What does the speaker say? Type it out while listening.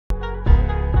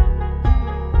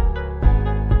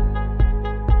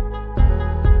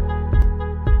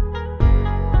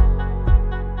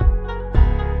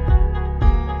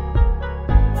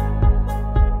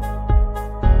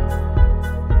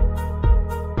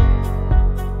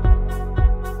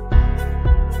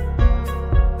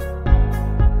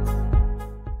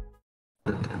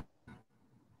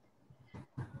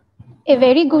A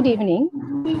very good evening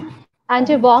and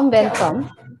a warm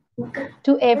welcome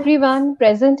to everyone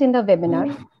present in the webinar.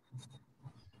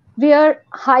 We are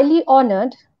highly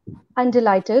honored and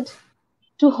delighted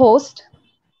to host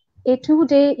a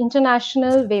two-day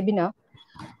international webinar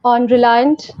on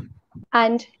Reliant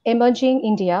and Emerging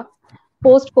India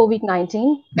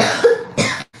post-COVID-19,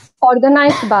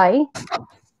 organized by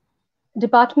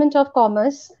Department of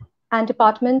Commerce and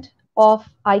Department of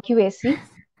IQAC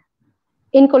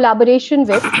in collaboration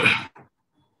with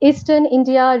Eastern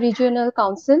India Regional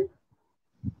Council,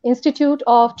 Institute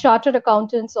of Chartered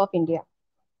Accountants of India.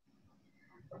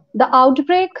 The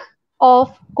outbreak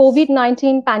of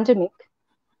COVID-19 pandemic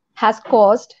has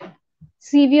caused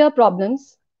severe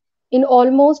problems in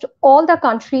almost all the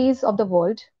countries of the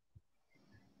world.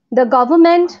 The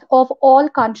government of all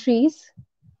countries,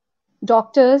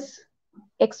 doctors,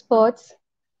 experts,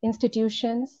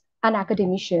 institutions, and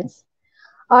academicians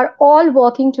are all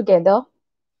working together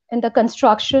in the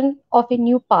construction of a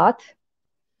new path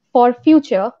for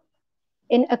future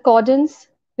in accordance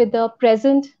with the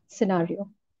present scenario.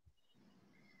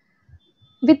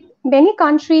 With many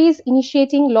countries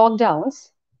initiating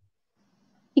lockdowns,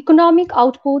 economic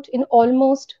output in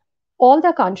almost all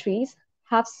the countries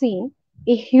have seen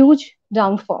a huge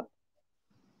downfall.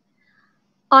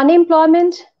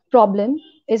 Unemployment problem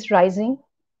is rising.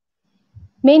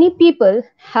 Many people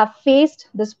have faced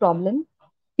this problem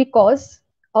because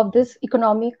of this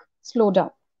economic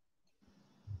slowdown.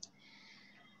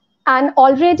 An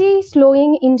already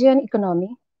slowing Indian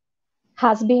economy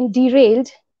has been derailed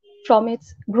from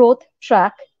its growth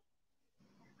track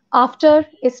after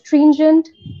a stringent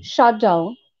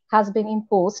shutdown has been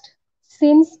imposed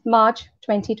since March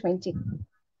 2020.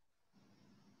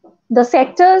 The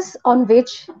sectors on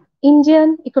which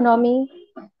Indian economy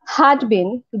had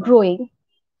been growing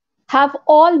have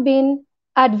all been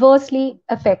adversely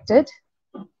affected,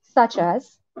 such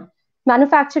as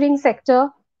manufacturing sector,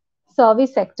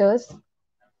 service sectors,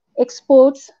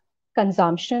 exports,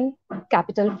 consumption,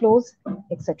 capital flows,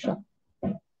 etc.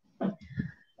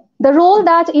 The role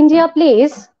that India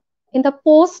plays in the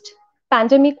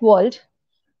post-pandemic world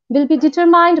will be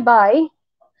determined by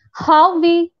how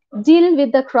we deal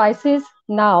with the crisis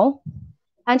now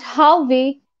and how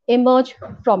we emerge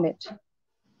from it.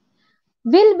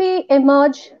 Will we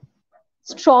emerge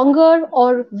stronger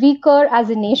or weaker as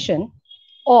a nation,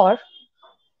 or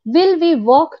will we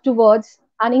work towards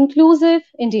an inclusive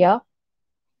India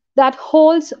that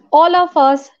holds all of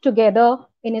us together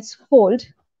in its fold,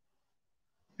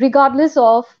 regardless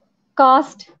of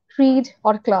caste, creed,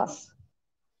 or class?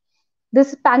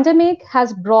 This pandemic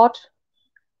has brought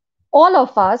all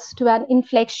of us to an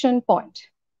inflection point.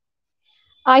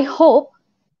 I hope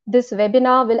this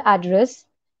webinar will address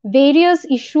various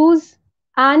issues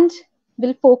and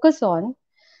will focus on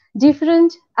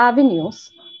different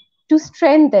avenues to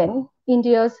strengthen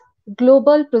India's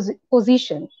global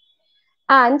position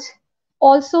and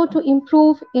also to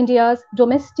improve India's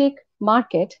domestic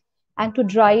market and to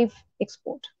drive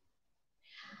export.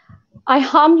 I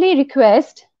humbly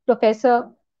request Professor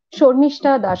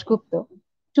Shormishta Dasgupta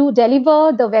to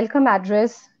deliver the welcome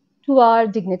address to our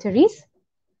dignitaries.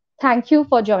 Thank you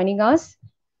for joining us.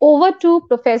 Over to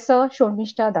Professor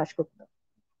Shormishta Dasgupta.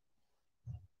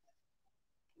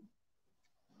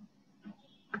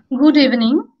 Good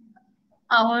evening.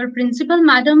 Our principal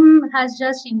madam has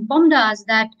just informed us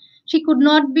that she could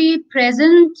not be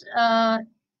present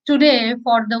today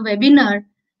for the webinar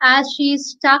as she is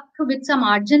stuck with some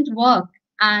urgent work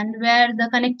and where the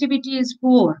connectivity is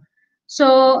poor.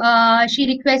 So she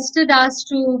requested us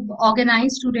to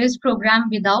organize today's program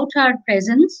without her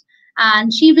presence,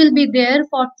 and she will be there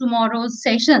for tomorrow's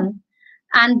session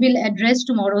and will address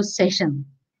tomorrow's session.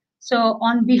 So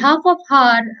on behalf of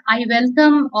her, I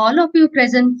welcome all of you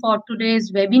present for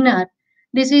today's webinar.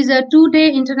 This is a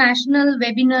two-day international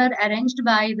webinar arranged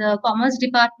by the Commerce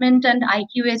Department and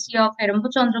IQAC of Heramba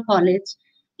Chandra College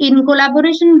in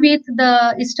collaboration with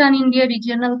the Eastern India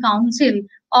Regional Council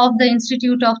of the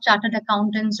Institute of Chartered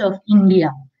Accountants of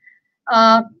India.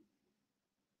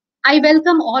 I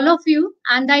welcome all of you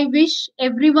and I wish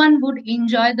everyone would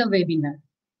enjoy the webinar.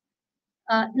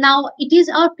 Now, it is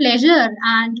our pleasure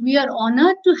and we are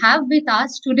honored to have with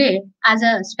us today as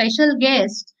a special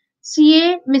guest,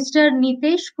 CA Mr.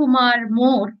 Nitesh Kumar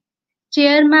More,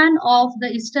 Chairman of the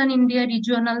Eastern India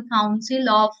Regional Council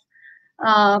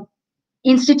of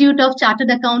Institute of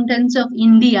Chartered Accountants of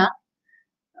India.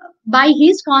 By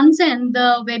his consent,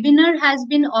 the webinar has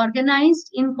been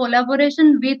organized in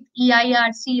collaboration with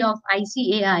EIRC of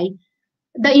ICAI,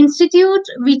 the institute,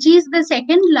 which is the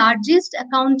second largest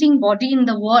accounting body in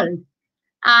the world.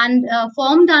 and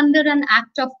formed under an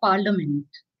act of parliament.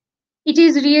 It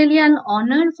is really an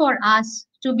honor for us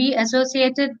to be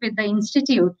associated with the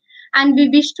Institute, and we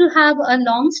wish to have a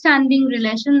long standing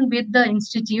relation with the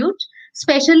Institute,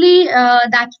 especially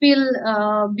that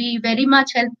will be very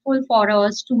much helpful for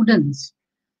our students,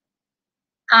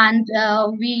 and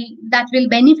we that will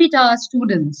benefit our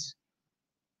students.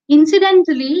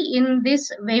 Incidentally, in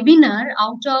this webinar,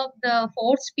 out of the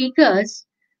four speakers,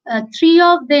 three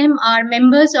of them are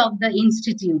members of the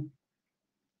Institute.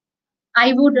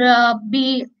 I would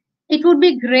be, it would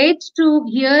be great to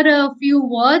hear a few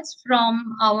words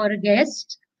from our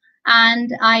guest,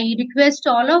 and I request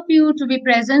all of you to be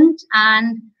present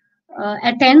and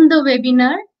attend the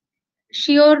webinar.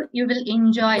 Sure, you will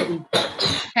enjoy it.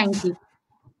 Thank you.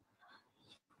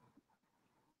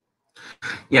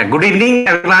 Yeah, good evening,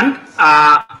 everyone.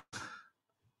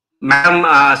 Madam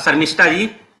Sarmishta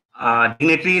ji,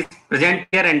 dignitaries present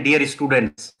here and dear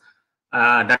students.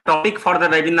 The topic for the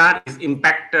webinar is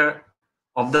impact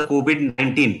of the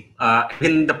COVID-19.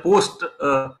 In the post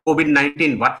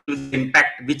COVID-19, what is the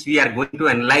impact which we are going to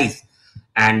analyze,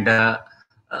 and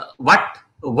what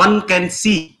one can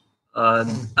see.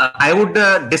 I would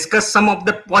discuss some of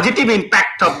the positive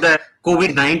impact of the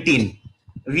COVID-19.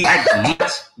 We had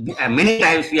many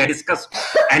times we had discussed,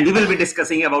 and we will be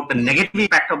discussing about the negative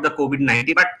impact of the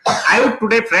COVID-19. But I would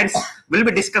today, friends, will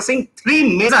be discussing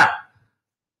three major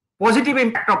positive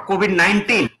impact of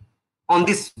COVID-19 on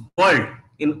this world,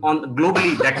 on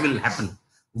globally, that will happen.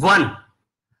 One,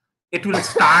 it will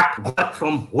start work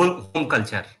from home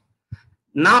culture.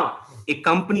 Now, a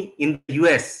company in the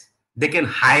US, they can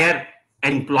hire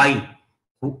an employee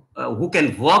who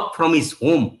can work from his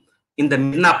home in the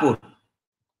Midnapur,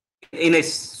 in a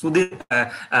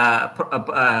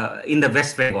in the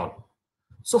West Bengal.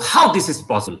 So how this is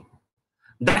possible?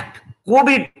 That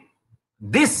COVID,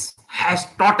 this has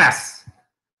taught us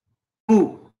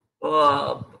to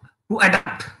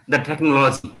adapt the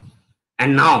technology,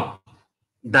 and now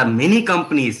the many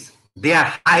companies, they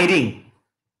are hiring,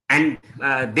 and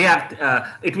they are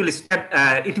it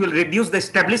will reduce the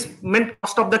establishment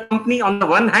cost of the company on the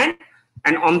one hand,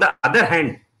 and on the other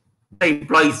hand, the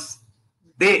employees,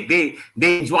 they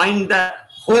enjoying the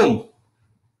home,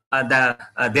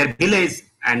 their village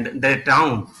and their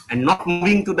town, and not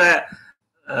moving to the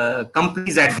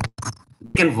companies that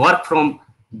can work from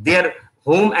their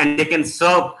home, and they can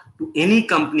serve to any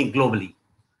company globally.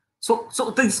 So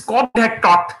this COVID had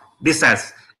taught this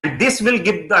us, and this will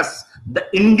give us the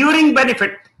enduring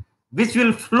benefit which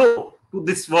will flow to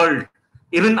this world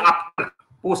even after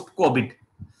post-COVID.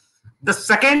 The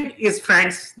second is,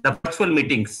 friends, the virtual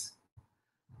meetings.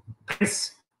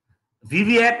 Friends, we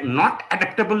were not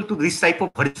adaptable to this type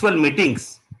of virtual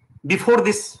meetings before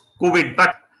this COVID,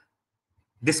 but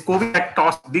this COVID had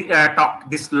taught,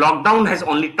 this lockdown has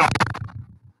only taught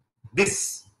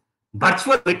this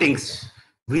virtual meetings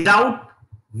without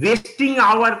wasting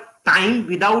our time,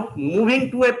 without moving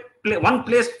to one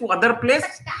place to other place.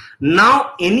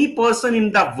 Now any person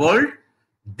in the world,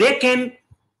 they can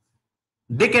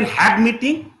have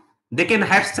meeting, they can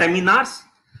have seminars,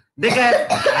 they can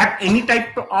have any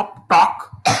type of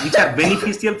talk which are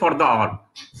beneficial for the all.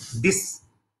 This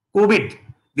COVID,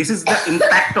 this is the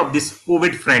impact of this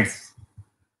COVID, friends.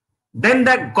 Then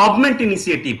the government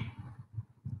initiative.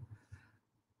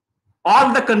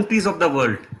 All the countries of the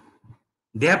world,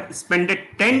 they have spent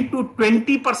 10 to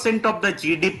 20% of the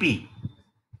GDP.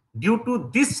 Due to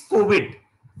this COVID,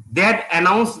 they had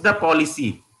announced the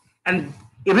policy. And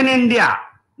even India,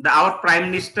 our Prime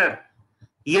Minister,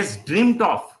 he has dreamed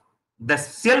of the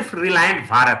self-reliant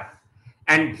Bharat.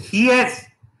 And he has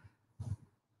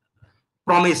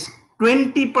promised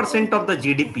 20% of the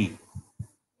GDP.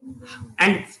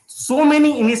 And so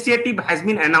many initiative has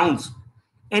been announced.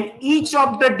 And each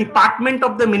of the department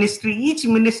of the ministry, each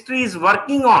ministry is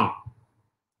working on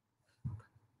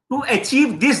to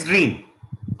achieve this dream.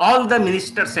 All the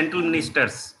ministers, central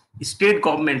ministers, state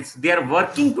governments, they are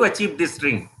working to achieve this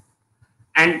dream.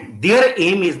 And their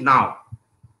aim is now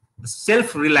the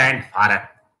self-reliant Bharat.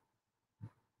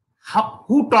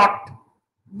 Who taught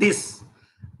this?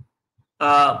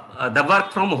 The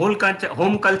work from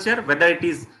home culture, whether it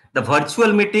is the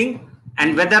virtual meeting,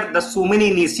 and whether the so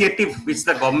many initiatives which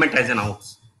the government has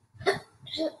announced.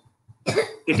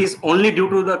 It is only due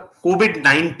to the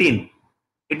COVID-19.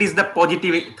 It is the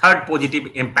third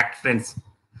positive impact, friends.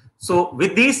 So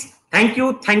with this, thank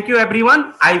you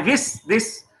everyone. I wish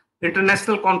this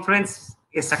international conference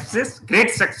a success, great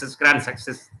success, grand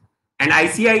success. And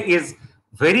ICI is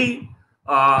very,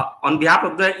 on behalf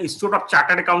of the Institute of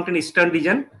Chartered Accountant Eastern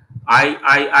Region,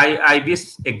 I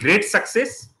wish a great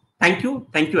success. Thank you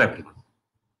everyone.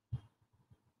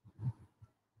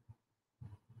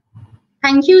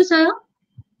 Thank you, sir.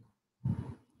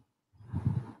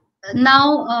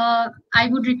 Now, I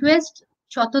would request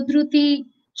Shatadruti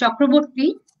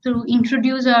Chakraborty to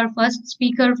introduce our first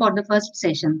speaker for the first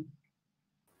session.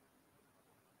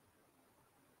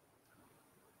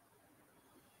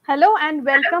 Hello and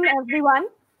welcome everyone.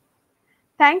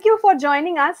 Thank you for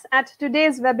joining us at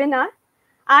today's webinar.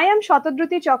 I am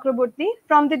Shatadruti Chakraborty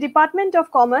from the Department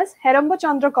of Commerce, Heramba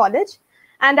Chandra College,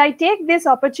 and I take this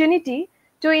opportunity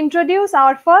to introduce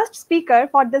our first speaker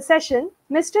for the session,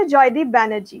 Mr. Joydeep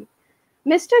Banerjee.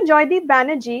 Mr. Joydeep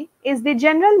Banerjee is the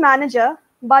General Manager,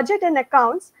 Budget and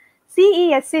Accounts,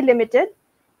 CESC Limited.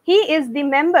 He is the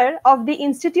member of the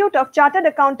Institute of Chartered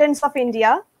Accountants of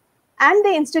India and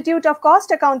the Institute of Cost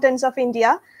Accountants of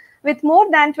India with more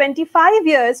than 25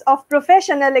 years of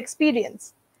professional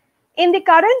experience. In the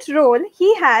current role,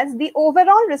 he has the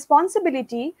overall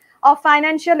responsibility of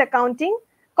financial accounting,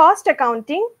 cost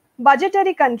accounting,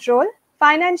 budgetary control,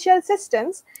 financial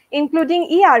systems,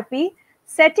 including ERP,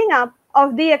 setting up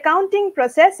of the accounting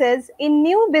processes in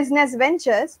new business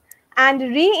ventures, and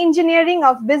re-engineering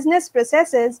of business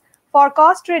processes for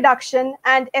cost reduction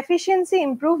and efficiency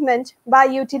improvement by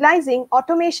utilizing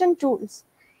automation tools.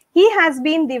 He has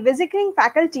been the visiting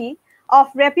faculty of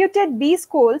reputed B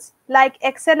schools like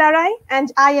XLRI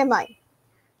and IMI.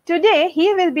 Today,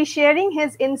 he will be sharing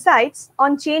his insights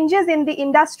on changes in the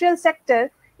industrial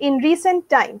sector in recent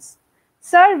times.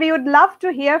 Sir, we would love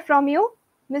to hear from you,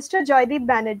 Mr. Joydeep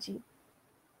Banerjee.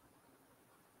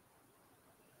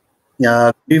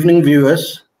 Good evening,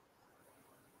 viewers.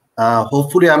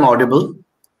 Hopefully, I'm audible.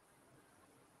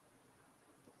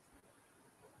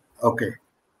 Okay.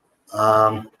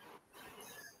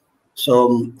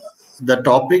 So, the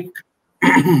topic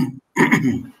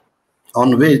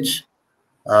on which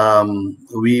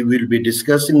we will be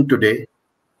discussing today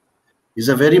is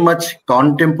a very much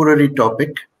contemporary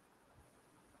topic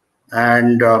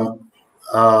and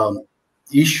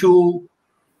issue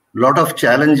lot of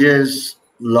challenges,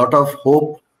 lot of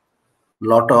hope,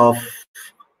 lot of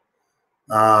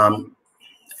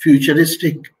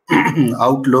futuristic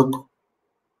outlook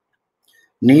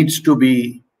needs to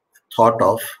be thought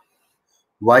of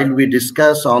while we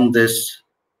discuss on this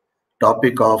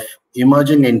topic of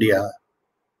emerging India.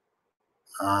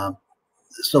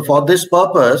 So for this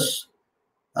purpose,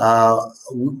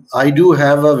 I do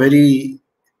have a very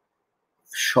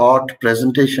short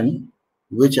presentation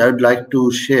which I would like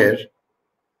to share.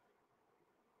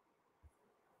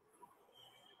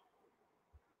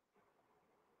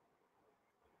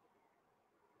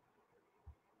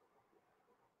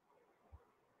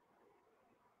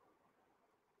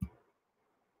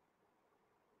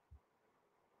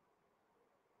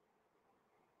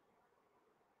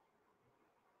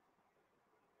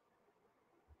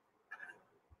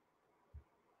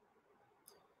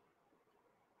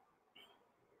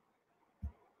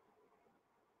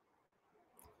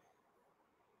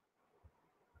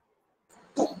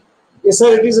 Yes,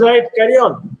 sir, it is right. Carry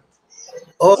on.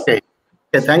 Okay,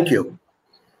 thank you.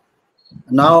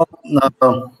 Now,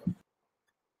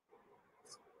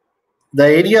 the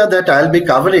area that I'll be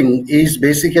covering is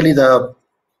basically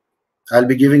I'll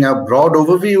be giving a broad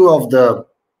overview of the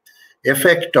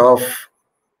effect of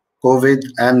COVID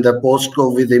and the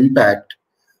post-COVID impact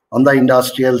on the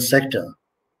industrial sector.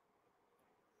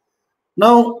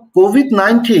 Now,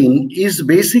 COVID-19 is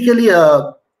basically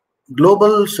a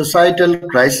global societal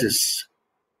crisis.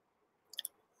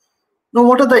 Now,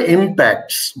 what are the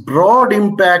impacts, broad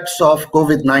impacts of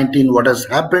COVID-19, what has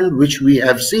happened, which we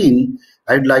have seen,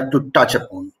 I'd like to touch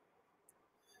upon.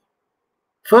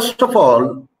 First of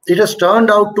all, it has turned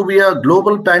out to be a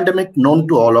global pandemic known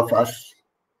to all of us.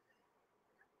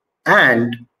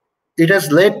 And it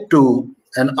has led to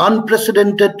an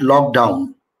unprecedented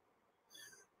lockdown,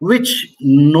 which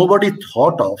nobody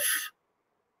thought of.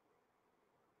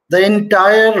 The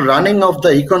entire running of the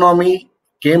economy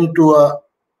came to a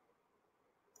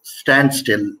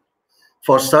standstill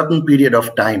for a certain period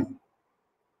of time.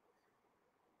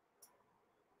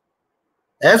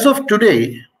 As of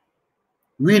today,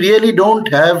 we really don't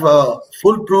have a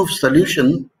foolproof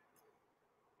solution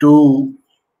to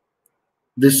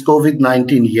this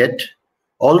COVID-19 yet,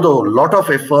 although a lot of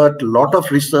effort, a lot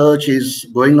of research is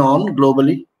going on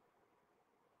globally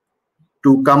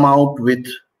to come out with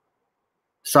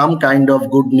some kind of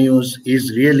good news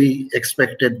is really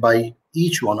expected by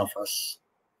each one of us.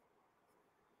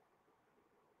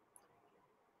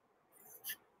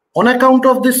 On account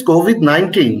of this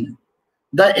COVID-19,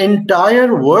 the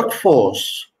entire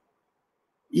workforce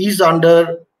is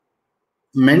under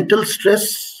mental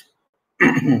stress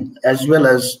as well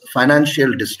as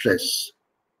financial distress.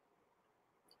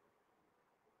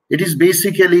 It is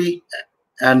basically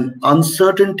an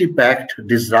uncertainty-packed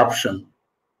disruption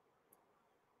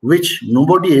which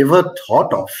nobody ever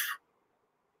thought of,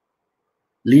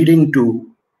 leading to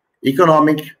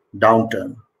economic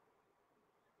downturn.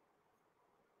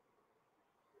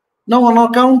 Now, on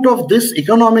account of this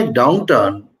economic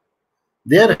downturn,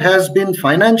 there has been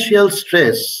financial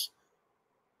stress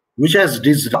which has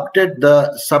disrupted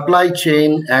the supply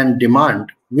chain and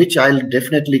demand, which I'll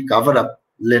definitely cover up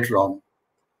later on,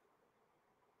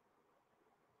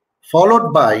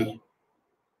 followed by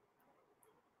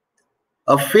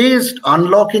a phased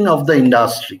unlocking of the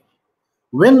industry.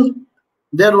 When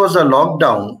there was a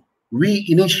lockdown, we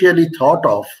initially thought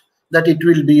of that it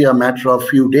will be a matter of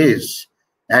few days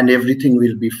and everything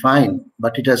will be fine,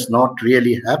 but it has not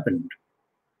really happened.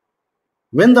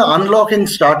 When the unlocking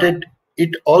started,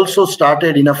 it also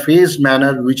started in a phased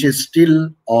manner, which is still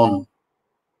on.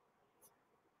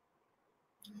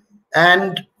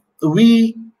 And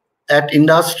we at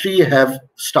industry have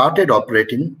started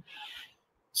operating,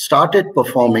 started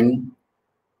performing,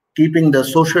 keeping the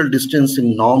social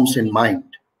distancing norms in mind.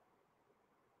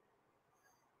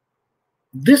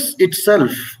 This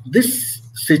itself, this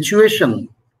situation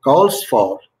calls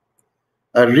for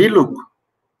a relook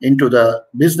into the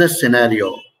business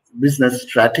scenario, business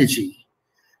strategy.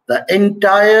 The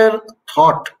entire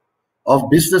thought of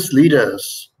business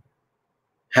leaders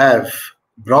have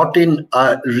brought in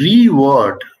a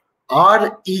re-word,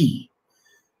 RE.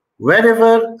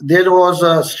 Wherever there was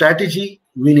a strategy,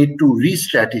 we need to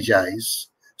re-strategize.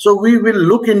 So we will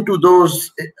look into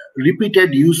those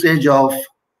repeated usage of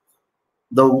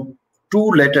the two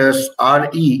letters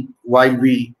RE while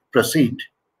we proceed.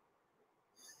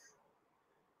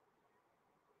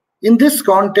 In this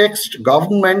context,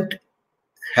 government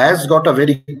has got a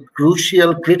very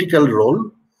crucial, critical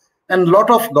role, and a lot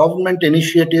of government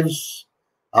initiatives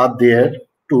are there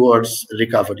towards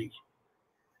recovery.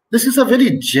 This is a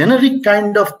very generic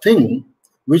kind of thing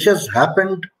which has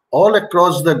happened all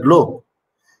across the globe,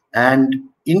 and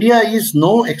India is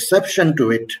no exception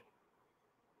to it.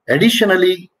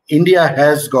 Additionally, India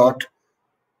has got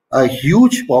a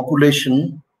huge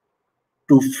population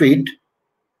to feed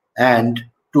and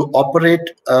to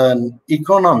operate an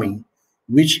economy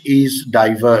which is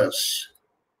diverse.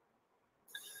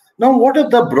 Now, what is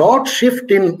the broad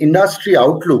shift in industry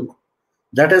outlook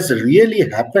that has really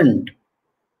happened?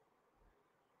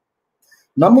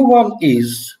 Number one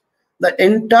is the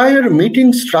entire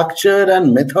meeting structure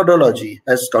and methodology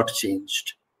has got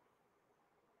changed.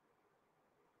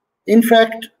 In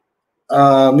fact,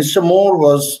 Mr. Moore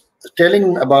was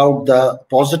telling about the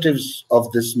positives of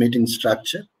this meeting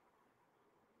structure.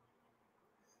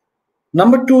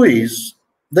 Number two is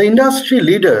the industry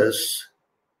leaders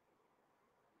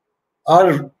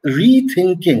are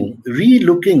rethinking,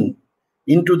 relooking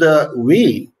into the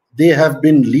way they have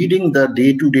been leading the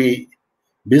day-to-day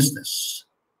business.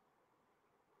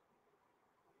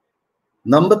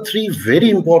 Number three, very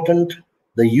important,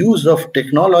 the use of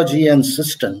technology and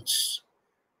systems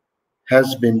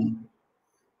has been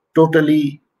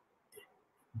totally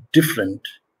different.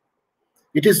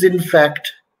 It is, in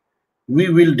fact, we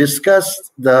will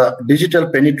discuss the digital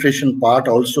penetration part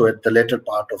also at the later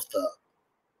part of the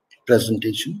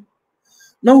presentation.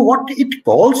 Now, what it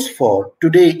calls for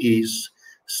today is,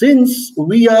 since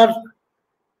we are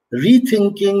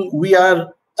rethinking, we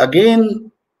are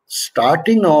again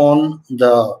starting on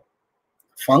the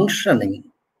functioning.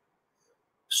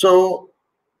 So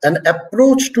an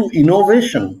approach to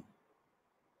innovation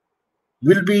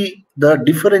will be the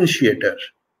differentiator.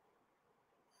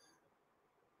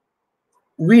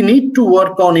 We need to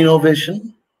work on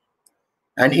innovation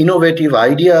and innovative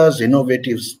ideas,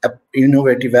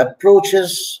 innovative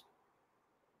approaches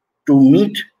to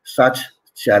meet such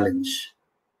challenge.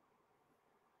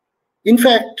 In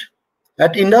fact,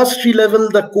 at industry level,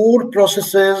 the core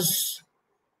processes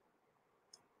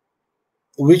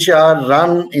which are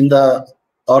run in the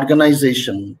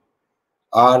organization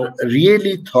are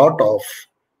really thought of,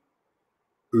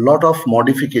 lot of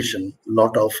modification,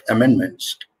 lot of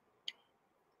amendments.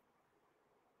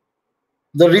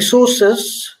 The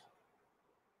resources,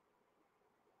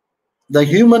 the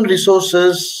human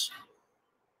resources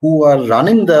who are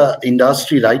running the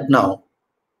industry right now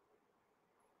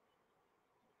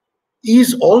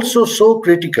is also so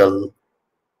critical.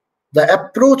 The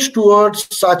approach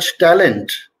towards such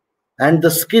talent and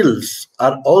the skills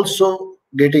are also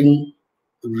getting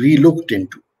relooked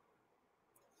into.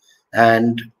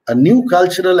 And a new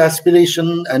cultural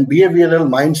aspiration and behavioral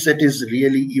mindset is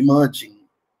really emerging.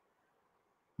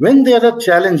 When there are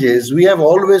challenges, we have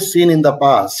always seen in the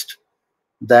past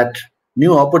that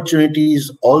new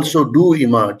opportunities also do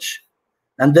emerge.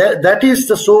 And that is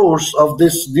the source of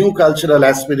this new cultural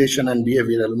aspiration and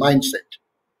behavioral mindset.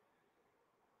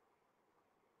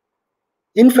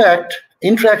 In fact,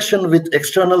 interaction with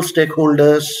external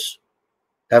stakeholders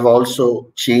have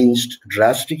also changed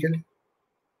drastically.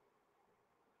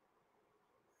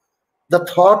 The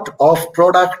thought of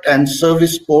product and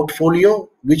service portfolio,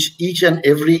 which each and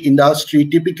every industry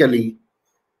typically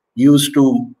used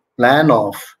to plan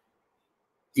of,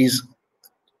 is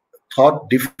thought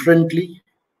differently.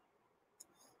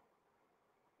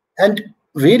 And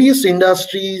various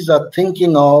industries are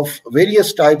thinking of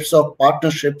various types of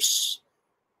partnerships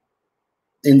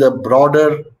in the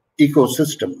broader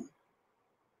ecosystem.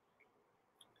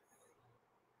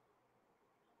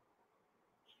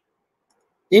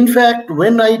 In fact,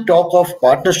 when I talk of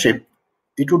partnership,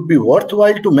 it would be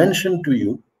worthwhile to mention to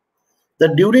you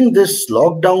that during this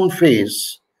lockdown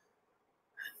phase,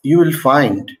 you will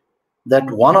find that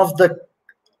one of the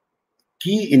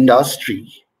key industry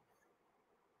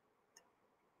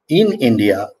in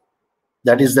India,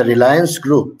 that is the Reliance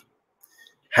Group,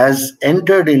 has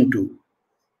entered into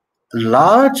a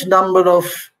large number of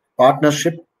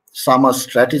partnership. Some are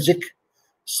strategic,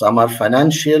 some are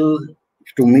financial,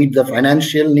 to meet the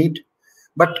financial need,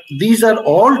 but these are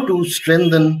all to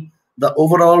strengthen the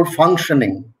overall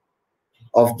functioning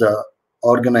of the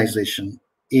organization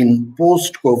in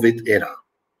post-COVID era.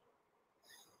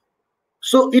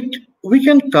 So we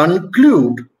can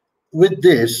conclude with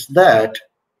this that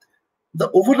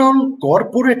the overall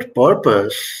corporate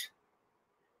purpose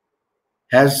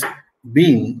has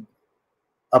been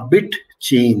a bit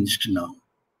changed now.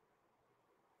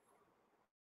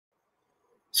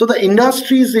 So the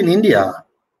industries in India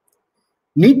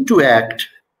need to act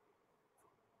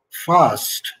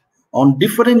fast on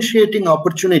differentiating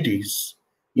opportunities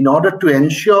in order to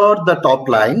ensure the top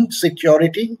line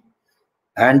security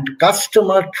and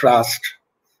customer trust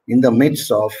in the midst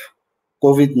of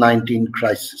COVID-19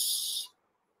 crisis.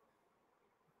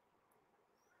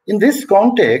 In this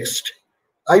context,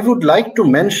 I would like to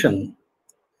mention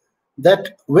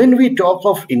that when we talk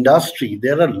of industry,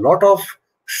 there are a lot of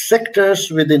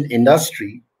sectors within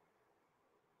industry,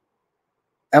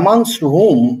 amongst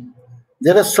whom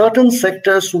there are certain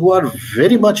sectors who are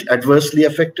very much adversely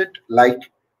affected, like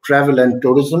travel and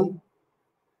tourism,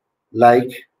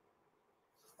 like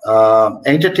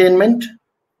entertainment.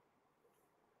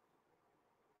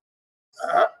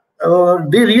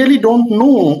 They really don't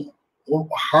know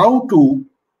how to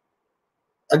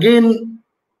again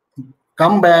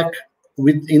come back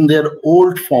in their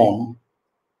old form.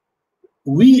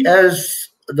 We as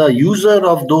the user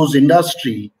of those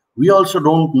industry, we also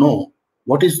don't know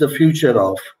what is the future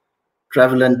of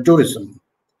travel and tourism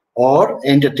or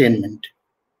entertainment.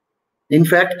 In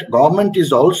fact, government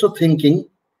is also thinking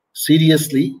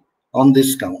seriously on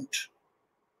this count.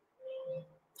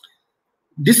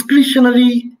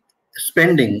 Discretionary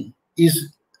spending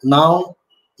is now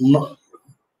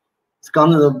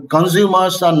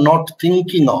consumers are not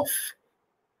thinking of.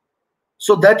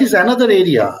 So that is another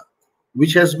area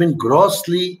which has been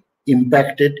grossly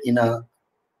impacted in a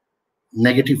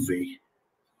negative way.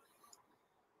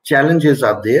 Challenges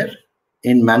are there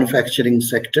in manufacturing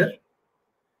sector,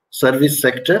 service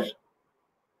sector,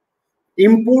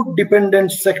 import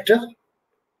dependent sector,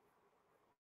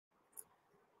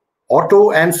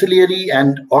 auto ancillary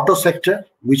and auto sector,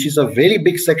 which is a very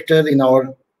big sector in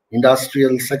our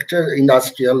industrial sector,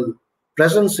 industrial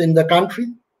presence in the country.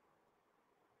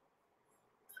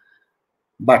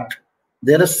 But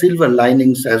there are silver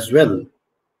linings as well.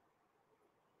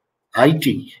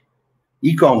 IT,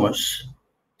 e-commerce,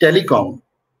 telecom,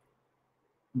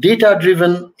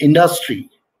 data-driven industry,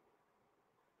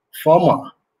 pharma,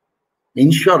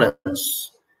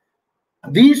 insurance.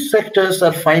 These sectors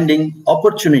are finding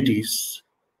opportunities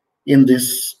in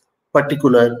this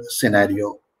particular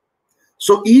scenario.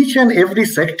 So each and every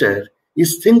sector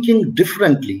is thinking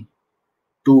differently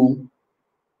to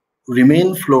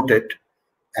remain floated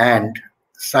and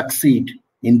succeed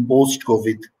in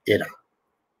post-COVID era.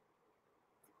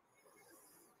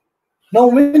 Now,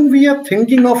 when we are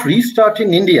thinking of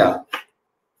restarting India,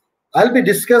 I'll be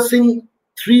discussing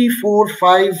 3, 4,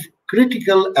 5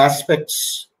 critical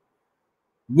aspects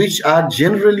which are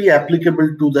generally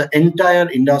applicable to the entire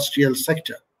industrial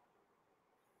sector.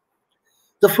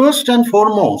 The first and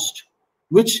foremost,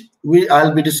 which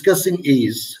I'll be discussing,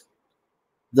 is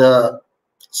the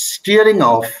steering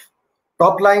of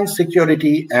top-line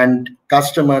security and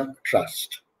customer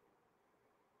trust.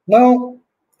 Now,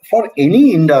 for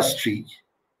any industry,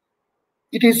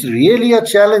 it is really a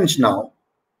challenge now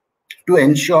to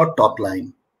ensure top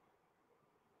line.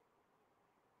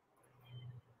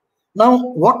 Now,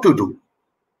 what to do?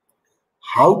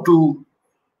 How to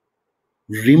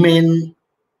remain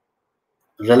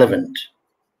relevant?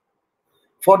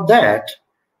 For that,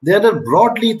 there are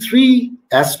broadly three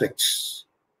aspects.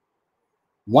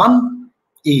 One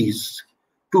is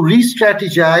to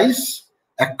re-strategize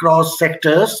across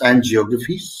sectors and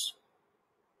geographies.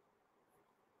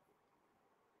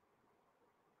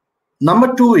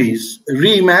 Number two is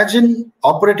reimagine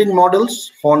operating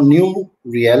models for new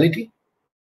reality.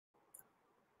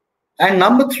 And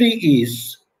number three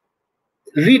is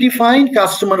redefine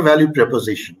customer value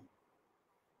proposition.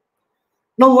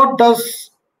 Now, what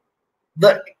does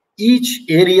each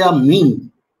area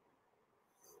mean?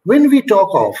 When we talk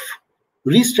of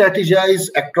re-strategize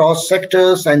across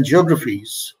sectors and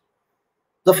geographies,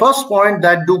 the first point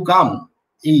that do come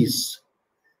is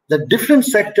that different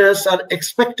sectors are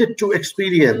expected to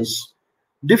experience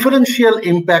differential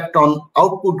impact on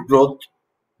output growth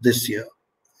this year.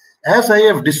 As I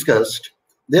have discussed,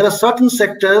 there are certain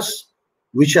sectors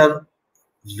which are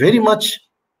very much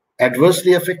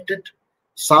adversely affected.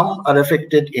 Some are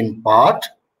affected in part,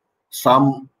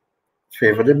 some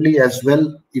favorably as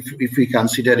well, if we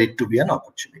consider it to be an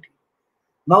opportunity.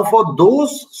 Now, for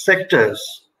those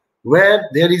sectors where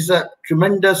there is a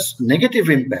tremendous negative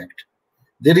impact,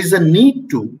 there is a need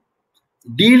to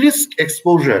de-risk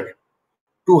exposure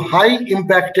to high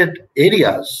impacted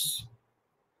areas.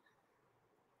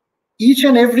 Each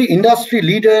and every industry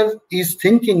leader is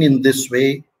thinking in this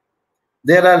way.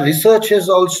 There are researches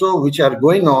also which are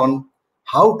going on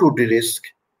how to de-risk,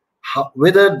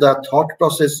 whether the thought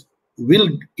process will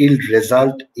yield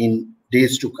result in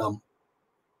days to come.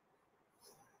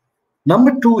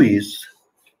 Number two is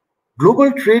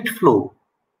global trade flow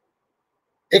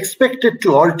expected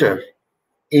to alter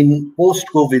in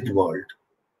post-COVID world.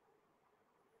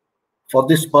 For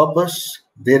this purpose,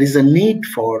 there is a need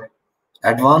for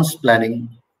advanced planning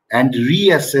and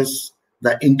reassess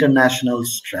the international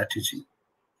strategy.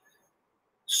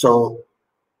 So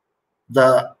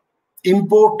the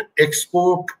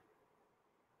import-export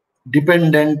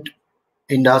dependent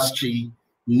industry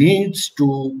needs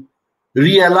to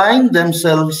realign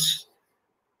themselves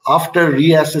after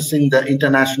reassessing the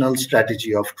international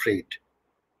strategy of trade.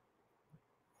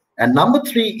 And number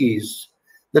three is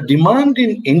the demand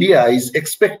in India is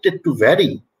expected to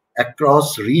vary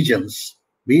across regions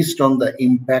based on the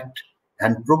impact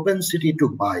and propensity to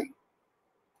buy.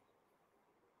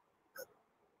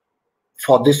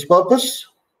 For this purpose,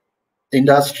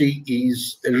 industry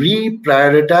is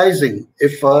reprioritizing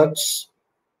efforts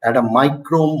at a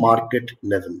micro market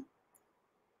level.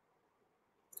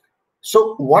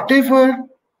 So whatever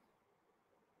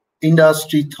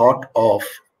industry thought of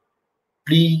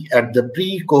at the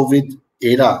pre-COVID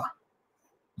era,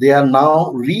 they are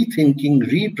now rethinking,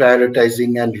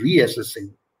 reprioritizing, and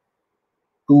reassessing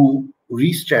to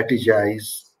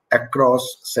re-strategize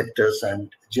across sectors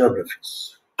and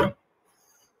geographies.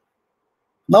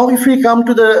 Now, if we come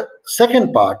to the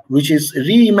second part, which is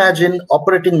reimagine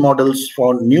operating models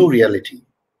for new reality.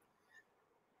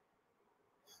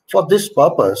 For this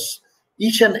purpose,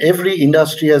 each and every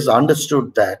industry has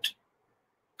understood that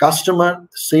customer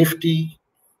safety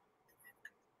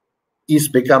is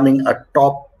becoming a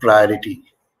top priority.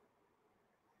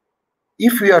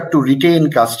 If we are to retain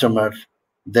customer,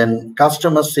 then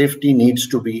customer safety needs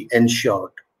to be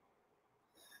ensured.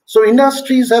 So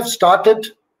industries have started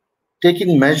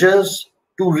taking measures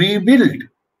to rebuild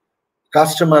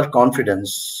customer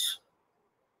confidence.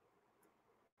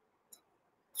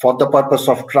 For the purpose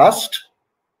of trust,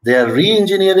 they are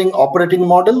re-engineering operating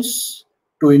models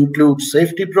to include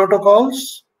safety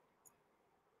protocols.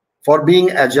 For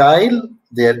being agile,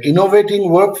 they are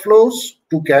innovating workflows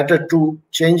to cater to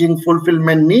changing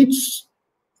fulfillment needs.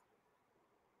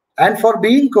 And for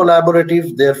being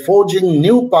collaborative, they are forging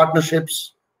new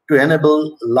partnerships to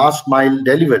enable last mile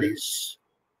deliveries.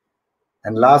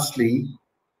 And lastly,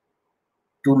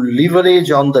 to leverage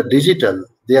on the digital,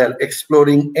 they are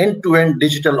exploring end-to-end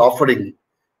digital offering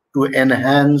to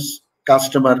enhance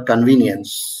customer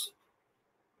convenience.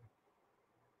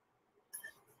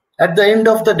 At the end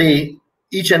of the day,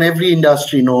 each and every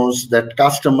industry knows that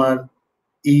customer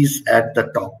is at the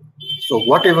top. So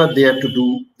whatever they are to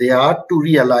do, they are to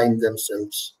realign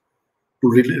themselves to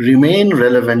remain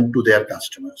relevant to their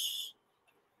customers.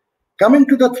 Coming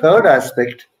to the third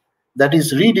aspect, that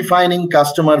is redefining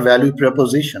customer value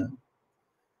proposition.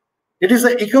 It is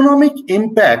the economic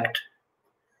impact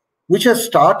which has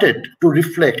started to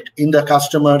reflect in the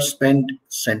customer spend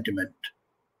sentiment.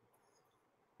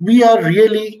 We are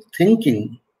really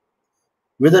thinking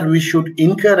whether we should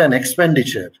incur an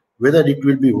expenditure, whether it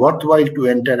will be worthwhile to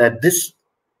enter at this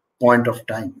point of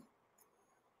time.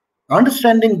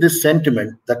 Understanding this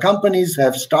sentiment, the companies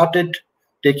have started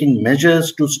taking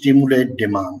measures to stimulate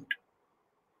demand.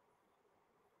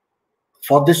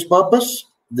 For this purpose,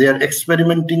 they are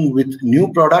experimenting with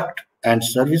new product and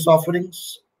service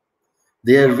offerings.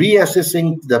 They are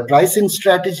reassessing the pricing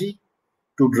strategy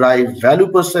to drive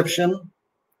value perception.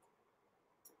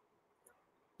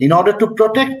 In order to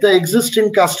protect the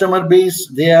existing customer base,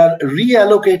 they are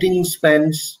reallocating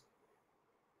spends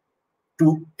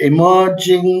to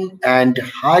emerging and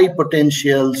high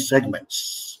potential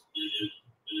segments,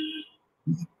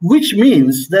 which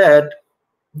means that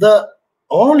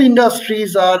all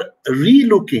industries are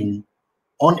relooking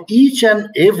on each and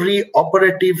every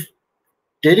operative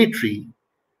territory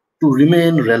to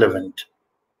remain relevant.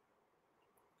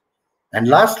 And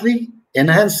lastly,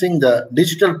 enhancing the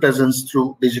digital presence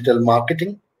through digital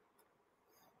marketing.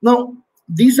 Now,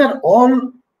 these are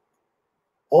all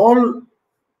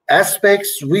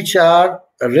aspects which are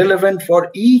relevant for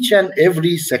each and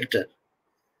every sector.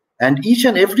 And each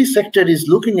and every sector is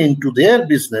looking into their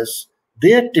business,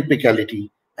 their typicality,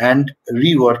 and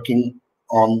reworking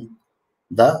on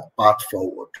the path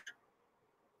forward.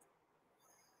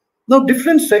 Now,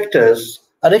 different sectors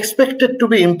are expected to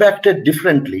be impacted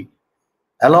differently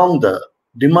along the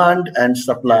demand and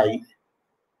supply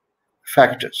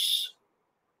factors.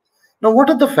 Now, what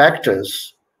are the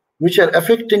factors which are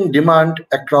affecting demand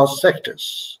across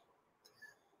sectors?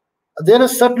 There are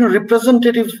certain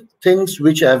representative things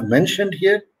which I have mentioned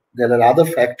here. There are other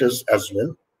factors as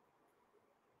well.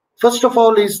 First of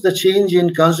all is the change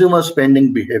in consumer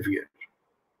spending behavior.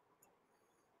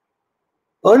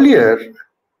 Earlier,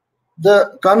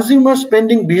 the consumer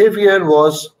spending behavior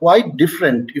was quite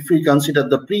different if we consider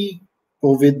the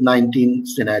pre-COVID-19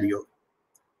 scenario.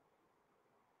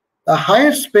 A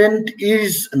higher spend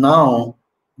is now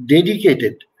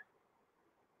dedicated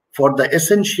for the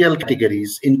essential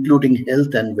categories, including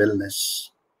health and wellness.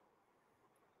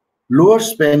 Lower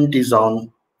spend is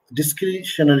on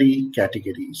discretionary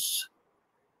categories.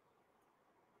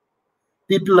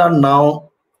 People are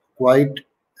now quite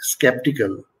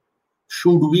skeptical.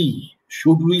 Should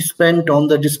we spend on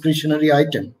the discretionary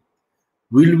item?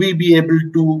 Will we be able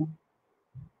to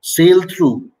sail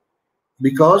through?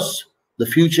 Because the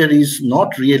future is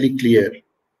not really clear.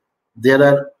 There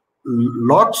are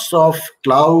lots of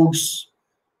clouds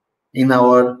in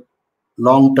our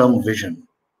long-term vision.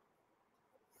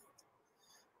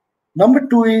 Number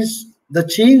two is the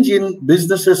change in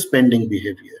businesses' spending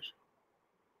behavior.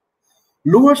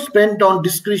 Lower spend on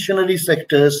discretionary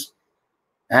sectors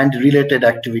and related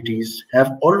activities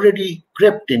have already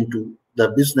crept into the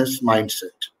business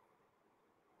mindset.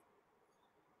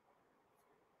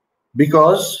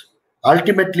 Because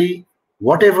ultimately,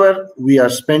 whatever we are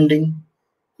spending,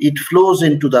 it flows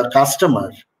into the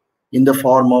customer in the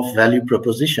form of value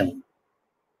proposition.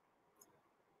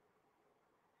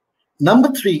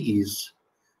 Number three is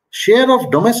share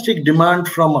of domestic demand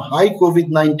from high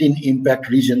COVID-19 impact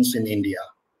regions in India.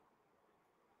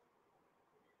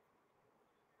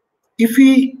 If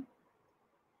we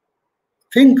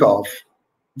think of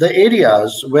the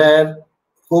areas where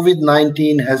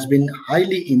COVID-19 has been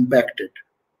highly impacted,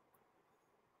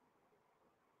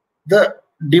 the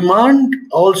demand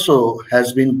also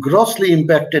has been grossly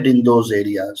impacted in those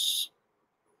areas.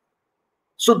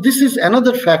 So this is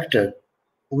another factor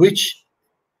which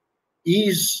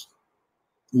is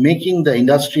making the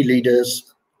industry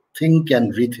leaders think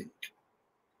and rethink.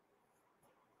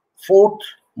 Fourth,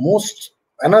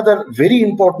 another very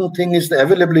important thing is the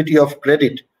availability of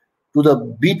credit to the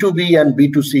B2B and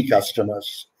B2C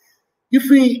customers. If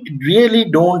we really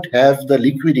don't have the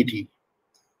liquidity,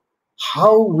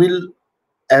 how will,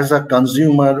 as a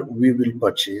consumer, we will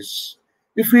purchase?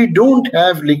 If we don't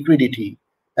have liquidity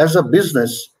as a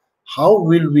business, how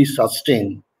will we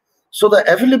sustain? So the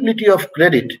availability of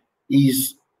credit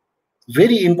is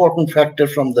very important factor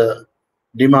from the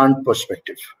demand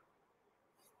perspective.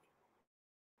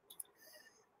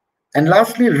 And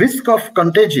lastly, risk of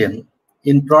contagion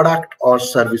in product or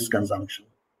service consumption.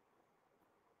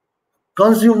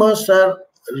 Consumers are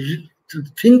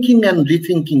thinking and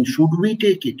rethinking, should we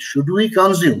take it? Should we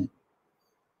consume?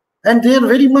 And they are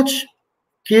very much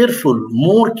careful,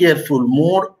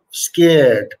 more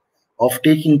scared of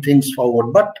taking things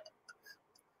forward. But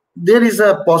there is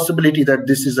a possibility that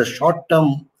this is a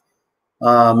short-term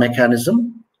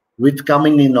mechanism with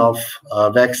coming in of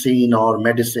vaccine or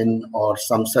medicine or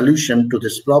some solution to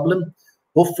this problem.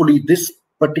 Hopefully, this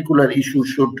particular issue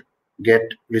should get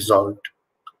resolved.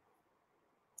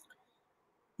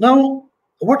 Now,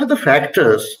 what are the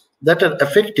factors that are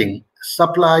affecting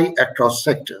supply across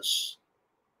sectors?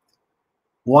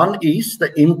 One is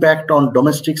the impact on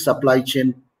domestic supply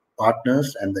chain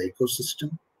partners and the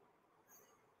ecosystem.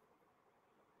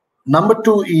 Number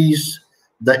two is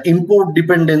the import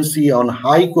dependency on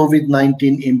high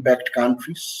COVID-19 impact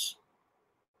countries.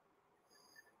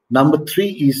 Number three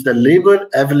is the labor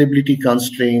availability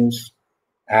constraints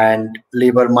and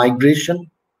labor migration.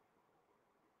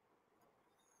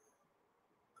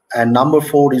 And number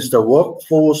four is the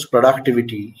workforce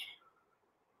productivity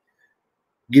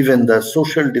given the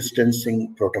social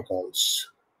distancing protocols.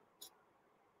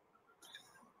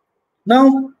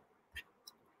 Now,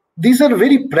 these are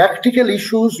very practical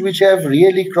issues which have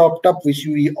really cropped up, which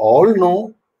we all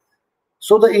know.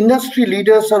 So the industry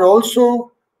leaders are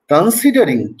also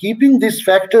considering keeping these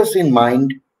factors in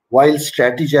mind while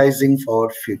strategizing for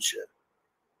future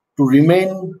to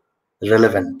remain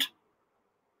relevant.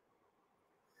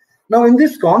 Now, in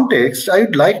this context, I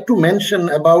would like to mention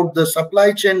about the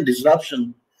supply chain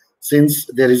disruption. Since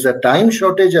there is a time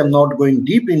shortage, I'm not going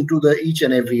deep into each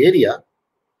and every area.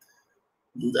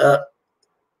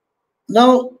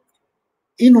 Now,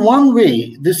 in one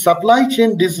way, this supply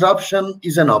chain disruption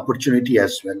is an opportunity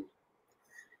as well.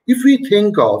 If we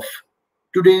think of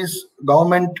today's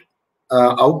government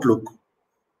outlook,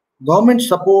 government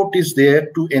support is there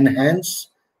to enhance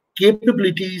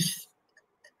capabilities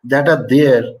that are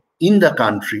there in the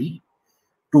country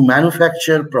to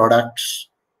manufacture products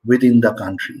within the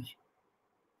country.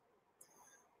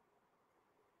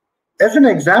 As an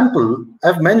example,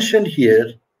 I've mentioned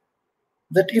here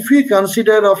that if we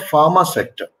consider a pharma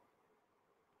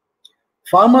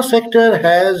sector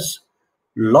has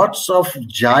lots of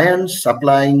giants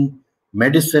supplying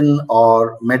medicine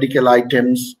or medical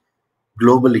items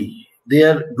globally. They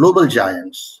are global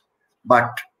giants, but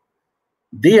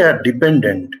they are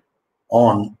dependent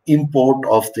on import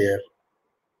of their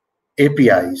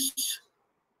APIs.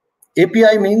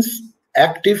 API means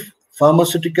active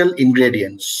pharmaceutical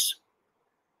ingredients.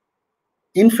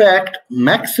 In fact,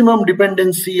 maximum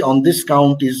dependency on this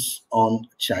count is on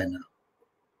China.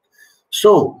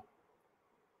 So,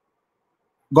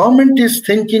 government is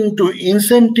thinking to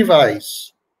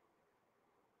incentivize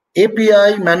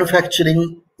API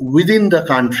manufacturing within the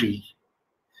country.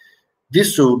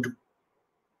 This would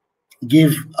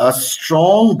give a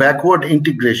strong backward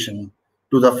integration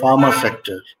to the pharma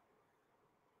sector.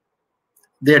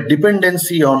 Their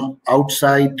dependency on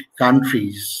outside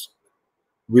countries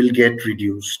will get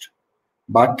reduced,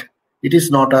 but it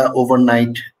is not an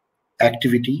overnight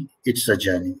activity, it's a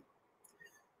journey.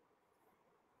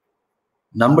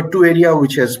 Number two area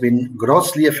which has been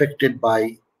grossly affected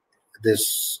by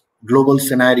this global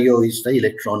scenario is the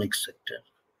electronics sector,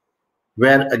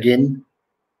 where again,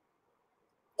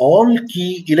 all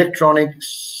key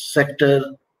electronics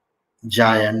sector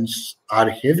giants are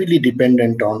heavily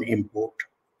dependent on import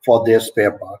for their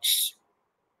spare parts.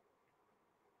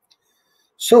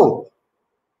 So,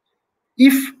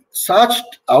 if such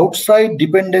outside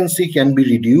dependency can be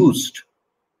reduced,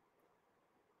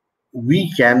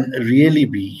 we can really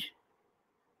be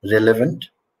relevant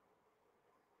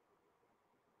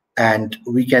and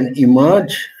we can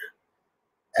emerge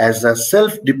as a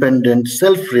self-dependent,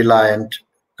 self-reliant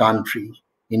country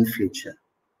in future.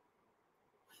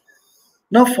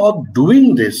 Now, for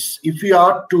doing this, if we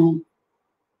are to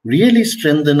really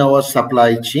strengthen our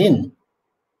supply chain,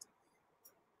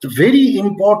 the very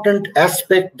important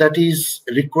aspect that is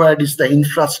required is the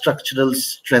infrastructural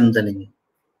strengthening.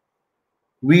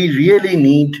 We really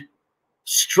need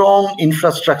strong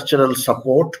infrastructural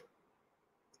support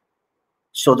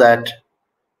so that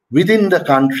within the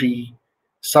country,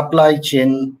 supply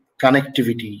chain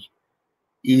connectivity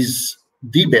is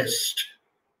the best.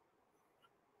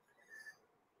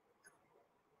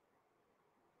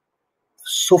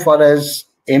 So far as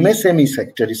MSME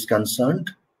sector is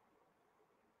concerned,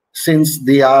 since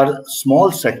they are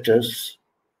small sectors,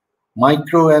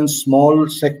 micro and small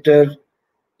sector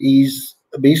is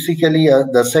basically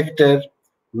the sector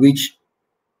which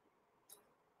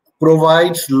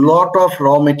provides lot of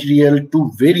raw material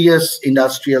to various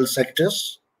industrial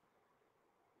sectors,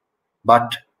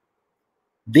 but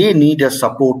they need a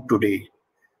support today.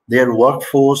 Their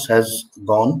workforce has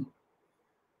gone.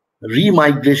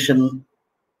 Remigration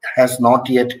has not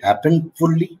yet happened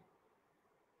fully.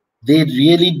 They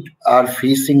really are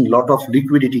facing a lot of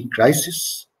liquidity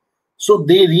crisis. So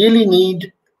they really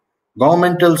need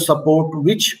governmental support,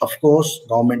 which of course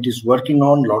government is working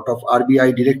on. A lot of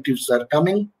RBI directives are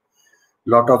coming. A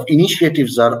lot of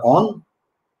initiatives are on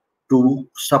to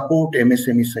support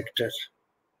MSME sector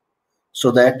so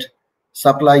that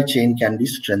supply chain can be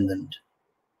strengthened.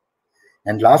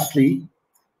 And lastly,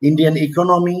 Indian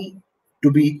economy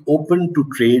to be open to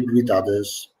trade with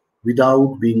others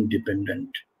without being dependent.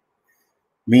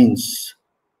 Means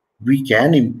we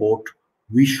can import,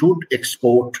 we should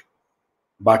export,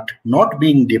 but not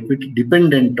being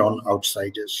dependent on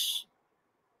outsiders.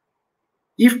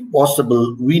 If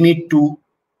possible, we need to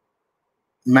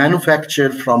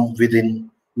manufacture from within.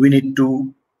 We need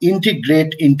to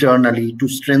integrate internally to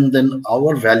strengthen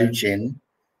our value chain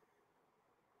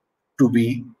to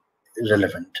be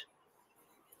relevant.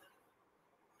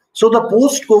 So the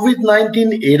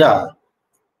post-COVID-19 era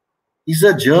is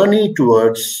a journey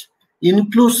towards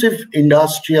inclusive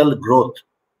industrial growth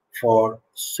for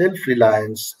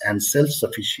self-reliance and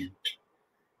self-sufficient.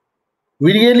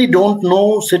 We really don't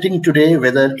know sitting today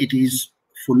whether it is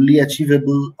fully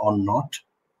achievable or not,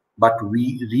 but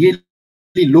we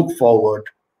really look forward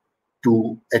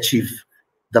to achieve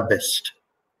the best.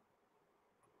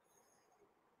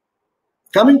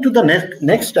 Coming to the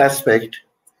next aspect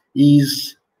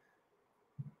is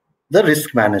the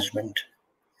risk management.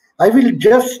 I will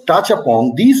just touch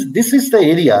upon these. This is the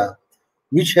area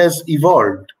which has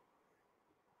evolved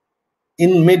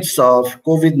in midst of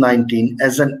COVID-19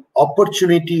 as an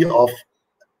opportunity of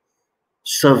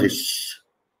service.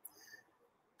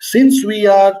 Since we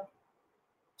are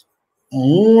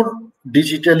more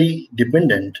digitally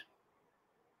dependent,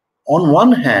 on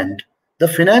one hand, the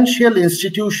financial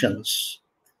institutions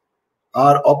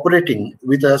are operating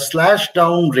with a slash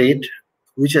down rate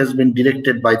which has been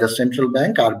directed by the central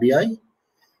bank, RBI,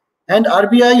 and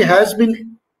RBI has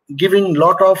been giving a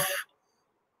lot of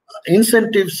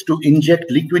incentives to inject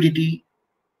liquidity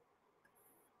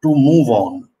to move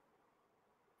on.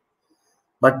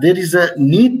 But there is a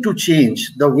need to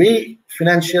change the way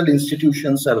financial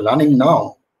institutions are running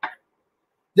now.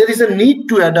 There is a need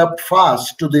to adapt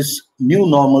fast to this new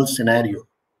normal scenario.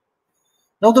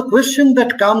 Now the question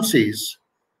that comes is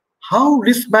how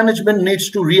risk management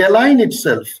needs to realign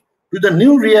itself to the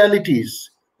new realities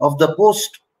of the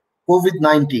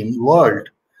post-COVID-19 world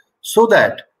so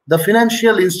that the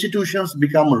financial institutions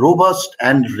become robust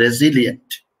and resilient.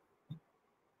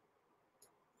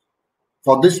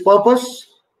 For this purpose,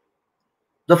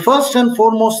 the first and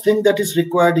foremost thing that is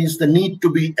required is the need to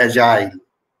be agile.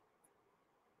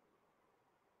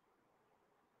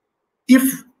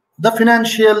 If the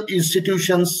financial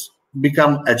institutions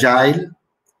become agile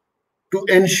to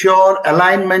ensure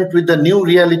alignment with the new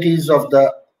realities of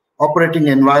the operating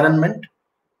environment,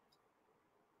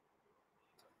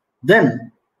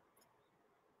 then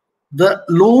the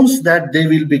loans that they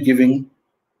will be giving,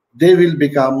 they will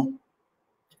become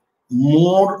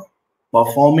more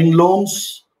performing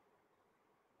loans.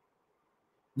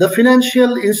 The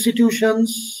financial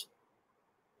institutions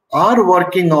are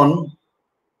working on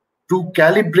to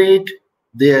calibrate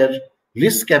their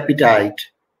risk appetite,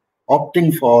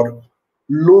 opting for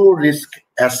low risk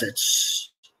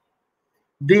assets.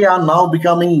 They are now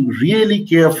becoming really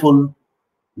careful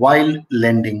while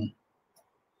lending.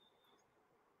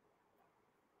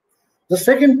 The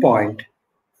second point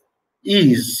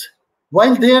is,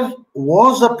 while there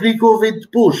was a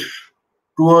pre-COVID push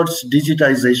towards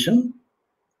digitization,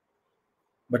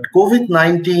 but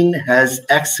COVID-19 has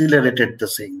accelerated the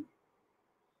same.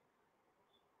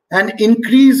 An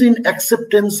increase in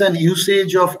acceptance and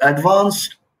usage of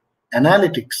advanced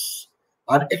analytics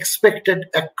are expected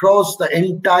across the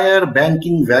entire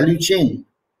banking value chain.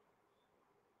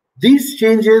 These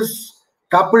changes,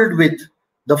 coupled with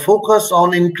the focus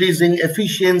on increasing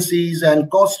efficiencies and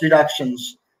cost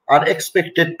reductions, are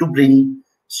expected to bring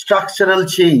structural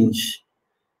change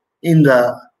in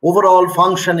the overall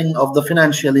functioning of the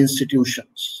financial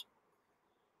institutions.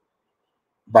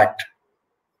 But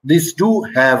these do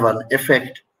have an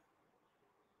effect.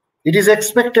 It is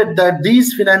expected that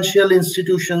these financial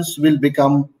institutions will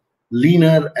become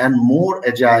leaner and more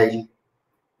agile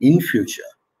in future.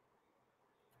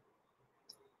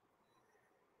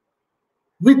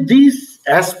 With these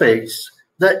aspects,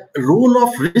 the role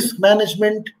of risk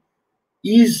management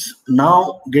is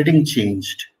now getting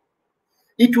changed.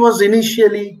 It was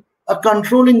initially a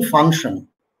controlling function,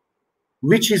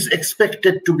 which is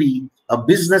expected to be a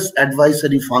business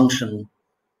advisory function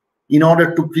in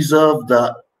order to preserve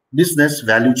the business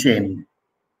value chain.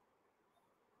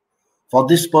 For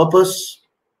this purpose,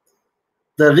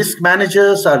 the risk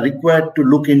managers are required to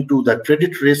look into the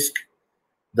credit risk,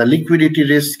 the liquidity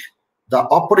risk, the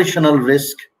operational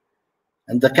risk,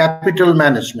 and the capital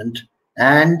management,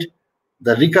 and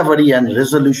the recovery and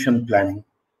resolution planning.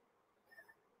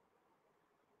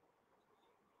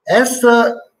 As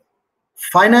the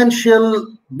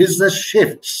financial business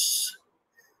shifts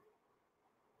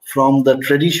from the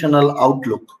traditional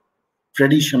outlook,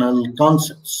 traditional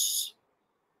concepts,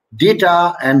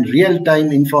 data and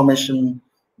real-time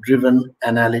information-driven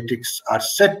analytics are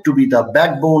set to be the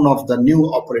backbone of the new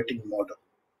operating model.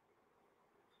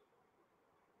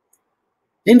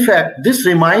 In fact, this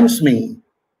reminds me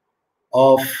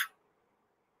of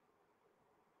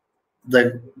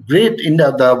the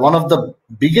one of the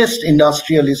biggest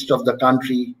industrialists of the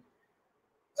country,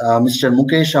 Mr.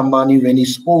 Mukesh Ambani, when he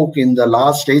spoke in the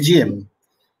last AGM,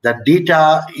 that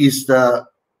data is the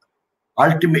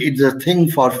ultimate, the thing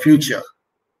for future.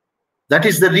 That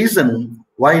is the reason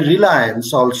why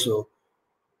Reliance also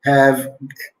have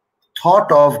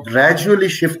thought of gradually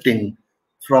shifting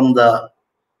from the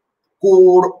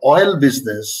core oil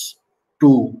business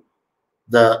to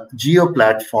the Geo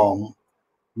platform,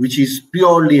 which is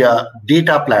purely a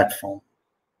data platform.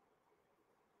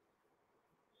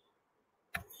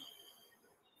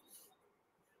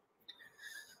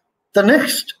 The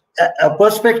next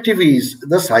perspective is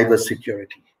the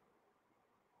cybersecurity.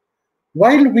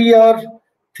 While we are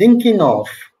thinking of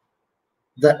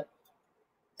the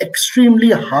extremely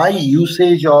high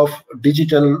usage of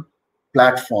digital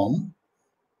platform,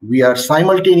 we are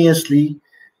simultaneously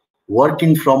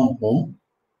working from home.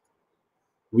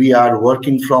 We are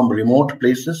working from remote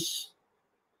places.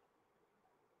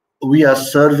 We are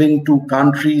serving to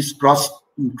countries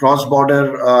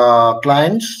cross-border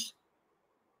clients.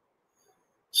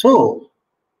 So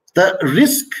the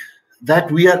risk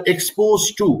that we are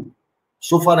exposed to,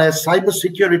 so far as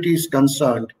cybersecurity is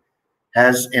concerned,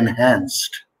 has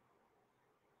enhanced.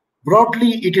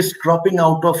 Broadly, it is cropping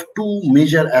out of two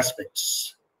major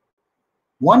aspects.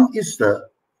 One is the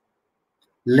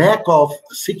lack of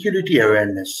security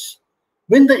awareness.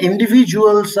 When the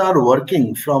individuals are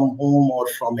working from home or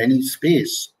from any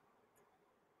space,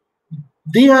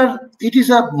 it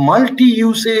is a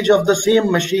multi-usage of the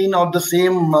same machine or the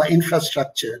same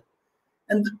infrastructure.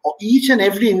 And each and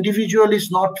every individual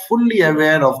is not fully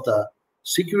aware of the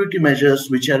security measures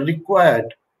which are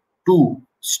required to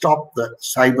stop the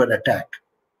cyber attack.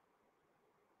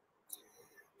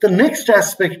 The next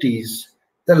aspect is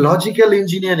the logical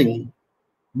engineering,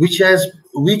 which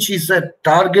is a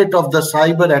target of the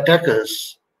cyber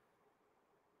attackers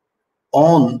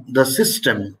on the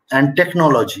system and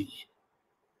technology.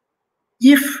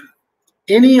 If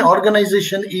any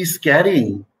organization is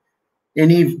carrying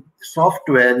any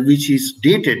software which is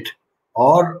dated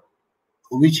or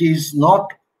which is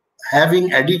not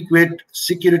having adequate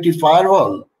security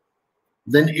firewall,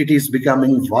 then it is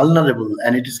becoming vulnerable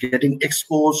and it is getting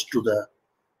exposed to the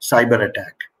cyber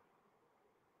attack.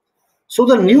 So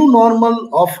the new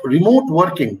normal of remote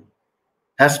working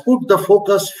has put the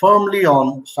focus firmly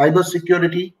on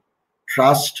cybersecurity,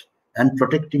 trust, and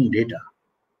protecting data.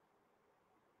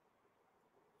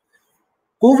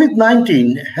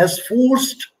 COVID-19 has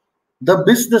forced the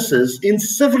businesses in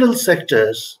several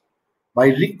sectors by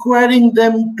requiring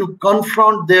them to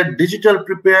confront their digital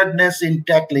preparedness in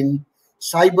tackling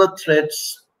cyber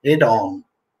threats head-on.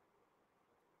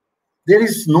 There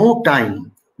is no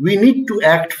time. We need to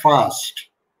act fast.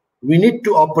 We need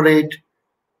to operate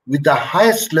with the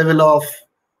highest level of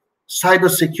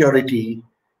cybersecurity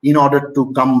in order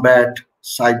to combat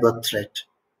cyber threat.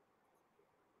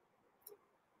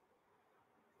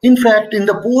 In fact, in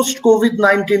the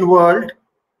post-COVID-19 world,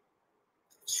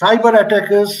 cyber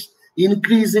attackers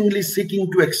increasingly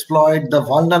seeking to exploit the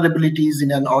vulnerabilities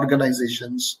in an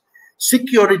organization's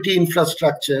security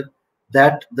infrastructure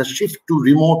that the shift to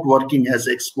remote working has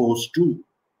exposed to.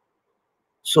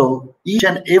 So each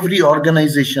and every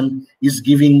organization is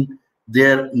giving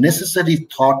their necessary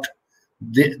thought.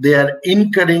 They are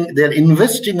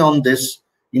investing on this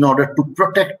in order to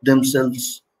protect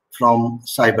themselves from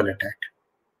cyber attack.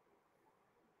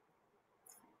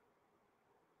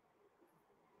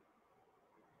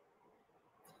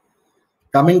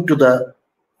 Coming to the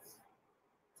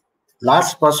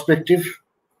last perspective,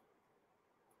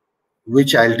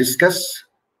 which I'll discuss,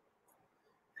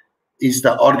 is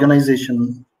the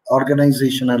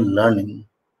organizational learning.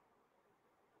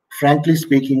 Frankly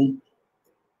speaking,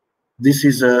 this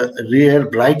is a rare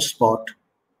bright spot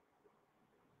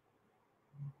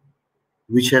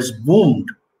which has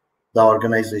boomed the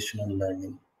organizational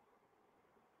learning.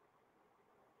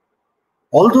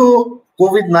 Although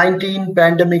COVID-19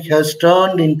 pandemic has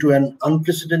turned into an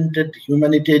unprecedented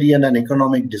humanitarian and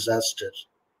economic disaster.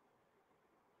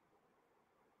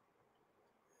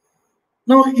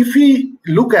 Now, if we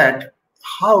look at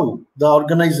how the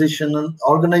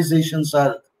organizations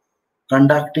are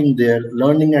conducting their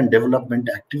learning and development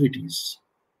activities,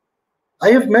 I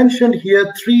have mentioned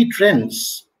here three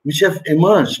trends which have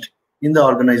emerged in the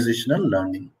organizational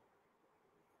learning.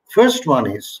 First one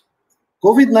is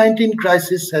COVID-19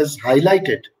 crisis has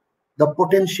highlighted the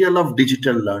potential of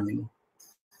digital learning.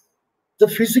 The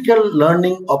physical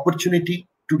learning opportunity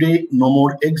today no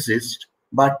more exists,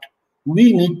 but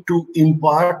we need to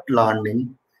impart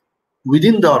learning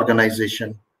within the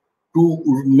organization to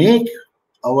make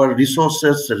our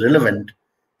resources relevant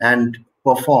and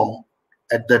perform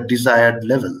at the desired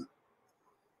level.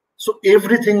 So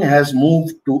everything has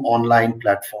moved to online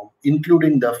platform,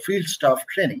 including the field staff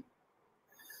training.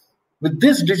 With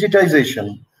this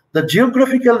digitization, the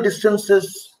geographical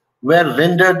distances were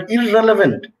rendered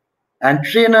irrelevant, and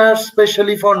trainers,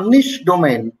 especially for niche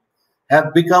domain,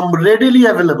 have become readily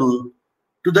available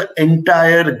to the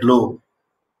entire globe.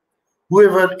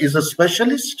 Whoever is a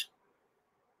specialist,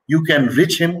 you can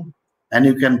reach him and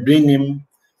you can bring him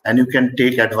and you can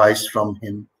take advice from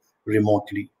him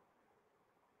remotely.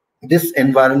 This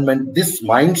environment, this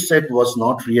mindset was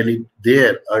not really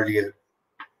there earlier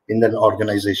in an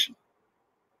organization.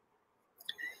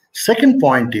 Second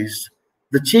point is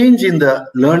the change in the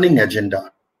learning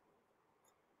agenda.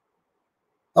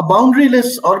 A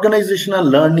boundaryless organizational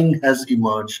learning has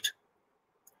emerged.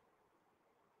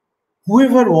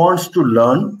 Whoever wants to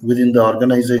learn within the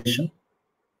organization,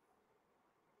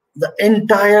 the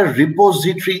entire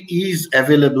repository is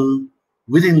available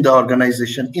within the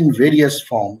organization in various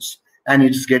forms, and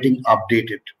it's getting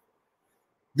updated.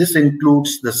 This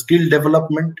includes the skill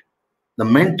development, the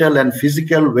mental and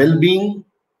physical well-being,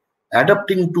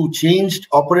 adapting to changed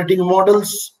operating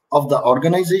models of the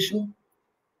organization,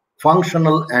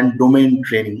 functional and domain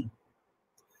training.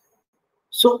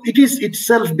 So it is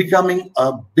itself becoming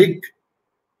a big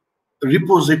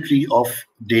repository of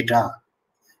data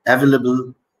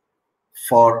available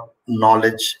for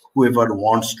knowledge, whoever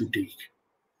wants to take.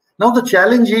 Now the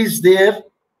challenge is there,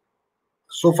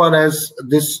 so far as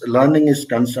this learning is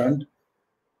concerned,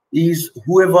 is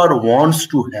whoever wants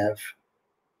to have.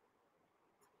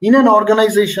 In an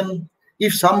organization,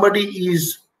 if somebody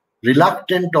is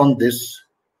reluctant on this,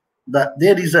 that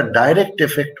there is a direct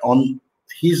effect on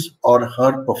his or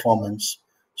her performance.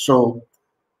 So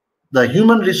the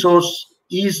human resource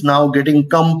is now getting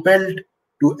compelled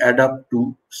to adapt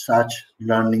to such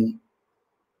learning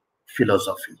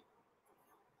philosophy.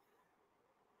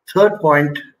 Third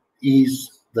point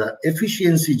is the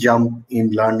efficiency jump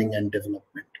in learning and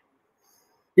development.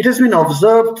 It has been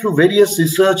observed through various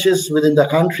researches within the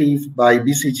country by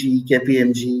BCG,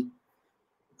 KPMG,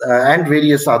 and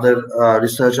various other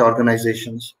research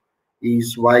organizations,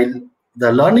 is while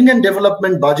the learning and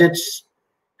development budgets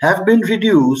have been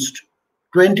reduced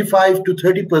 25 to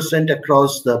 30%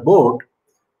 across the board,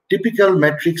 typical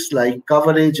metrics like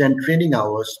coverage and training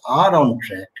hours are on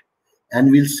track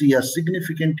and will see a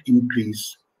significant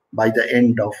increase by the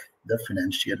end of the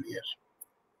financial year.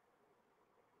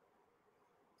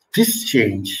 This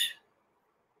change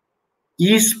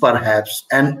is perhaps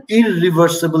an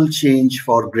irreversible change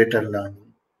for greater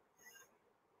learning,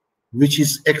 which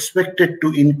is expected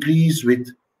to increase with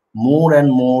more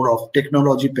and more of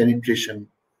technology penetration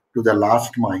to the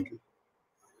last mile.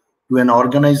 To an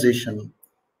organization,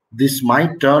 this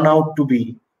might turn out to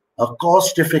be a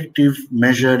cost-effective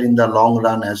measure in the long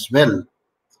run as well,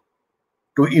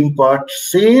 to impart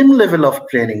same level of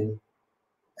training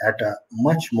at a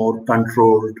much more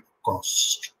controlled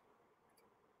cost.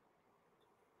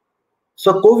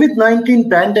 So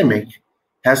COVID-19 pandemic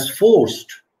has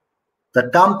forced the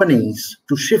companies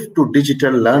to shift to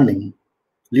digital learning,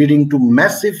 leading to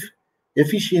massive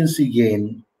efficiency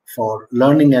gain for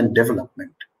learning and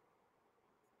development.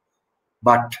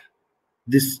 But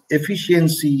this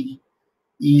efficiency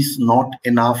is not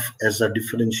enough as a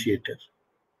differentiator.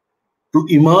 To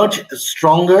emerge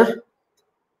stronger,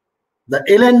 the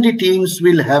L&D teams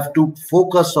will have to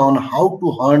focus on how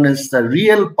to harness the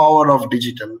real power of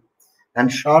digital and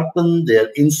sharpen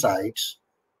their insights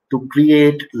to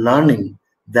create learning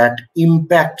that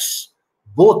impacts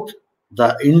both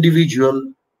the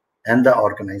individual and the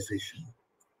organization.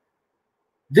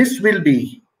 This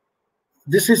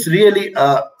is really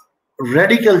a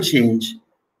radical change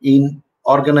in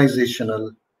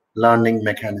organizational learning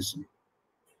mechanism.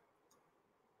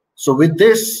 So with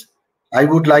this, I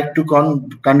would like to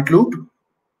conclude,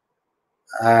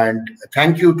 and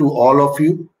thank you to all of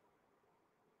you.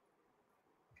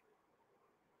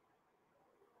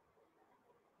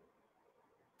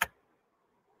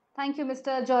 Thank you,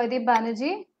 Mr. Joydeep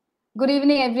Banerjee. Good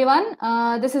evening, everyone.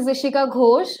 This is Ishika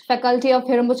Ghosh, Faculty of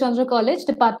Heramba Chandra College,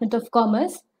 Department of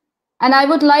Commerce. And I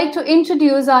would like to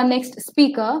introduce our next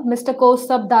speaker, Mr.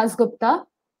 Kaustubh Dasgupta,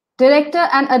 Director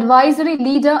and Advisory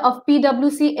Leader of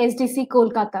PwC SDC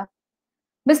Kolkata.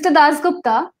 Mr.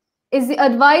 Dasgupta is the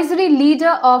Advisory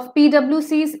Leader of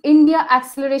PwC's India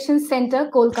Acceleration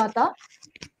Center, Kolkata,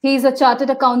 He is a chartered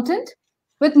accountant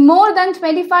with more than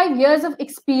 25 years of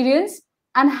experience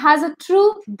and has a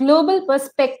true global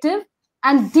perspective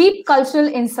and deep cultural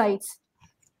insights.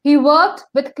 He worked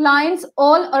with clients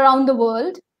all around the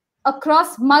world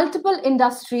across multiple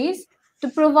industries to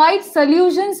provide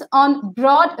solutions on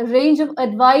broad range of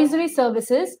advisory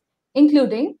services,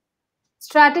 including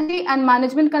strategy and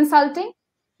management consulting,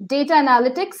 data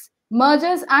analytics,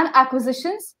 mergers and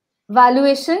acquisitions,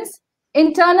 valuations,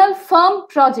 internal firm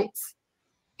projects.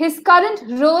 His current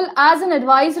role as an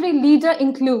advisory leader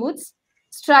includes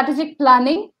strategic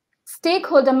planning,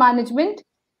 stakeholder management,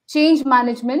 change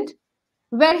management,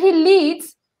 where he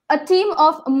leads a team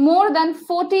of more than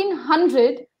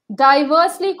 1,400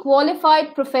 diversely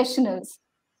qualified professionals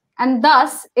and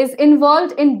thus is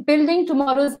involved in building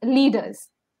tomorrow's leaders.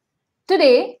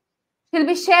 Today, he'll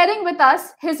be sharing with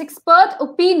us his expert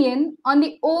opinion on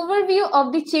the overview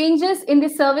of the changes in the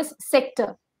service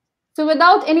sector. So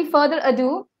without any further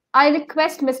ado, I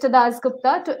request Mr.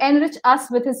 Dasgupta to enrich us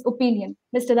with his opinion.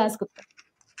 Mr. Dasgupta.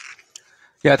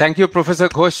 Yeah, thank you, Professor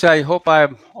Ghosh. I hope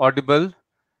I'm audible.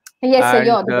 Yes, sir,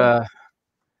 you're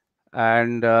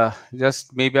audible.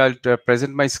 Just maybe I'll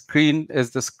present my screen.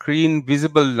 Is the screen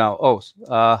visible now? Oh,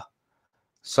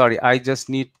 sorry, I just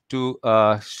need to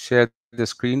share the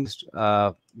screen.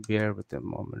 Bear with a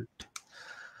moment.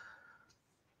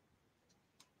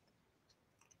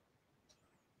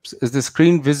 Is the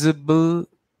screen visible?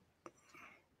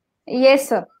 Yes,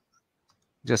 sir.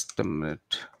 Just a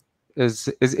minute. Is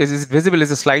it visible? Is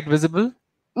the slide visible?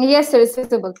 Yes, sir, it's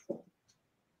visible.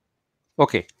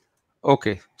 Okay.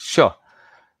 Okay, sure.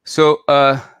 So,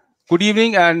 good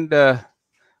evening, and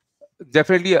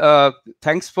definitely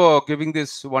thanks for giving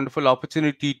this wonderful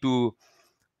opportunity to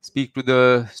speak to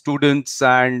the students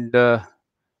and the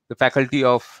faculty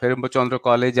of Heramba Chandra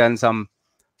College and some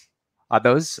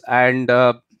others. And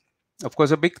of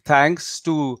course, a big thanks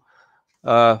to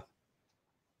Mr.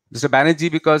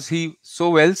 Banerjee, because he so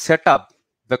well set up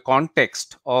the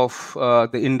context of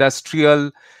the industrial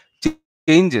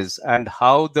changes and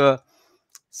how the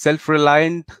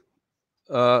self-reliant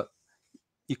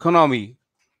economy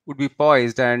would be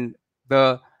poised, and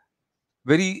the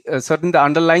very certain the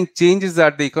underlying changes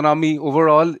that the economy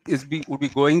overall would be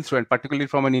going through, and particularly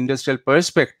from an industrial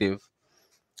perspective,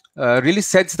 really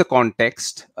sets the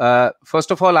context.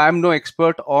 First of all, I am no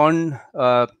expert on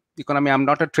economy. I'm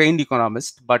not a trained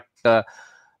economist, but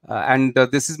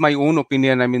this is my own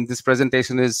opinion. I mean, this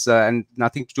presentation is and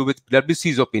nothing to do with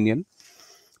WC's opinion.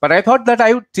 But I thought that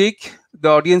I would take the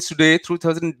audience today through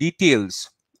certain details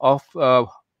of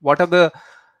what are the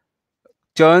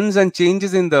churns and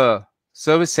changes in the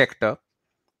service sector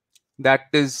that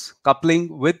is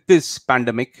coupling with this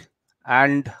pandemic,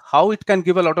 and how it can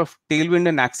give a lot of tailwind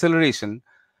and acceleration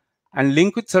and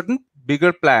link with certain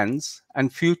bigger plans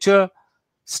and future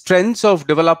strengths of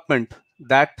development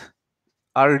that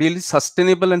are really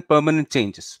sustainable and permanent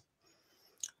changes.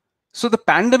 So the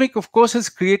pandemic, of course, has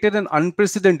created an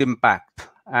unprecedented impact.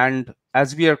 And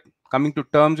as we are coming to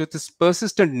terms with its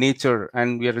persistent nature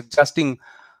and we are adjusting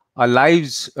our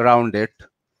lives around it,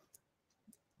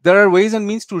 there are ways and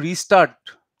means to restart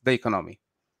the economy,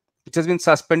 which has been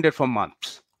suspended for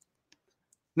months.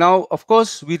 Now, of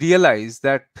course, we realize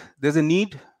that there's a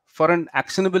need for an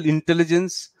actionable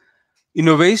intelligence,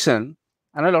 innovation,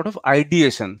 and a lot of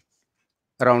ideation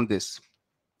around this.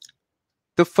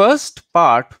 The first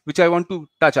part, which I want to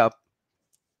touch up,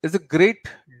 is a great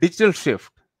digital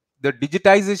shift, the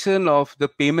digitization of the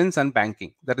payments and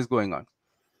banking that is going on.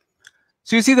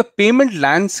 So you see, the payment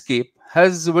landscape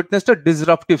has witnessed a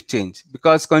disruptive change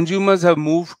because consumers have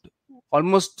moved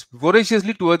almost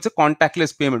voraciously towards a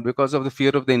contactless payment because of the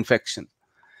fear of the infection.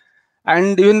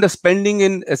 And even the spending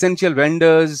in essential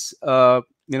vendors,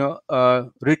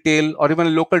 retail, or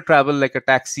even local travel like a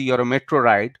taxi or a metro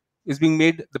ride is being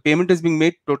made, the payment is being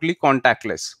made totally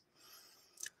contactless.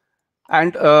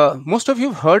 And most of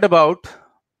you have heard about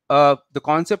the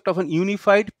concept of an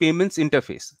unified payments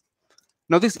interface.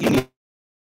 Now, this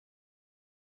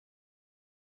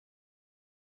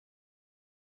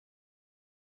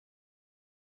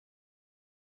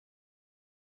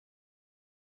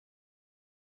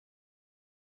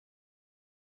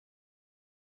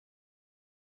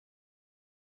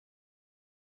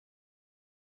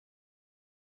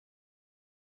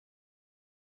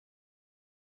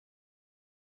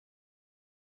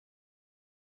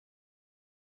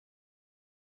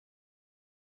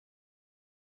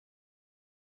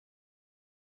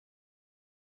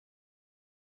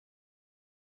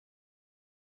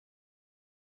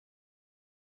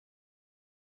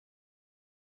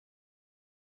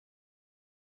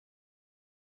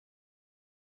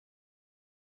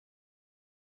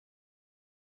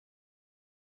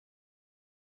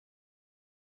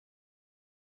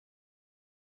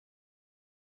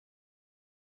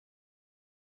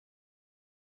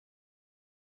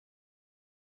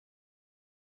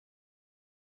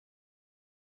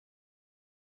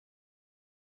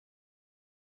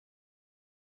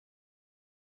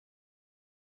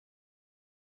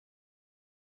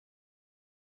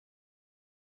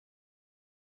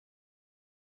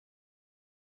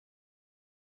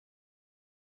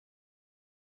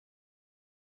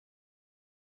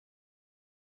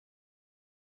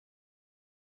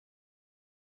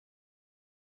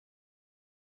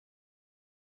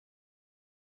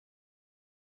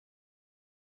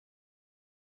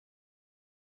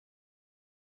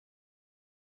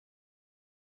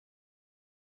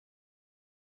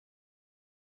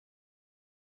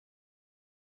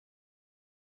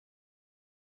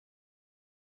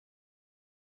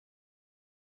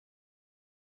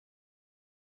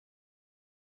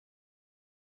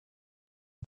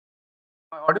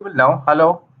Am I audible now?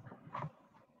 Hello?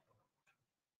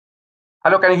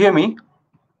 Hello, can you hear me?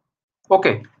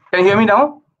 Okay, can you hear me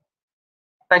now?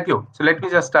 Thank you. So let me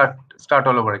just start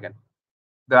all over again.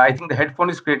 I think the headphone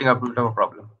is creating a bit of a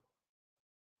problem.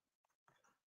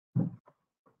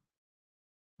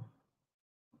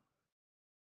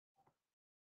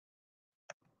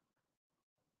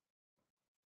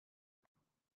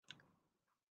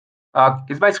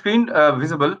 Is my screen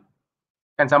visible?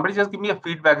 Can somebody just give me a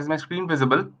feedback? Is my screen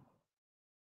visible?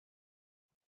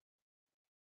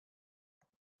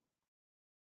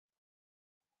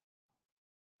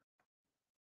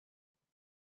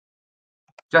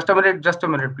 Just a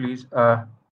minute, please. 1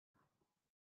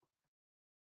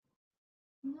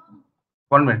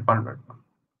 minute, 1 minute.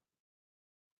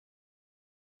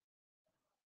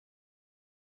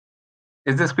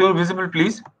 Is the screen visible,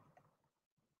 please?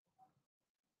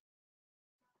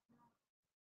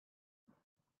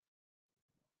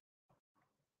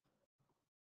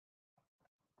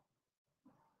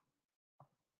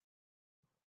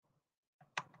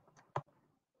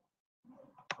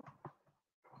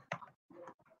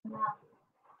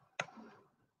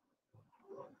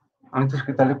 আমি তো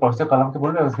তাহলে পড়তে কালামকে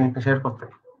বলবে স্ক্রিনটা share করতে।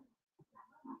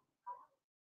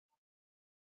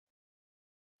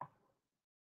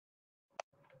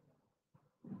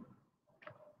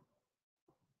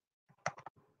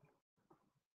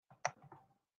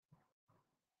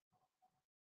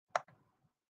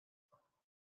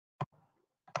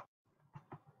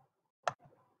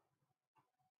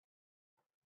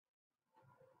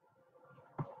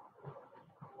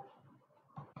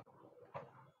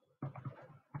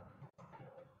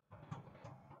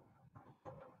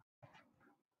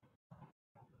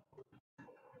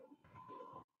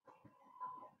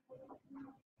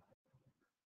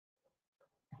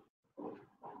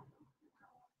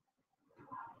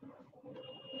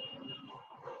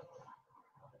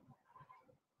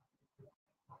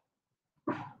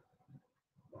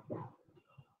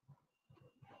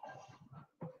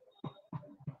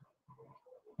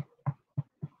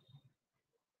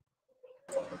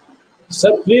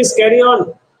 Sir, please carry on.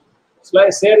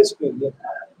 Share screen.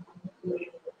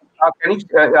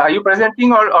 Are you presenting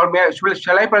or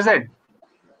shall I present?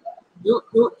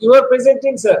 You are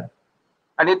presenting, sir.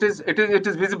 And it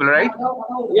is visible, right?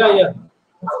 Yeah.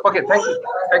 Okay, thank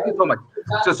you so much.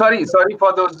 So sorry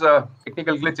for those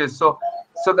technical glitches. So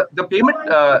the payment,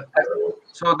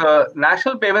 so the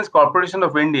National Payments Corporation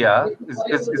of India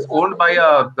is owned by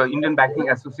the Indian Banking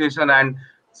Association and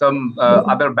some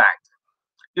other banks.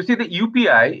 You see, the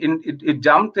UPI it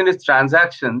jumped in its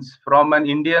transactions from an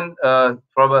Indian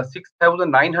from a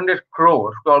 6,900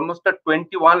 crore to almost a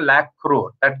 21 lakh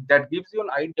crore. That gives you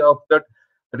an idea of the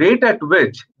rate at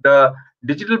which the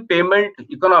digital payment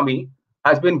economy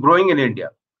has been growing in India.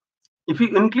 If you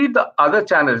include the other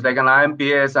channels like an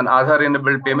IMPS and other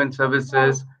enabled payment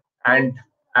services and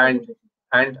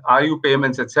RU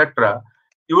payments, etc.,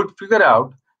 you would figure out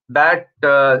that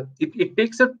it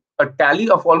takes a tally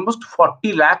of almost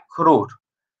 40 lakh crore,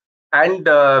 and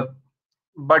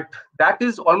but that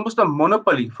is almost a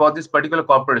monopoly for this particular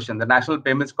corporation, the National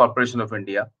Payments Corporation of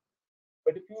India.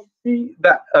 But if you see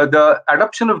the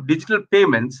adoption of digital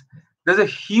payments, there's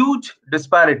a huge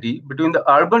disparity between the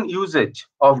urban usage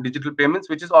of digital payments,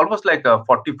 which is almost like a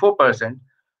 44%,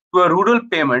 to a rural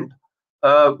payment,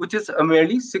 which is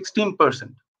merely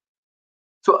 16%.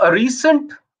 So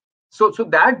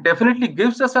that definitely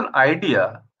gives us an idea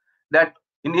that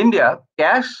in India,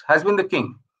 cash has been the king.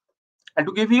 And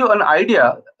to give you an idea,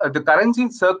 the currency in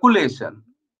circulation,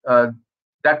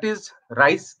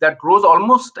 that rose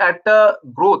almost at a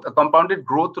compounded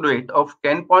growth rate of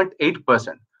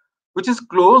 10.8%, which is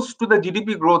close to the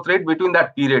GDP growth rate between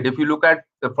that period. If you look at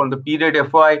from the period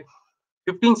FY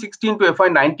 15-16 to FY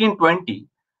 19-20,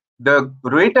 the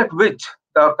rate at which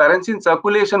the currency in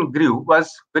circulation grew was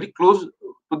very close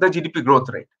to the GDP growth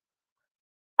rate.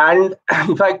 And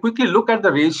if I quickly look at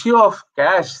the ratio of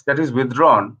cash that is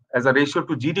withdrawn as a ratio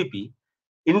to GDP,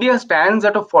 India stands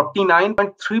at a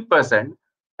 49.3%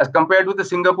 as compared with the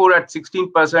Singapore at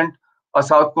 16% or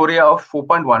South Korea of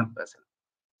 4.1%.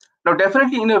 Now,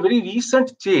 definitely in a very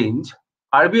recent change,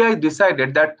 RBI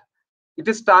decided that it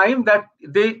is time that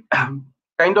they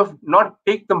kind of not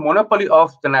take the monopoly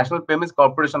of the National Payments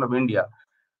Corporation of India,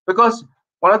 because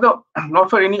not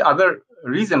for any other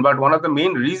reason, but one of the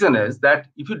main reason is that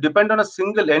if you depend on a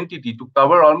single entity to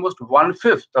cover almost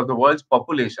 1/5 of the world's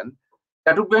population,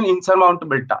 that would be an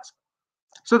insurmountable task.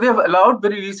 So they have allowed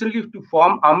very recently to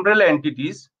form umbrella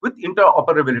entities with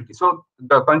interoperability. So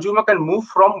the consumer can move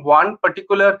from one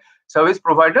particular service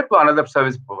provider to another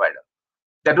service provider.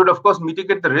 That would, of course,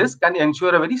 mitigate the risk and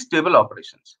ensure a very stable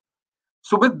operations.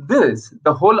 So with this,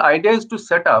 the whole idea is to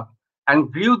set up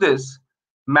and grew this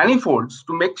manifolds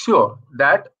to make sure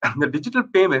that the digital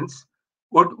payments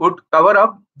would cover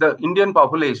up the Indian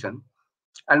population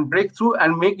and break through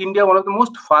and make India one of the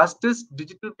most fastest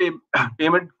digital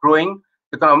payment growing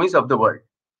economies of the world.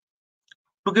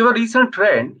 To give a recent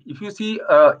trend, if you see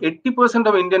 80%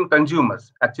 of Indian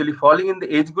consumers actually falling in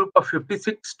the age group of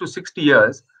 56 to 60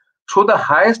 years show the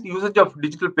highest usage of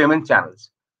digital payment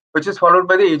channels, which is followed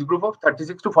by the age group of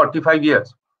 36 to 45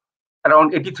 years,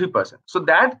 around 83%. So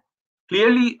that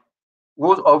clearly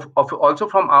goes also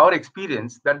from our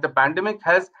experience that the pandemic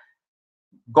has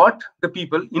got the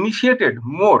people initiated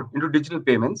more into digital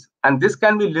payments, and this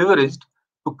can be leveraged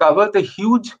to cover the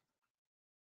huge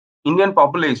Indian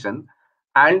population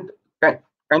and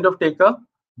kind of take a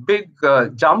big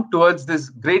jump towards this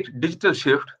great digital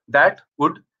shift that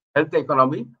would help the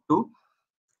economy to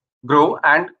grow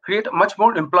and create much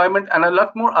more employment and a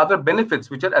lot more other benefits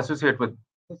which are associated with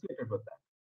that.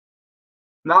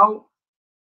 Now,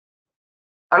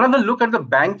 another look at the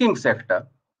banking sector.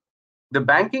 The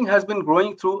banking has been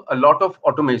growing through a lot of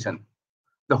automation.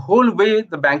 The whole way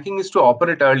the banking is to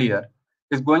operate earlier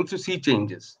is going to see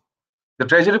changes. The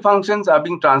treasury functions are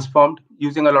being transformed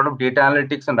using a lot of data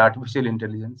analytics and artificial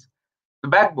intelligence. The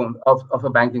backbone of a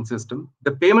banking system,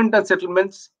 the payment and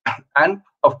settlements, and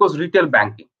of course, retail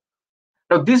banking.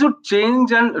 Now, these would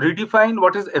change and redefine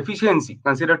what is efficiency,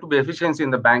 considered to be efficiency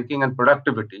in the banking and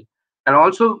productivity, and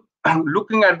also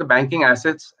looking at the banking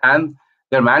assets and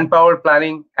their manpower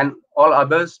planning and all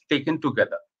others taken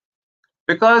together.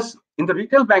 Because in the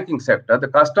retail banking sector, the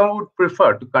customer would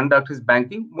prefer to conduct his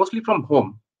banking mostly from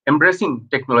home, embracing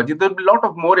technology. There'll be a lot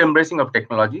of more embracing of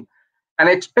technology and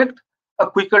expect a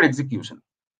quicker execution.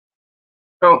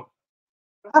 So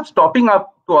perhaps topping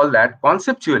up to all that,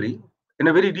 conceptually, in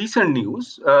a very recent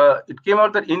news, it came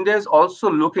out that India is also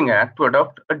looking at to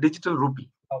adopt a digital rupee.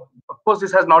 Of course,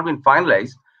 this has not been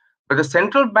finalized, but the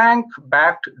central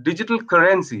bank-backed digital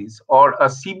currencies, or a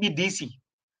CBDC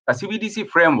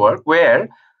framework, where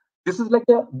this is like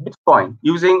a Bitcoin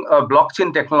using a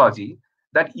blockchain technology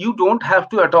that you don't have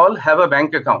to at all have a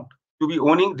bank account to be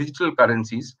owning digital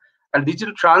currencies, and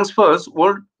digital transfers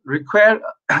won't require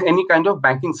any kind of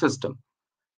banking system.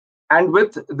 And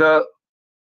with the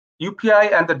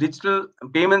UPI and the digital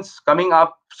payments coming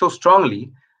up so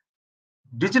strongly,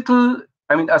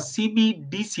 a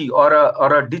CBDC or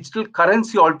a digital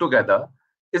currency altogether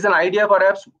is an idea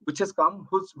perhaps which has come,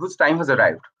 whose time has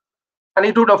arrived. And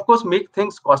it would, of course, make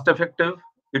things cost effective.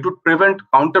 It would prevent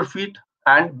counterfeit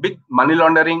and big money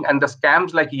laundering and the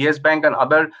scams like Yes Bank and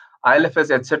other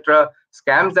ILFS, etc.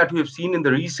 Scams that we've seen in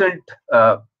the recent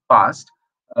past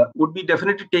would be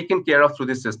definitely taken care of through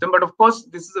this system. But of course,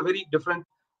 this is a very different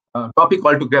topic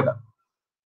altogether.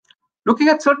 Looking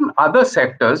at certain other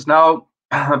sectors now,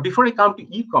 before I come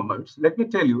to e-commerce, let me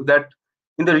tell you that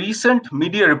in the recent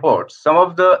media reports, some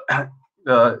of the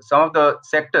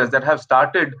sectors that have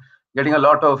started getting a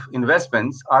lot of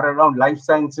investments are around life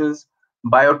sciences,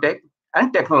 biotech,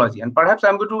 and technology. And perhaps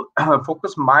I'm going to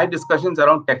focus my discussions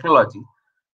around technology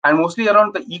and mostly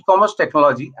around the e-commerce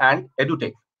technology and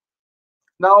edutech.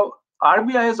 Now,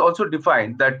 RBI has also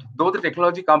defined that though the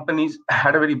technology companies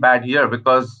had a very bad year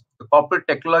because the corporate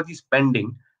technology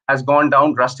spending has gone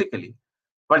down drastically,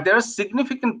 but there are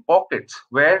significant pockets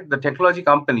where the technology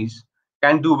companies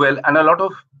can do well, and a lot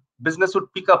of business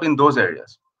would pick up in those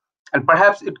areas. And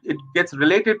perhaps it gets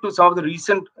related to some of the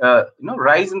recent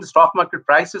rise in the stock market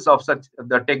prices of such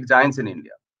the tech giants in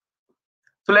India.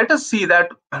 So let us see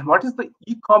that what is the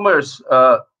e-commerce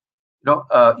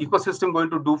ecosystem going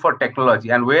to do for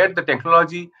technology, and where the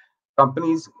technology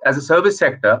companies as a service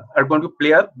sector are going to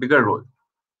play a bigger role.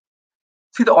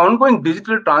 See, the ongoing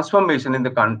digital transformation in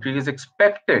the country is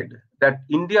expected that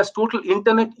India's total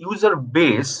internet user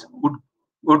base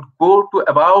would go to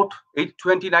about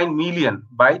 829 million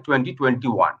by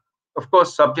 2021. Of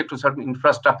course, subject to certain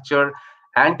infrastructure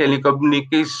and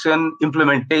telecommunication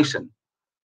implementation.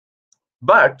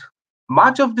 But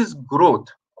much of this growth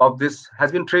of this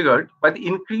has been triggered by the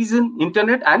increase in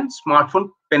internet and smartphone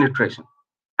penetration.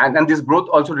 And this growth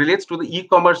also relates to the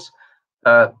e-commerce,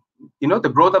 the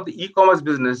growth of the e-commerce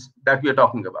business that we are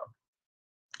talking about.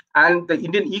 And the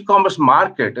Indian e-commerce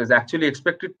market is actually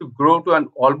expected to grow to an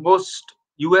almost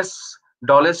US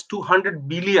dollars 200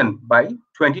 billion by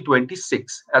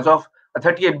 2026, as of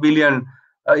 38 billion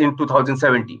in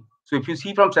 2017. So if you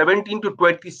see from 17 to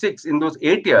 26 in those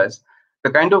 8 years, the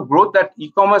kind of growth that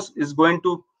e-commerce is going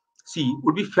to see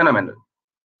would be phenomenal.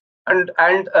 And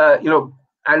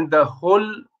the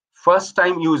whole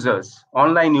first-time users,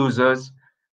 online users,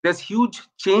 there's huge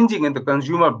changing in the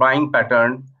consumer buying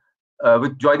pattern.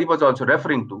 which Joydeep was also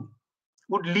referring to,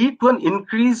 would lead to an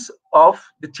increase of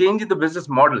the change in the business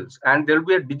models, and there will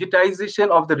be a digitization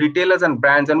of the retailers and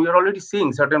brands. And we are already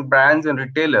seeing certain brands and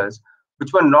retailers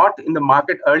which were not in the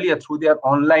market earlier through their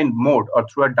online mode or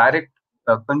through a direct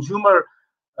consumer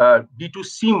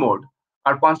D2C mode,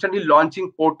 are constantly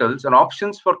launching portals and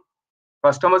options for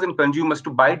customers and consumers to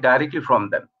buy directly from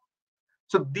them.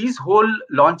 So these whole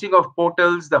launching of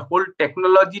portals, the whole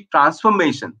technology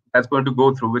transformation that's going to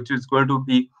go through, which is going to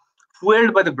be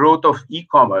fueled by the growth of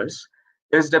e-commerce,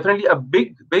 is definitely a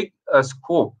big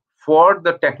scope for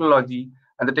the technology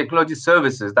and the technology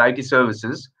services, the IT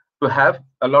services, to have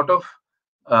a lot of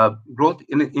growth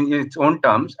in its own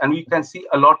terms. And we can see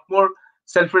a lot more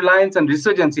self-reliance and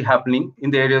resurgency happening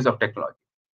in the areas of technology.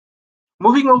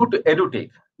 Moving over to EduTech.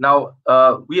 Now,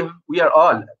 we are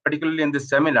all, particularly in this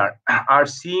seminar, are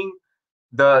seeing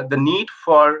the need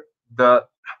for the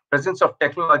presence of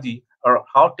technology, or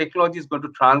how technology is going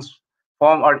to transform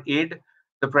or aid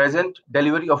the present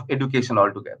delivery of education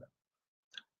altogether.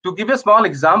 To give a small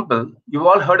example, you've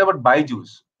all heard about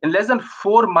Byju's. In less than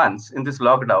 4 months in this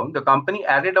lockdown, the company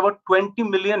added about 20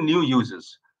 million new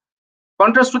users.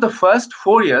 Contrast to the first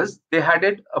 4 years, they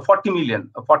added 40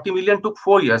 million. 40 million took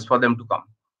 4 years for them to come.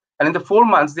 And in the 4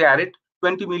 months, they added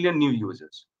 20 million new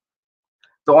users.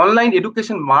 The online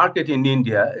education market in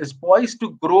India is poised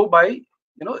to grow by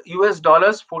US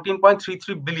dollars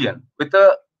 14.33 billion with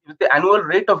the annual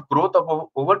rate of growth of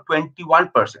over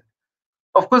 21%.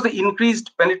 Of course, the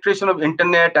increased penetration of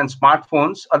internet and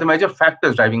smartphones are the major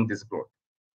factors driving this growth.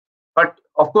 But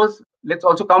of course, let's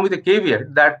also come with a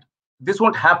caveat that this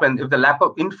won't happen if the lack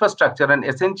of infrastructure and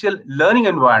essential learning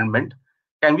environment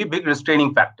can be big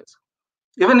restraining factors.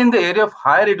 Even in the area of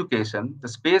higher education, the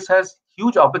space has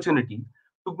huge opportunity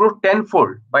to grow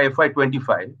tenfold by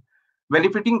FY25,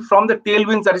 benefiting from the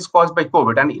tailwinds that is caused by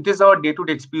COVID. And it is our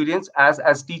day-to-day experience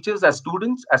as teachers, as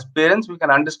students, as parents. We can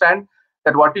understand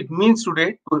that what it means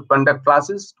today to conduct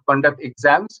classes, to conduct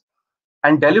exams,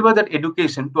 and deliver that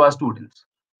education to our students.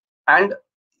 And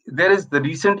there is the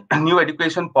recent new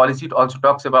education policy. It also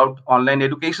talks about online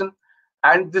education,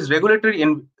 and this regulatory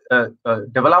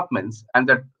developments and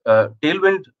that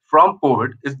tailwind from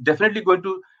COVID is definitely going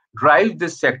to drive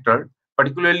this sector,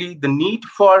 particularly the need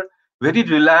for very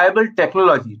reliable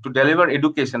technology to deliver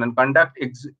education and conduct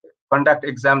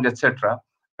exams, etc.,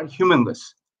 and humongous.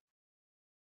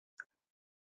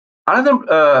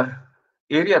 Another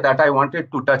area that I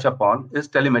wanted to touch upon is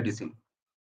telemedicine.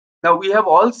 Now, we have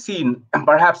all seen and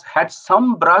perhaps had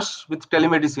some brush with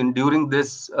telemedicine during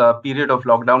this period of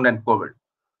lockdown and COVID.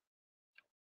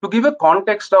 To give a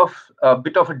context of a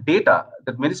bit of a data,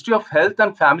 the Ministry of Health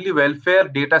and Family Welfare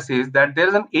data says that there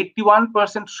is an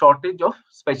 81% shortage of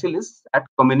specialists at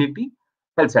community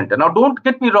health center. Now, don't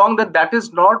get me wrong that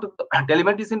is not,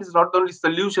 telemedicine is not the only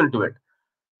solution to it.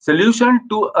 Solution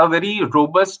to a very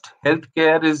robust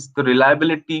healthcare is the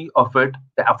reliability of it,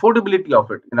 the affordability of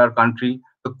it in our country,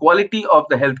 the quality of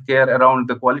the healthcare around,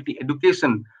 the quality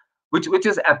education, which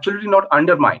is absolutely not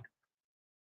undermined.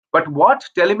 But what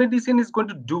telemedicine is going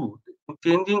to do,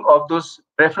 changing of those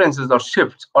preferences or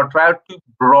shifts, or try to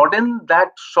broaden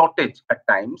that shortage at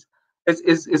times,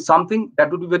 is something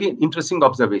that would be very interesting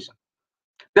observation.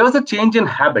 There was a change in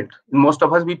habit. In most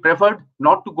of us, we preferred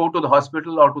not to go to the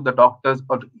hospital or to the doctors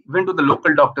or even to the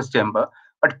local doctor's chamber,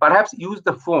 but perhaps use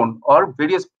the phone or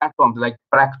various platforms like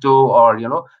Practo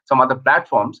or some other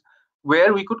platforms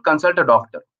where we could consult a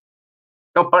doctor.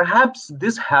 Now, perhaps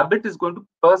this habit is going to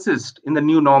persist in the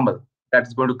new normal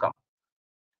that's going to come.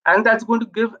 And that's going to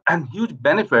give a huge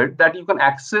benefit that you can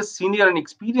access senior and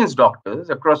experienced doctors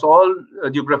across all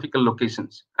geographical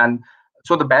locations. And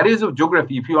so the barriers of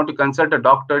geography, if you want to consult a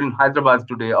doctor in Hyderabad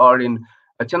today or in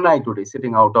Chennai today,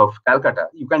 sitting out of Calcutta,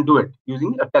 you can do it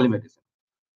using a telemedicine.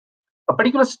 A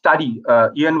particular study,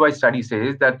 EY study,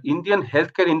 says that Indian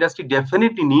healthcare industry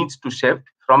definitely needs to shift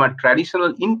from a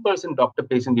traditional in-person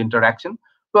doctor-patient interaction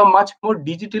to a much more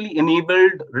digitally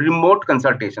enabled remote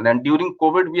consultation. And during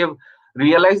COVID, we have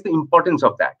realized the importance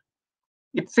of that.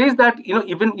 It says that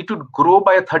even it would grow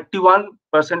by a 31%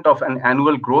 of an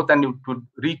annual growth, and it would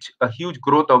reach a huge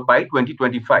growth of by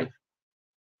 2025.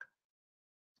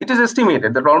 It is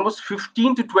estimated that almost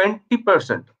 15 to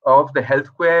 20% of the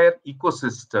healthcare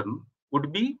ecosystem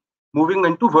would be moving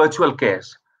into virtual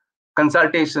cares,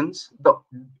 consultations,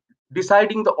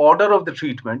 deciding the order of the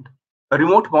treatment,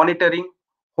 remote monitoring,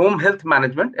 home health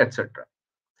management, etc.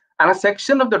 And a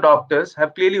section of the doctors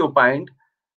have clearly opined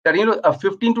that a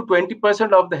 15 to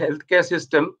 20% of the healthcare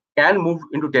system can move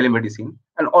into telemedicine,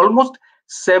 and almost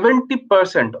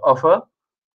 70% of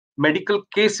medical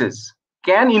cases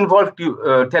can involve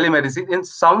telemedicine in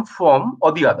some form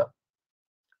or the other.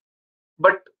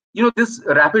 But this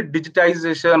rapid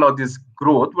digitization or this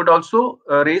growth would also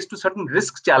raise to certain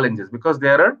risk challenges because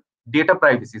there are data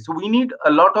privacy. So we need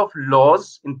a lot of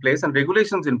laws in place and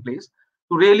regulations in place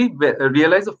to really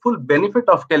realize the full benefit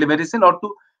of telemedicine, or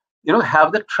to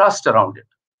have the trust around it.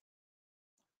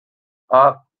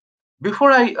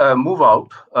 Before I move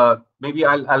out, maybe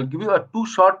I'll give you two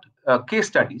short case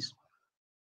studies.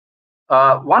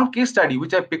 One case study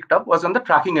which I picked up was on the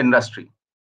tracking industry.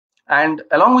 And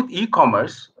along with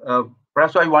e-commerce,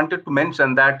 perhaps I wanted to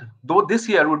mention that though this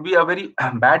year would be a very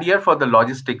bad year for the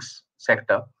logistics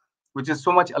sector, which is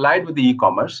so much allied with the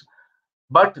e-commerce,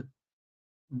 but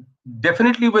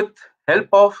definitely with help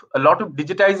of a lot of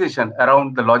digitization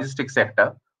around the logistics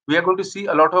sector, we are going to see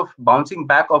a lot of bouncing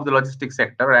back of the logistics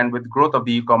sector. And with growth of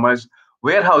the e-commerce,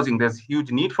 warehousing, there's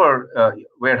huge need for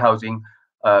warehousing.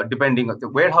 The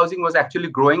warehousing was actually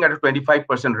growing at a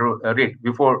 25% rate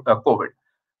before COVID.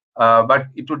 But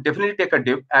it would definitely take a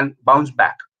dip and bounce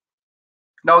back.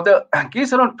 Now, the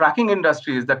case around tracking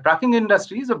industry is that tracking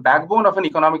industry is a backbone of an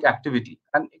economic activity,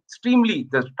 and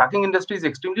the tracking industry is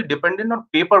extremely dependent on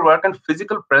paperwork and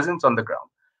physical presence on the ground.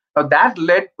 Now, that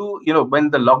led to,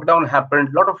 when the lockdown happened,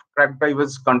 a lot of truck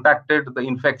drivers contracted the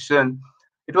infection.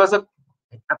 It was an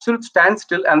absolute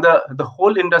standstill, and the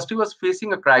whole industry was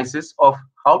facing a crisis of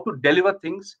how to deliver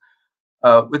things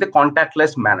with a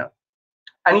contactless manner.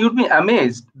 And you'd be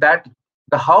amazed that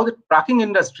how the tracking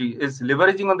industry is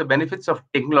leveraging on the benefits of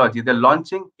technology. They're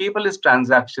launching paperless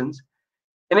transactions,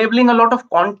 enabling a lot of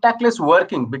contactless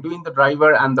working between the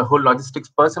driver and the whole logistics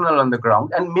personnel on the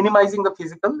ground, and minimizing the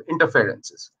physical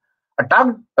interferences.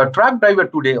 A truck driver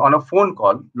today on a phone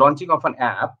call, launching of an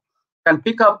app, can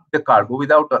pick up the cargo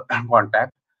without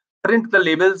contact, print the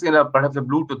labels in perhaps a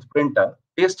Bluetooth printer,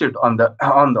 paste it on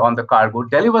the cargo,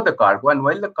 deliver the cargo, and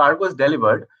while the cargo is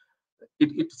delivered,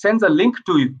 it sends a link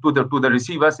to the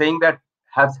receiver saying that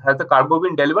has the cargo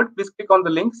been delivered? Please click on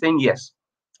the link saying yes.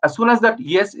 As soon as that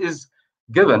yes is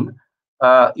given,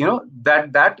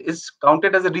 that is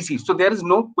counted as a receipt. So there is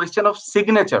no question of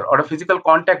signature or a physical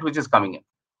contact which is coming in.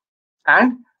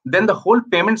 And then the whole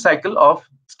payment cycle of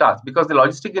starts, because the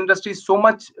logistic industry is so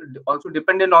much also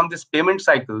dependent on this payment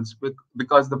cycles,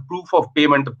 because the proof of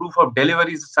payment, the proof of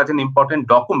delivery is such an important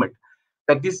document,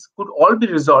 that this could all be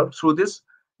resolved through this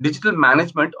digital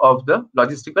management of the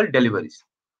logistical deliveries.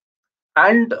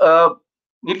 And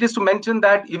needless to mention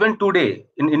that even today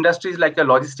in industries like the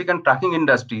logistic and tracking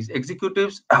industries,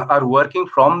 executives are working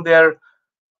from their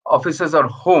offices or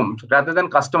homes rather than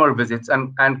customer visits,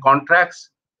 and contracts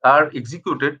are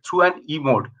executed through an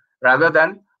e-mode rather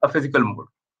than a physical mode,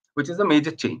 which is a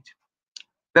major change.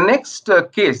 The next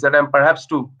case that I'm perhaps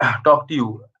to talk to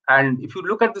you, and if you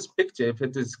look at this picture, if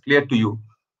it is clear to you,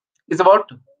 is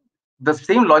about the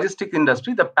same logistic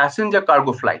industry, the passenger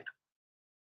cargo flight.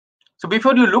 So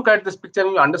before you look at this picture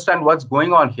and you understand what's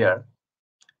going on here,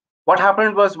 what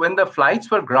happened was when the flights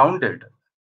were grounded,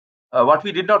 what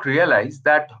we did not realize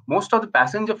that most of the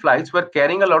passenger flights were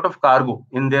carrying a lot of cargo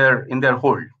in their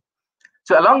hold.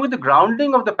 So along with the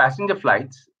grounding of the passenger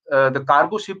flights, the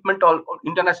cargo shipment,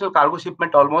 international cargo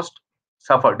shipment, almost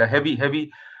suffered a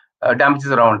heavy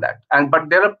damages around that.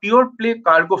 But there are pure play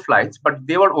cargo flights, but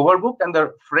they were overbooked and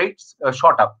the freights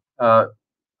shot up,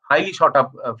 highly shot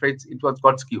up freights. It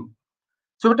got skewed.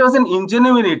 So it was an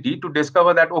ingenuity to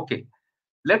discover that, okay,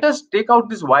 let us take out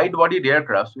these wide-bodied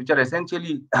aircrafts, which are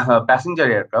essentially passenger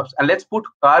aircrafts, and let's put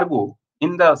cargo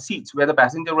in the seats where the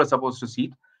passenger was supposed to sit,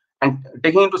 and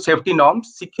taking into safety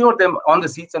norms, secure them on the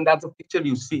seats. And that's the picture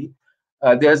you see.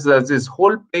 There's this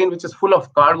whole plane which is full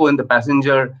of cargo in the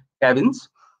passenger cabins.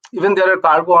 Even there are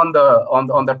cargo on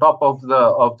the top of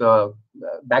the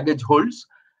baggage holds,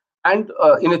 and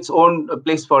in its own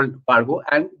place for cargo.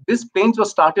 And these planes were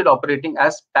started operating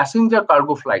as passenger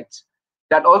cargo flights.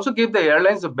 That also gave the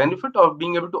airlines the benefit of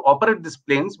being able to operate these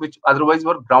planes, which otherwise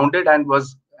were grounded and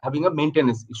was having a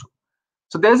maintenance issue.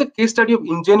 So there's a case study of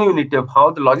ingenuity of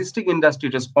how the logistic industry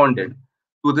responded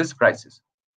to this crisis.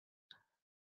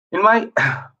 In my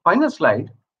final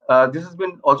slide, this has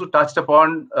been also touched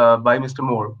upon by Mr.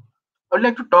 Moore. I'd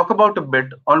like to talk about a bit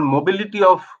on mobility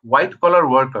of white-collar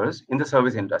workers in the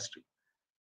service industry.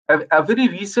 A very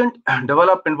recent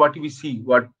development, what we see,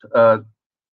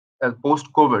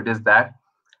 post-COVID, is that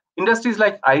industries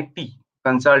like IT,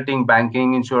 consulting,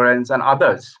 banking, insurance, and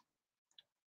others,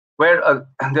 where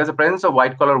there's a presence of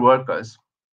white-collar workers,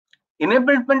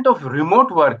 enablement of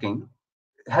remote working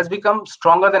has become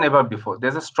stronger than ever before.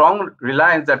 There's a strong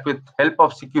reliance that with help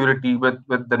of security, with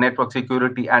the network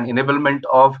security and enablement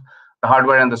of the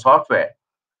hardware and the software,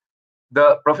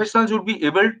 the professionals would be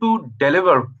able to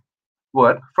deliver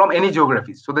work from any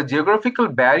geographies. So the geographical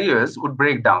barriers would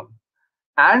break down.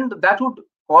 And that would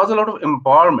cause a lot of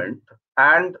empowerment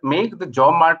and make the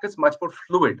job markets much more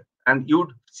fluid. And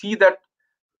you'd see that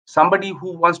somebody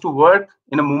who wants to work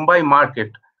in a Mumbai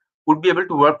market would be able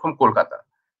to work from Kolkata.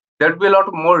 There'd be a lot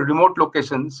of more remote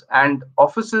locations, and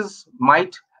offices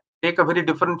might take a very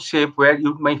different shape, where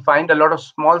you might find a lot of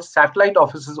small satellite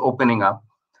offices opening up,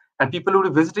 and people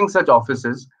would be visiting such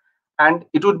offices. And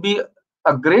it would be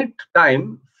a great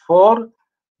time for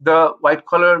the white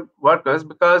collar workers,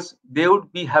 because they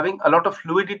would be having a lot of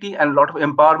fluidity and a lot of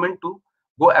empowerment to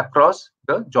go across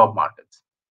the job markets.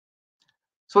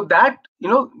 So that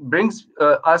brings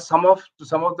us some of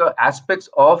the aspects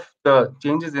of the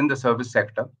changes in the service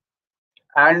sector.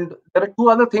 And there are two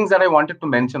other things that I wanted to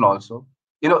mention also.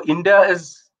 India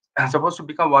is supposed to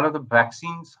become one of the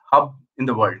vaccines hub in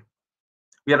the world.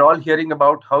 We are all hearing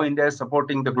about how India is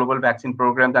supporting the global vaccine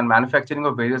programs and manufacturing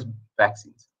of various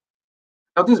vaccines.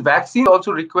 Now, these vaccines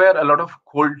also require a lot of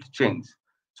cold chains.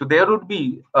 So there would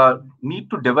be a need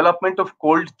to development of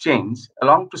cold chains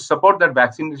along to support that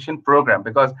vaccination program,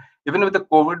 because even with the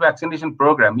COVID vaccination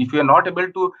program, if we are not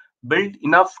able to build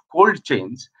enough cold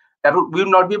chains, we will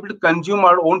not be able to consume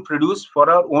our own produce for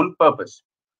our own purpose.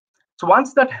 So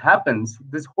once that happens,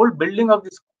 this whole building of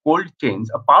these cold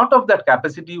chains, a part of that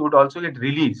capacity would also get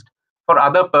released for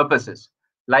other purposes,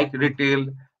 like retail,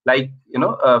 like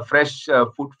fresh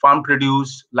food, farm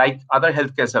produce, like other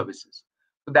healthcare services.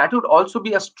 So that would also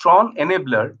be a strong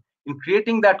enabler in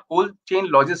creating that cold chain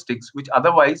logistics, which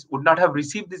otherwise would not have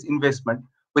received this investment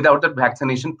without the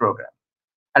vaccination program.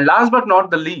 And last but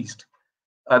not the least,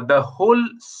 the whole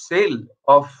sale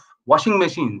of washing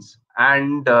machines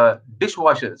and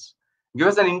dishwashers give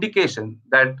us an indication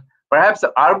that perhaps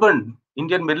the urban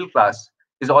Indian middle class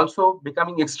is also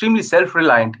becoming extremely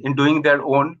self-reliant in doing their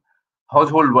own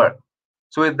household work.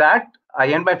 So with that, I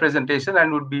end my presentation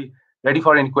and would be ready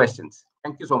for any questions.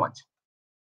 Thank you so much.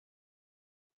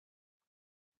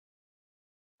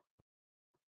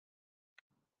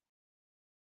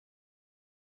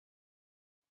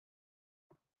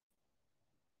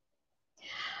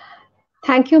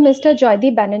 Thank you, Mr.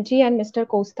 Joydeep Banerjee and Mr.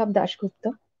 Kaustubh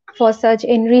Dashgupta, for such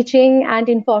enriching and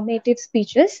informative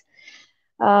speeches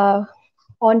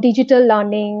on digital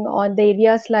learning, on the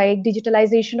areas like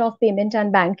digitalization of payment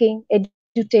and banking,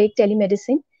 edutech,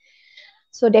 telemedicine.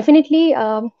 So definitely,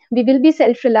 we will be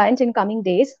self-reliant in coming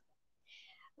days.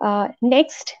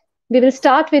 Next, we will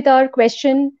start with our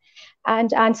question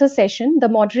and answer session. The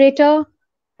moderator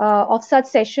of such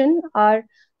session are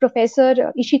Professor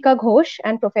Ishika Ghosh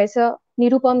and Professor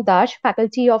Nirupam Dash,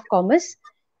 Faculty of Commerce,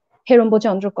 Heramba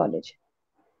Chandra College.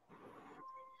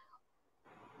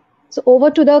 So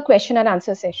over to the question and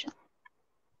answer session.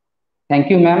 Thank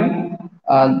you, ma'am.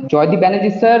 Joydeep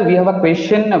Banerjee, sir, we have a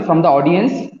question from the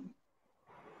audience.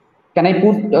 Can I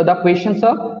put the question,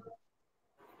 sir?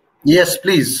 Yes,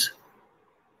 please.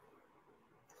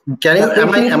 Am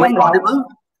I audible?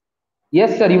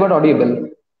 Yes, sir, you are audible.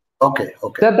 Okay.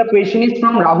 Sir, the question is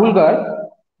from Rahul Garg,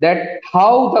 that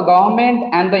how the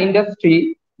government and the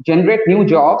industry generate new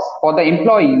jobs for the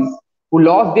employees who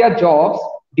lost their jobs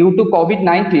due to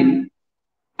COVID-19,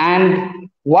 and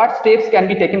what steps can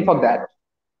be taken for that?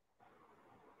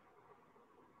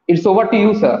 It's over to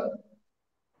you, sir.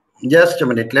 Just a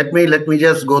minute. Let me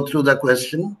just go through the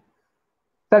question.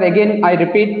 Sir, again, I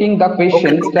repeating the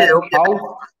question. Okay.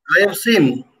 How... I've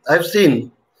seen.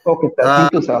 Okay, sir.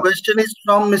 Thank you, sir. The question is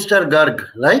from Mr. Garg,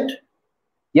 right?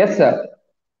 Yes, sir.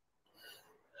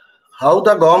 How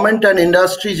the government and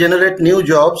industry generate new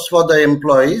jobs for the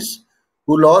employees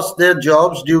who lost their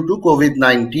jobs due to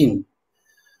COVID-19.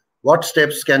 What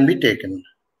steps can be taken?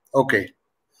 Okay.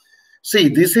 See,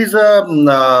 this is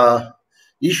a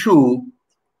issue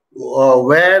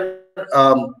where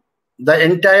the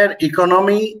entire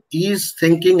economy is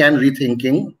thinking and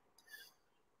rethinking.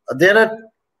 There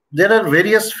are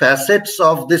various facets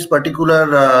of this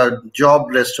particular job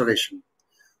restoration.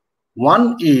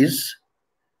 One is,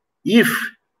 if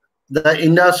the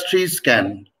industries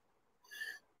can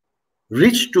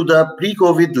reach to the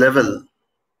pre-COVID level,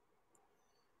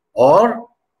 or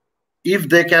if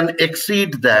they can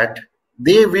exceed that,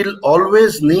 they will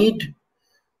always need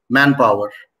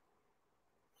manpower.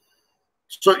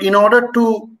 So in order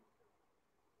to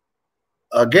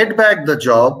get back the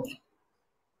job,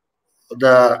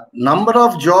 the number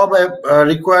of job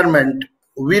requirement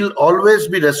will always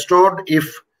be restored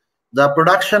if the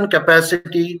production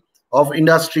capacity of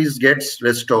industries gets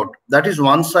restored. That is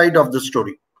one side of the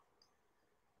story.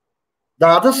 The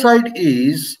other side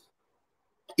is,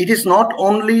 it is not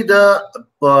only the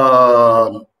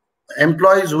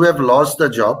employees who have lost the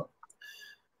job.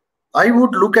 I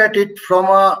would look at it from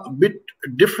a bit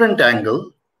different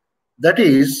angle, That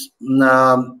is,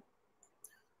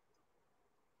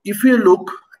 if you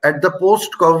look at the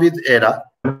post-COVID era,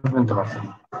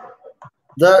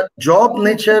 the job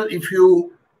nature, if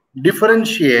you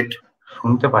differentiate,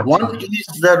 one is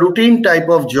the routine type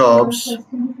of jobs,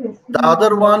 the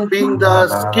other one being the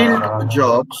skilled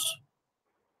jobs.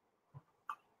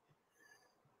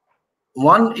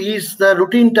 One is the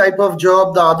routine type of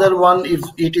job, the other one is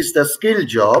it is the skill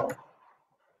job.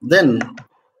 Then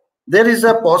there is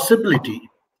a possibility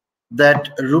that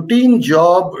routine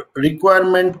job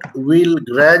requirement will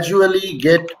gradually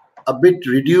get a bit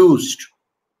reduced,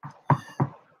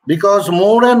 because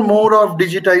more and more of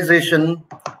digitization,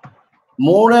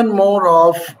 more and more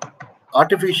of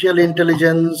artificial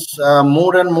intelligence,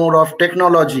 more and more of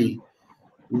technology,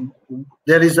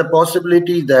 there is a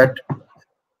possibility that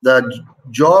the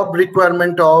job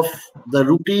requirement of the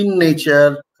routine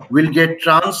nature will get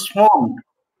transformed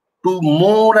to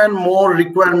more and more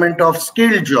requirement of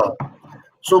skilled job.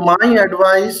 So my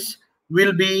advice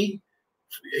will be,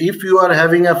 if you are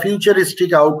having a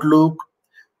futuristic outlook,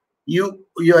 you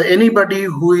anybody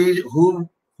who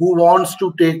wants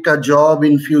to take a job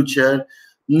in future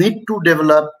need to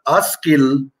develop a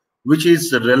skill which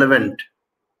is relevant.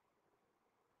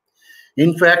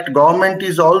 In fact, government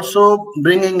is also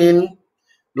bringing in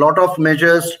lot of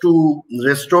measures to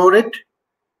restore it,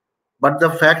 but the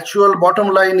factual bottom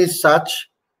line is such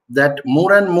that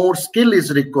more and more skill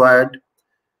is required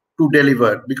to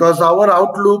deliver, because our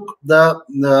outlook, the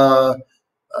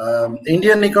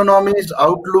Indian economy's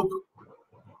outlook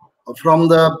from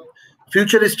the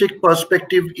futuristic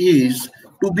perspective is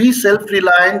to be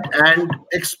self-reliant and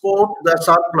export the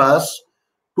surplus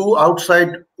to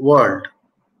outside world,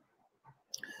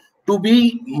 to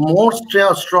be more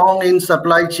strong in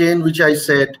supply chain, which I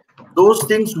said, those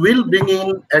things will bring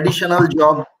in additional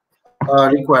job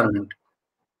requirement.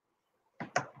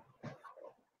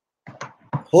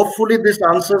 Hopefully this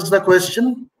answers the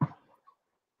question.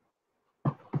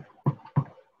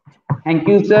 Thank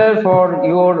you, sir, for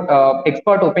your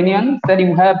expert opinion. Sir,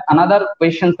 you have another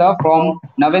question, sir, from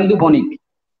Navendu Bonik.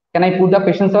 Can I put the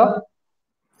question, sir?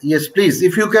 Yes, please.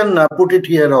 If you can put it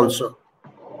here also.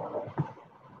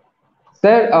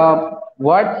 Sir,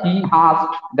 what he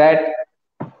asked that,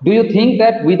 do you think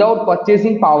that without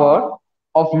purchasing power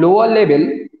of lower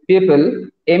level people,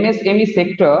 MSME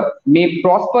sector may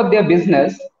prosper their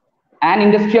business and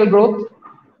industrial growth?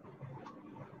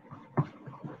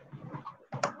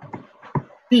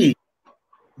 See,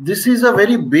 this is a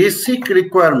very basic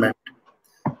requirement,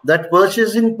 that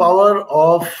purchasing power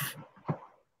of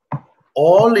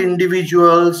all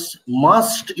individuals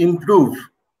must improve.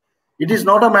 It is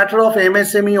not a matter of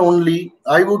MSME only.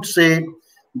 I would say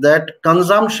that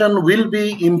consumption will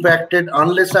be impacted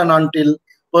unless and until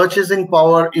purchasing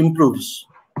power improves.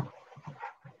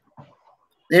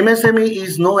 MSME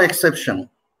is no exception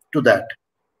to that.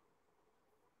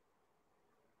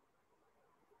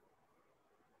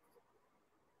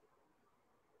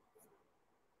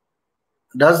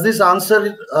 Does this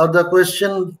answer the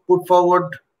question put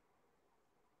forward?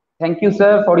 Thank you,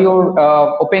 sir, for your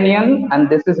opinion, and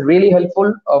this is really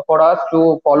helpful for us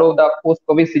to follow the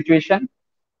post-COVID situation.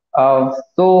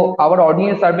 So our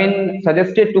audience have been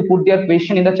suggested to put their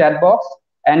question in the chat box,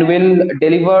 and will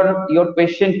deliver your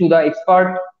question to the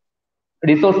expert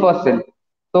resource person.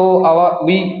 So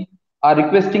we are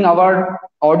requesting our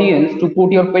audience to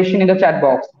put your question in the chat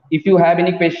box if you have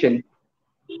any question.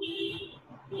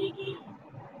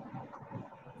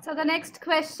 So the next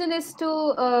question is to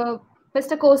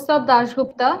Mr. Kostab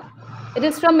Dashgupta. It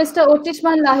is from Mr.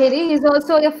 Otishman Lahiri. He is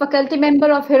also a faculty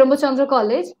member of Heramba Chandra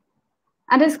College.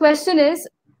 And his question is,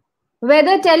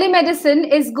 whether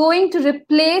telemedicine is going to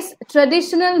replace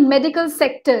traditional medical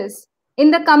sectors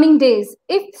in the coming days.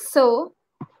 If so,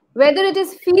 whether it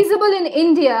is feasible in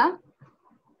India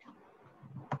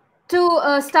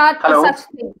to start such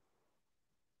thing.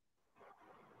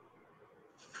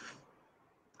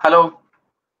 Hello.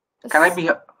 Can I be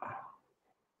here?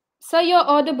 Sir, you're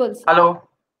audible. Sir. Hello.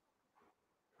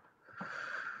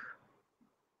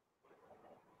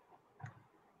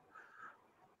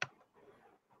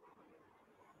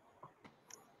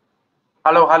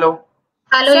 Hello, hello.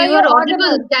 Hello, Sir, you are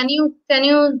audible. Can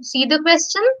you see the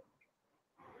question?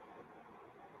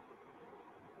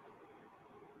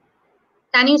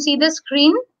 Can you see the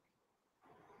screen?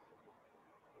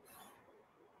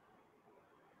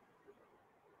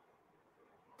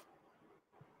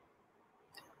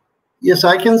 Yes,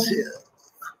 I can see.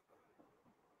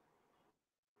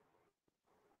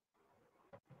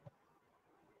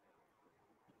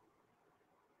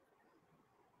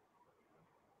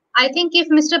 I think if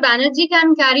Mr. Banerjee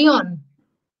can carry on.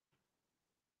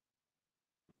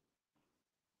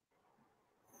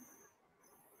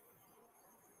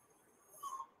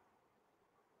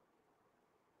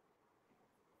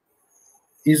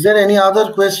 Is there any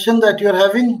other question that you're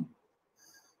having?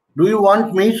 Do you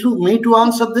want me to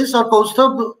answer this or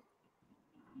Kaustubh?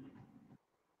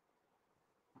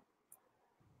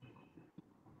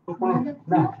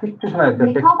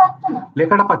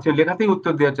 লেখাটা পাচ্ছি, লেখাতেই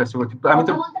উত্তর দেওয়ার চেষ্টা করছি। আমি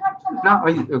তো না,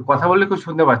 ওই কথা বললে কেউ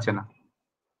শুনতে পাচ্ছে না।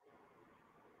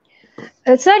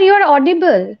 Sir, you are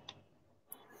audible.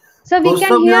 Sir, we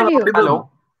can hear you. Hello.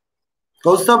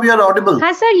 Kaustubh, you are audible.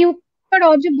 Hi, sir, you are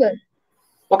audible.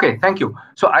 Okay, thank you.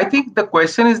 So I think the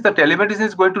question is, the telemedicine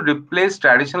is going to replace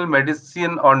traditional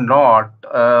medicine or not,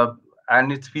 and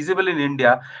it's feasible in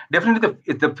India. Definitely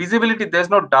the feasibility,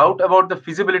 there's no doubt about the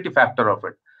feasibility factor of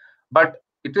it. But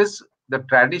it is the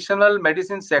traditional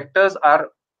medicine sectors are,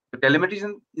 the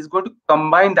telemedicine is going to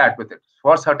combine that with it.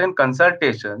 For certain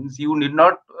consultations, you need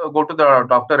not go to the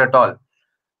doctor at all.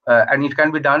 And it can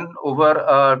be done over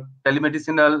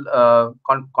telemedicinal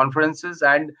conferences,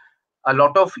 and a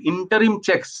lot of interim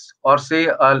checks, or say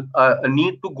a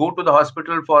need to go to the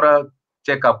hospital for a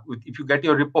checkup. If you get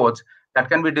your reports, that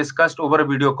can be discussed over a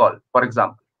video call, for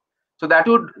example. So that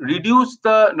would reduce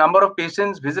the number of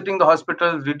patients visiting the hospital,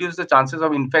 reduce the chances of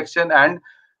infection, and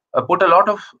put a lot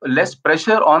of less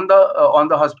pressure on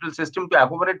the hospital system to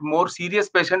accommodate more serious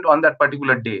patient on that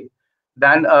particular day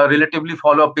than a relatively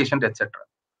follow-up patient, etc.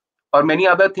 Or many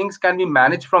other things can be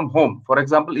managed from home. For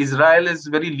example, Israel is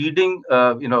very leading,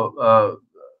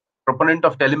 proponent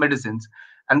of telemedicines,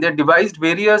 and they devised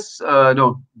various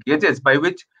gadgets by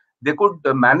which they could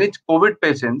manage COVID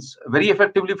patients very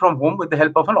effectively from home with the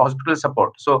help of an hospital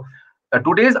support. So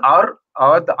today's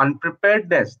the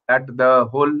unpreparedness that the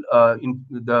whole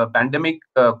the pandemic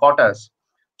caught us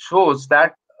shows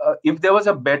that if there was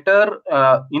a better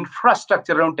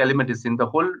infrastructure around telemedicine, the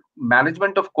whole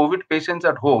management of COVID patients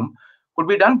at home could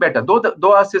be done better.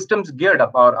 Though our systems geared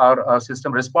up, our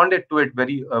system responded to it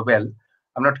very well.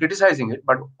 I'm not criticizing it,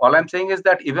 but all I'm saying is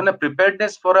that even a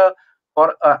preparedness for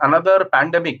another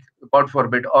pandemic, God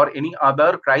forbid, or any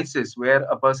other crisis where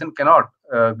a person cannot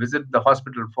visit the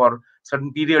hospital for a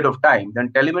certain period of time, then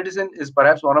telemedicine is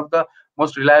perhaps one of the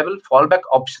most reliable fallback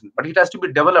options. But it has to be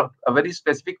developed. A very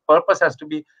specific purpose has to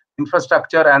be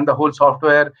infrastructure, and the whole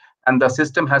software and the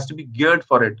system has to be geared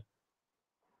for it.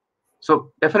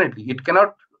 So definitely, it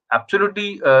cannot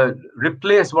absolutely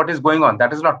replace what is going on.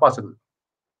 That is not possible.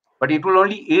 But it will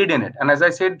only aid in it. And as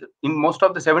I said, in most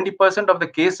of the 70% of the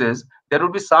cases, there will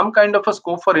be some kind of a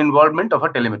scope for involvement of a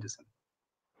telemedicine.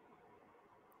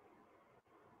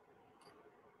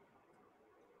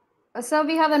 Sir,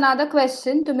 we have another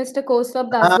question to Mr. Kaustubh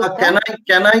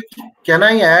Dasgupta. Can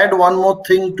I add one more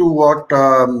thing to what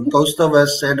Kaustubh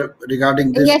has said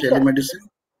regarding this telemedicine?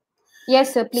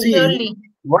 Yes, sir, please. See,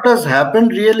 what has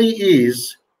happened really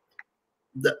is,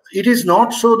 it is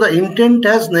not so, the intent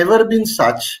has never been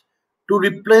such to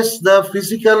replace the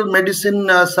physical medicine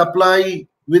supply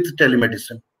with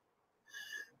telemedicine.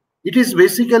 It is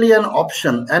basically an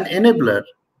option, an enabler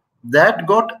that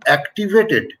got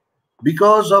activated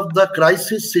because of the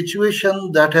crisis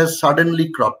situation that has suddenly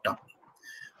cropped up.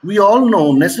 We all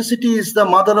know necessity is the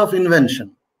mother of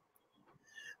invention.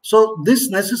 So this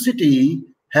necessity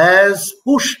has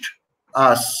pushed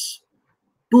us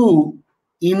to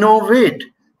innovate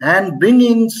and bring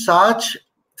in such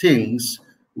things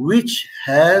which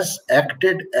has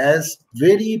acted as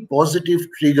very positive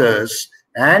triggers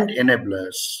and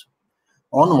enablers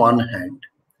on one hand.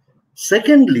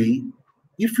 Secondly,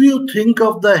 if you think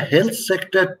of the health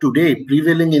sector today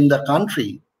prevailing in the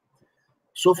country,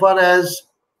 so far as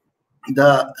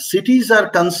the cities are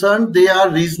concerned, they are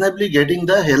reasonably getting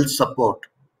the health support.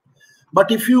 But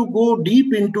if you go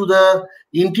deep into the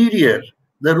interior,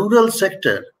 the rural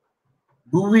sector,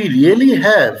 do we really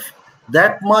have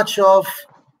that much of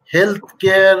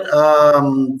healthcare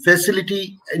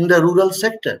facility in the rural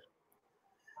sector?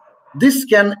 This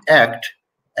can act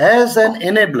as an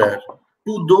enabler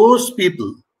to those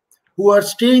people who are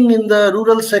staying in the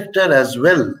rural sector as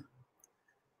well.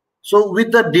 So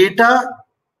with the data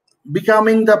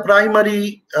becoming the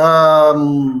primary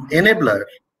enabler,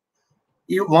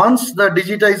 once the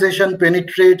digitization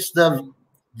penetrates the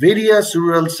various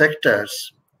rural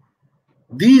sectors,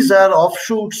 these are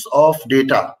offshoots of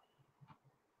data.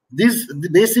 These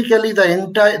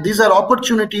are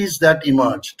opportunities that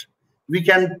emerged. We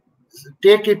can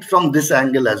take it from this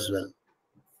angle as well.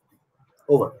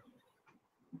 Over.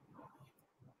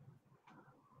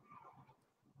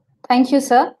 Thank you,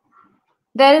 sir.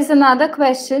 There is another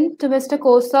question to Mr.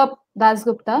 Kaustubh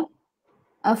Dasgupta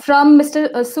from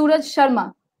Mr. Suraj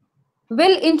Sharma.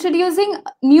 Will introducing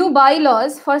new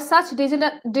bylaws for such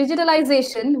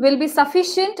digitalization will be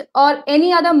sufficient, or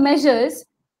any other measures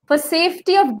for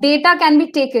safety of data can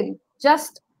be taken?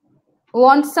 Just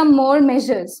want some more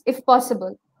measures if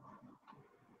possible.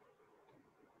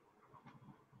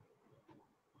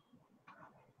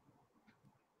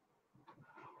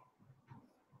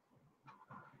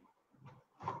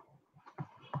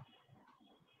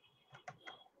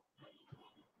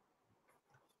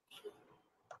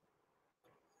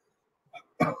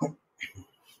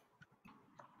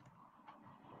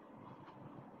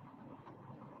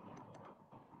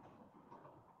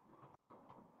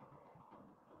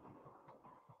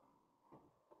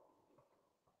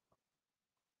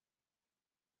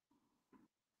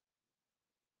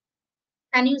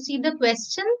 Can you see the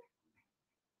question?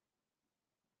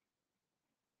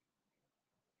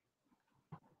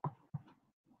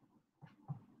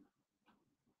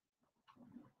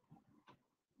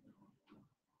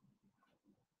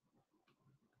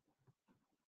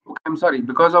 I'm sorry,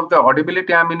 because of the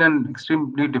audibility, I'm in an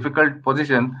extremely difficult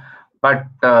position. But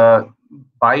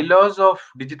bylaws of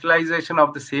digitalization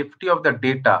of the safety of the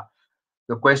data.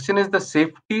 The question is the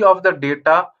safety of the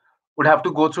data would have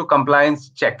to go through compliance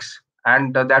checks,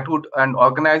 and and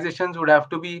organizations would have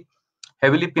to be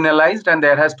heavily penalized, and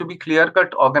there has to be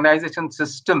clear-cut organization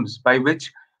systems by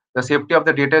which the safety of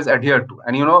the data is adhered to.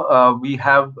 And we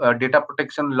have data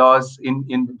protection laws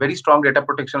in very strong data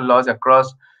protection laws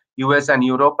across US and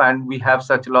Europe, and we have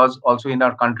such laws also in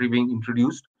our country being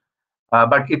introduced.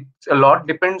 But a lot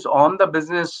depends on the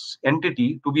business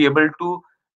entity to be able to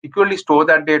equally store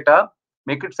that data,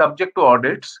 make it subject to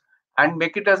audits, and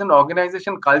make it as an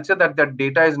organization culture that that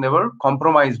data is never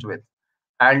compromised with,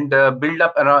 and build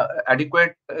up an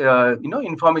adequate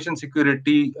information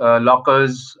security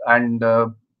lockers, and I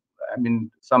mean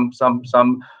some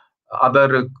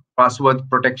other password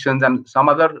protections and some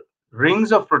other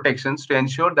rings of protections to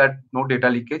ensure that no data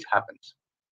leakage happens.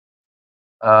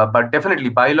 But definitely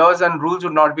bylaws and rules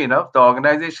would not be enough. The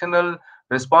organizational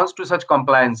response to such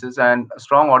compliances and a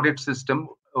strong audit system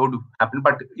would happen.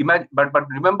 But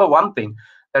remember one thing,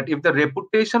 that if the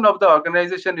reputation of the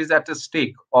organization is at a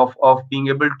stake of being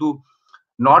able to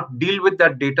not deal with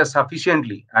that data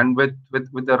sufficiently and with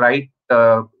the right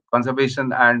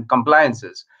conservation and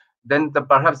compliances, then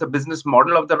perhaps the business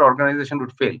model of that organization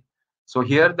would fail. So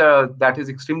here that is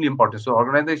extremely important. So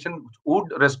organization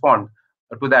would respond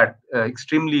to that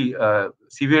extremely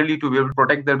severely to be able to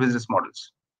protect their business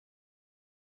models.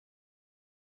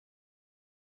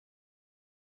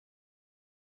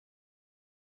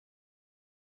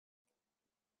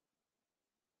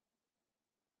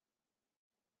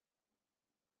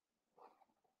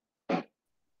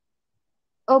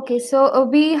 Okay, so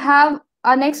we have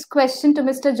our next question to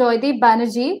Mr. Joydeep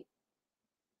Banerjee.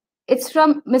 It's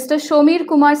from Mr. Shomir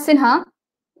Kumar Sinha.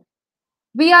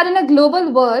 We are in a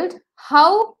global world.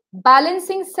 How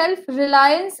balancing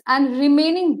self-reliance and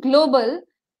remaining global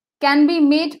can be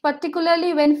made,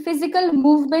 particularly when physical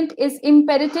movement is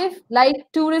imperative, like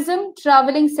tourism,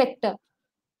 traveling sector?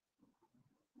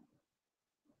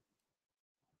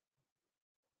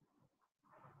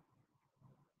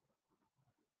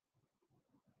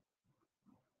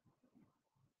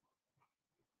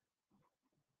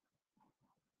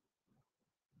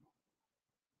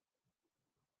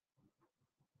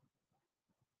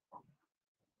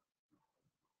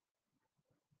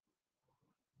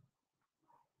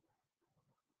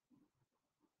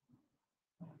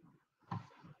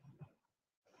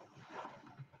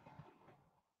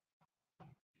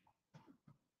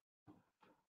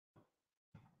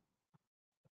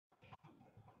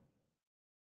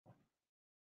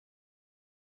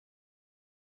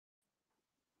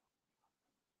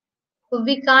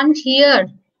 We can't hear.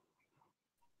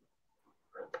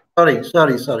 Sorry.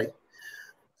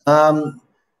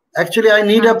 Actually, I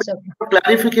need a bit of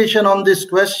clarification on this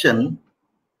question.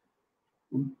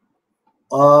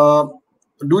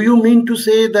 Do you mean to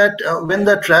say that when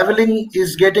the traveling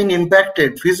is getting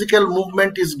impacted, physical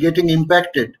movement is getting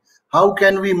impacted, how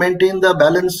can we maintain the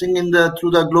balancing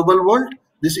through the global world?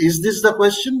 Is this the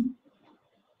question?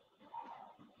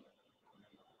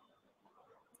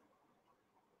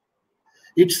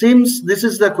 It seems this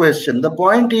is the question. The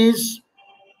point is,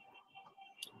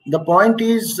 it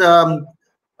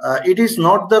is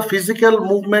not the physical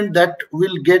movement that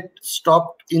will get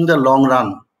stopped in the long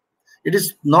run. It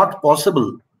is not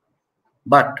possible.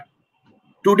 But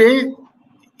today,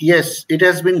 yes, it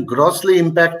has been grossly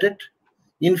impacted.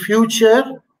 In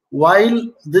future, while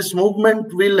this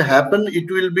movement will happen, it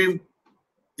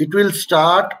will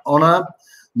start on a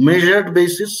measured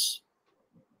basis.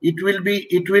 It will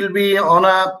be on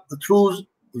through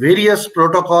various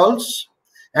protocols,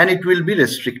 and it will be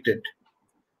restricted.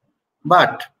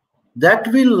 But that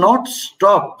will not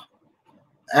stop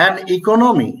an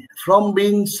economy from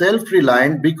being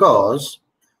self-reliant, because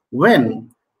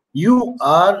when you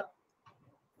are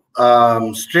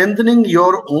strengthening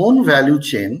your own value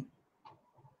chain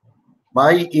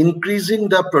by increasing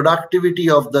the productivity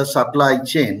of the supply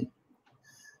chain,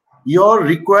 your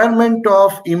requirement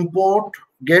of import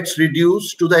gets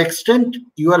reduced to the extent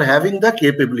you are having the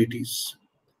capabilities.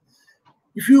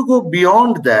 If you go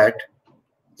beyond that,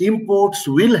 imports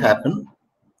will happen,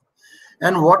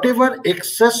 and whatever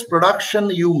excess production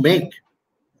you make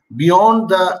beyond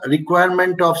the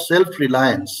requirement of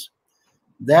self-reliance,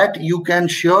 that you can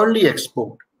surely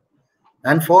export.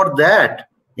 And for that,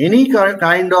 any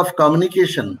kind of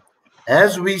communication,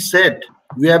 as we said,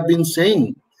 we have been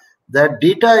saying that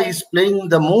data is playing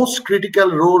the most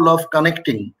critical role of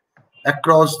connecting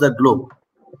across the globe.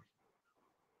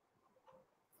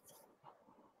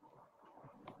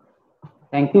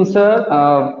 Thank you,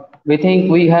 sir. We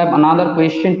think we have another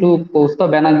question to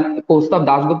Kaustav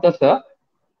Dasgupta, sir,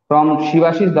 from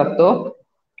Shivashish Datto.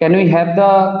 Can we have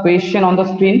the question on the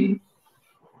screen?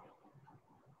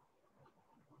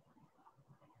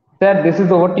 Sir, this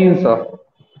is over to you, sir.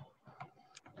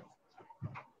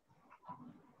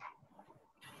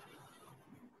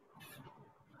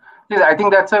 Yes, I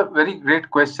think that's a very great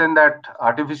question, that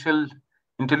artificial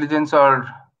intelligence or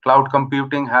cloud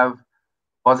computing have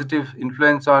positive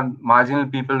influence on marginal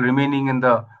people remaining in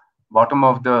the bottom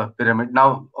of the pyramid.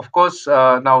 Now, of course,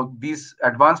 now these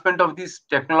advancement of these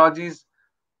technologies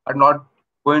are not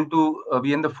going to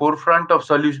be in the forefront of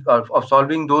solution of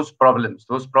solving those problems.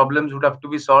 Those problems would have to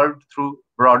be solved through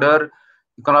broader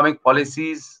economic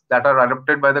policies that are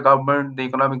adopted by the government, the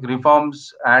economic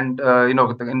reforms, and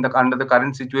under the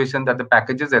current situation, that the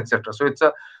packages, etc. So it's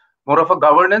a more of a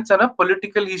governance and a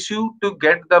political issue to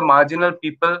get the marginal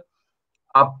people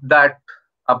up that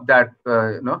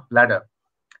ladder.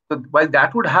 So while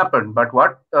that would happen, but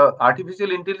what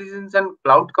artificial intelligence and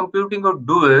cloud computing would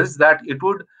do is that it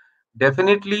would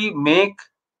definitely make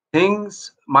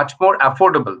things much more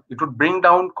affordable. It would bring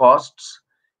down costs.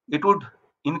 It would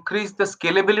increase the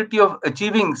scalability of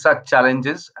achieving such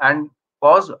challenges and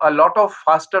cause a lot of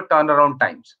faster turnaround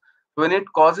times. When it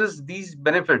causes these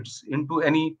benefits into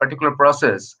any particular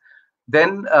process,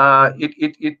 then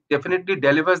it definitely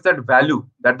delivers that value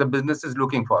that the business is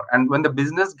looking for. And when the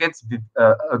business gets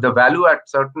the value at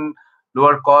certain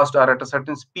lower cost or at a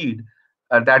certain speed,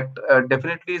 that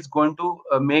definitely is going to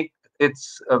make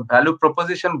its value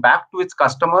proposition back to its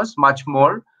customers much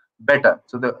more better.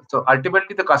 So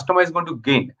ultimately the customer is going to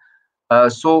gain.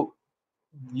 So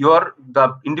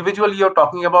the individual you're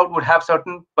talking about would have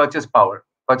certain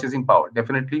purchasing power,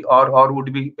 definitely, or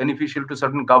would be beneficial to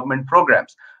certain government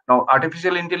programs. Now,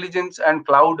 artificial intelligence and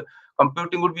cloud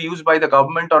computing would be used by the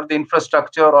government or the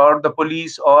infrastructure or the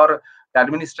police or the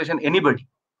administration, anybody.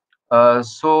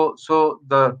 So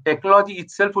the technology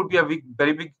itself would be a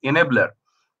very big enabler,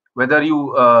 whether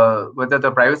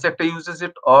the private sector uses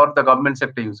it or the government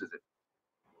sector uses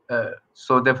it.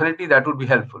 So definitely that would be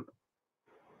helpful.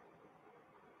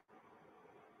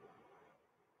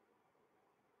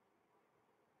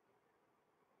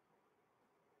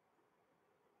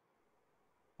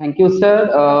 Thank you, sir.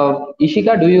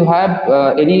 Ishika, do you have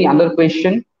any other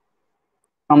question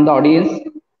from the audience?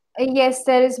 Yes,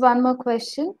 there is one more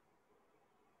question.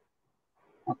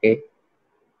 Okay.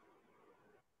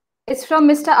 It's from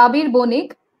Mr. Abir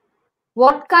Bonik.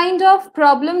 What kind of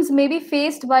problems may be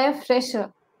faced by a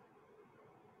fresher?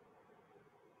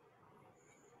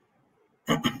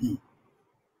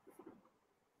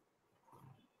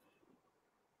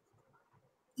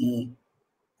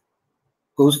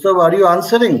 Kaustav, are you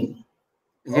answering?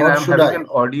 Again, I'm having an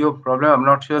audio problem. I'm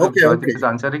not sure if Jyotik is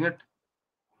answering it.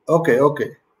 Okay.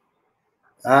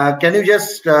 Can you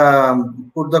just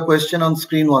put the question on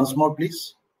screen once more,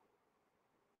 please?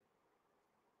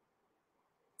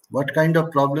 What kind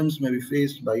of problems may be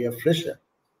faced by a fresher?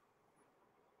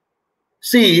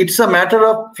 See, it's a matter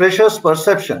of fresher's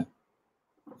perception.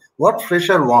 What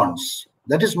fresher wants,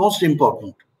 that is most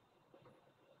important.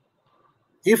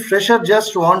 If fresher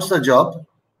just wants a job,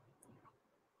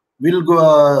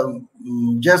 will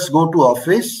just go to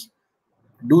office,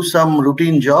 do some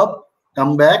routine job,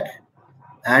 come back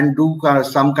and do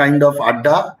some kind of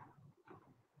adda,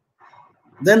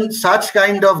 then such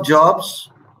kind of jobs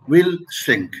will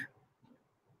shrink.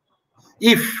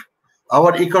 If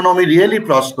our economy really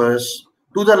prospers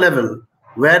to the level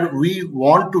where we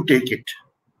want to take it,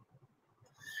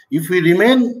 if we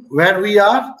remain where we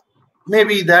are,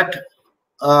 maybe that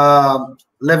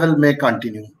level may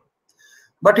continue.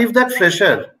 But if that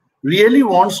fresher really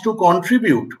wants to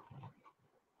contribute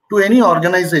to any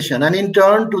organization and in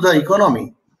turn to the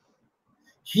economy,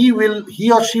 he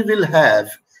or she will have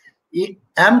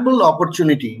ample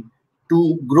opportunity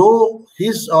to grow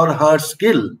his or her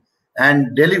skill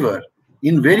and deliver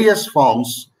in various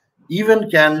forms, even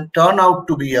can turn out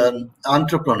to be an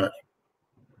entrepreneur.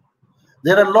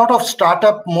 There are a lot of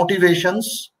startup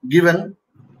motivations given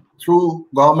through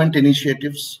government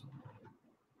initiatives.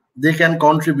 They can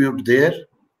contribute there.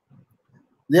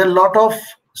 There are a lot of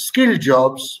skill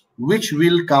jobs which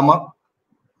will come up,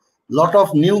 lot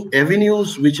of new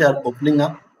avenues which are opening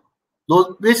up.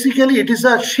 So basically, it is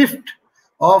a shift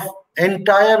of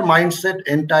entire mindset,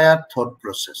 entire thought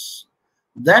process.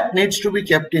 That needs to be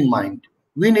kept in mind.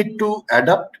 We need to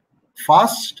adapt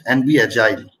fast and be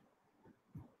agile.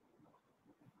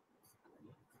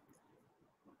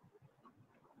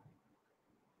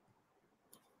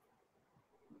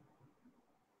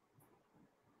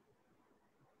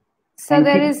 So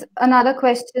there is another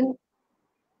question.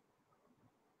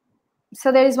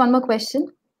 So there is one more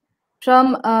question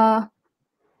from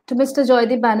to Mr.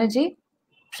 Joydeep Banerjee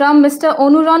from Mr.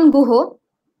 Onuran Guho.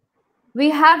 We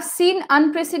have seen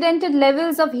unprecedented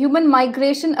levels of human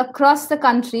migration across the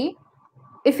country.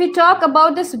 If we talk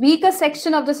about this weaker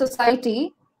section of the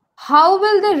society, how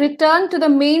will they return to the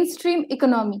mainstream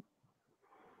economy?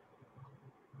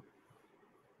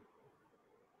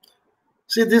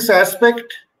 See, this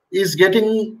aspect is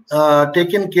getting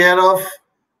taken care of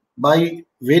by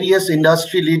various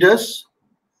industry leaders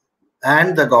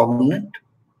and the government.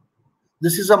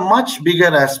 This is a much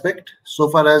bigger aspect so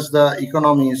far as the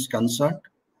economy is concerned,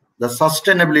 the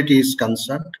sustainability is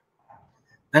concerned.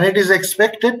 And it is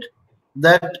expected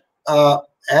that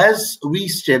as we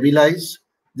stabilize,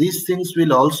 these things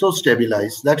will also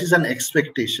stabilize. That is an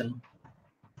expectation.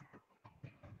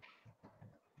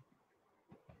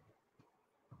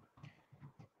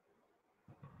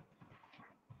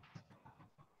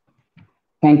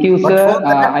 Thank you, sir.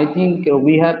 I think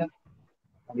we have.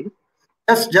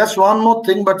 Just one more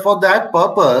thing, but for that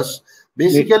purpose,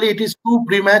 basically it is too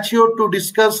premature to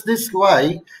discuss this.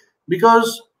 Why?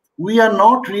 Because we are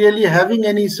not really having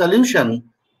any solution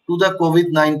to the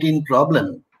COVID-19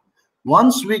 problem.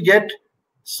 Once we get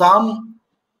some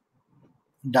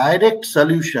direct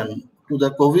solution to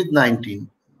the COVID-19,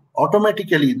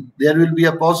 automatically there will be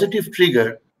a positive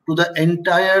trigger to the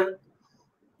entire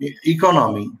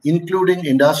economy, including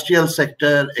industrial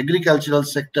sector, agricultural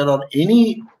sector, or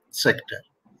any sector.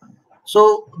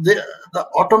 So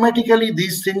automatically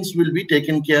these things will be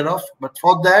taken care of. But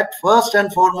for that, first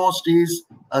and foremost is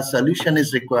a solution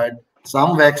is required.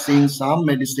 Some vaccine, some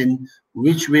medicine,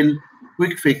 which will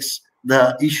quick fix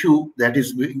the issue that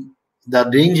is the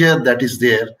danger that is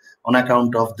there on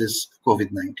account of this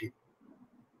COVID-19.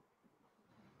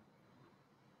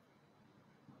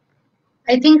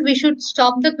 I think we should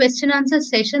stop the question answer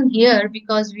session here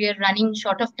because we are running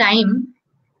short of time.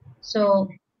 So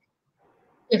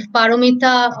if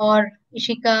Paromita or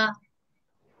Ishika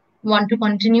want to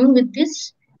continue with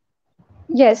this.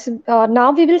 Yes,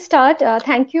 now we will start.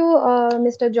 Thank you,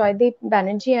 Mr. Joydeep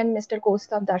Banerjee and Mr.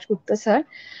 Kaustav Dashgupta, sir.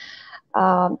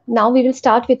 Now we will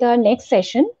start with our next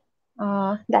session.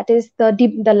 That is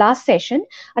the last session.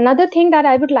 Another thing that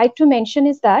I would like to mention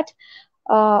is that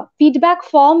feedback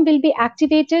form will be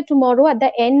activated tomorrow at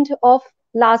the end of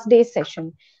last day's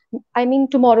session. I mean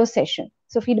tomorrow's session.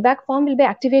 So feedback form will be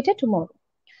activated tomorrow.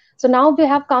 So now we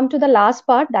have come to the last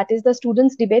part, that is the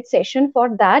students debate session.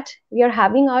 For that, we are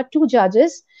having our two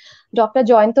judges, Dr.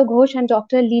 Joyanta Ghosh and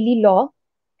Dr. Lily Law,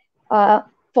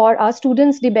 for our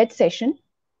students debate session.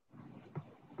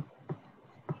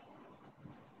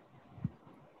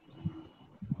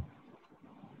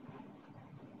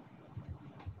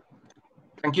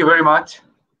 Thank you very much.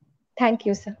 Thank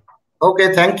you, sir.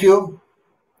 Okay, thank you.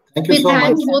 Thank you so much. We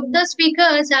thank both the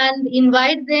speakers and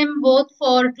invite them both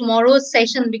for tomorrow's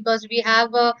session because we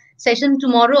have a session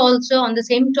tomorrow also on the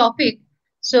same topic.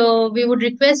 So we would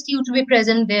request you to be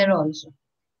present there also.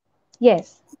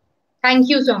 Yes. Thank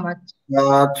you so much.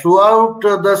 Throughout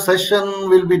the session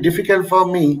will be difficult for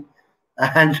me,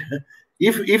 and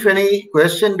if any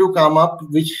question do come up,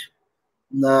 which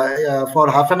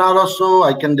for half an hour or so,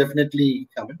 I can definitely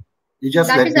come in. You just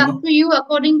that let is me up know. to you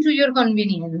according to your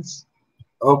convenience.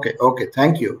 Okay, okay.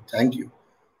 Thank you. Thank you,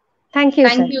 Thank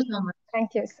sir. you so much.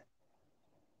 Thank you, sir.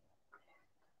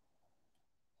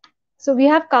 So we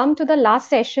have come to the last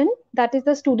session, that is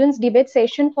the students debate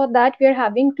session. For that, we are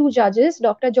having two judges,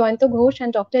 Dr. Joyanta Ghosh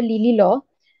and Dr. Lily Law.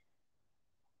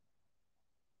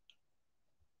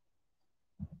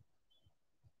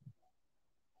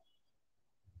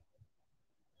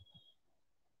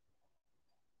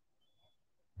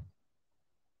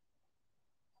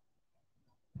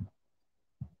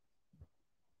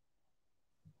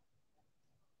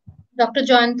 Dr.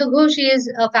 Jayanta Ghosh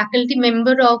is a faculty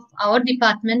member of our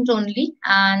department only,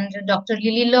 and Dr.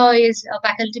 Lily Law is a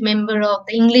faculty member of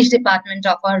the English department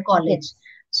of our college. Yes.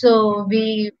 So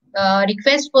we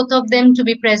request both of them to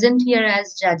be present here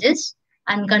as judges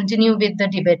and continue with the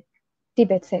debate.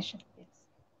 Debate session. Yes.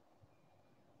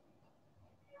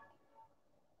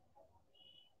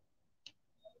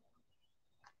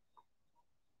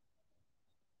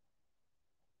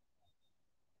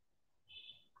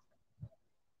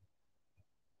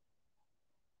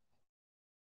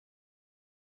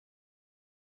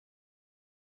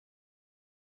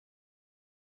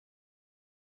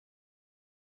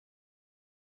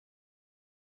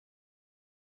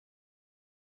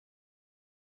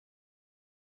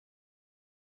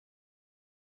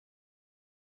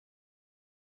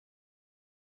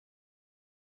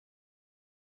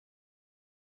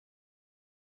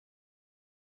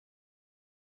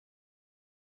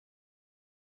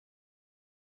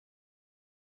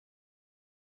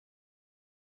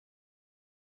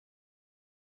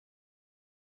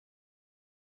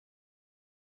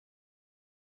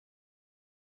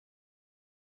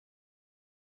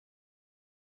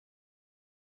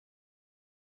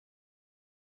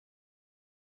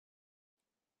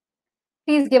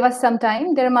 Please give us some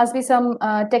time. There must be some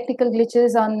technical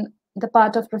glitches on the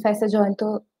part of Professor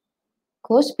Jointo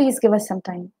Ghosh. Please give us some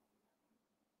time.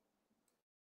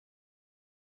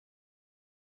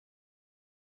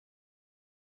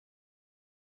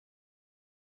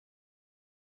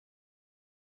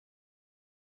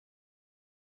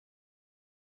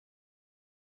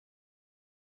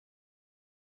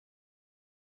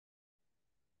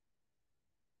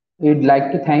 We'd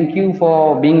like to thank you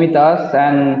for being with us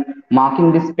and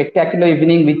marking this spectacular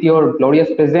evening with your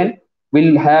glorious presence.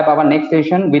 We'll have our next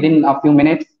session within a few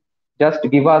minutes. Just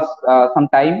give us some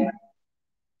time.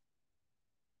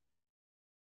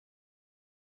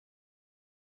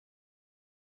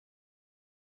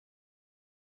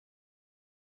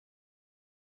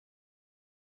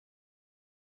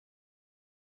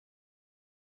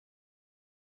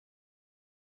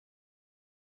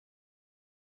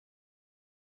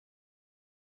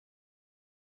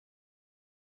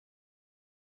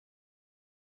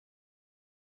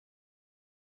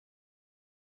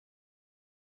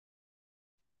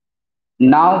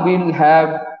 Now we'll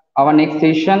have our next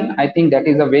session. I think that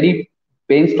is a very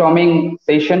brainstorming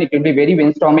session. It will be very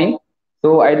brainstorming.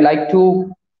 So I'd like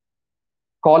to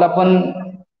call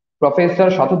upon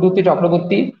Professor Shatadruti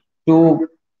Chakraborty to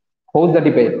host the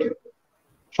debate.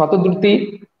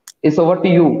 Shatadruti, it's over to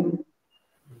you.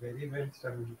 Very well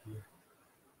studied here.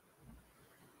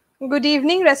 Good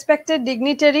evening, respected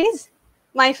dignitaries,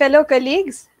 my fellow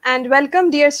colleagues, and welcome,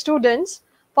 dear students,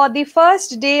 for the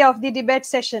first day of the debate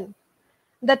session.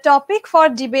 The topic for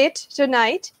debate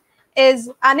tonight is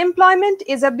unemployment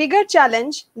is a bigger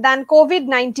challenge than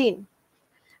COVID-19.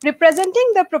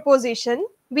 Representing the proposition,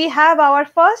 we have our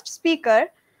first speaker,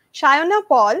 Shayona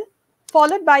Paul,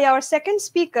 followed by our second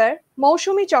speaker,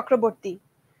 Moushumi Chakraborty.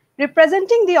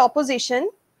 Representing the opposition,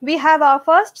 we have our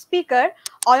first speaker,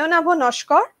 Ayonabho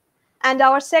Noshkar, and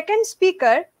our second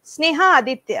speaker, Sneha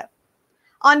Aditya.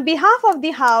 On behalf of the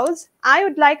House, I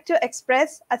would like to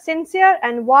express a sincere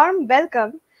and warm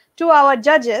welcome to our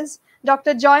judges,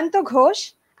 Dr. Jayanta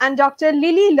Ghosh and Dr.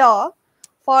 Lily Law,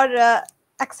 for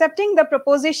accepting the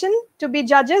proposition to be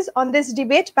judges on this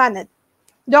debate panel.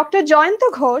 Dr.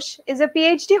 Jayanta Ghosh is a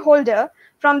PhD holder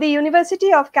from the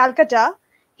University of Calcutta.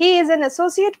 He is an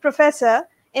associate professor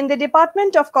in the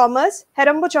Department of Commerce,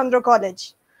 Heramba Chandra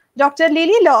College. Dr.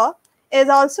 Lily Law is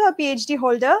also a PhD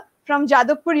holder from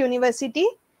Jadavpur University.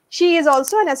 She is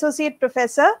also an associate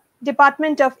professor,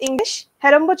 Department of English,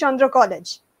 Heramba Chandra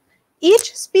College.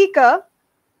 Each speaker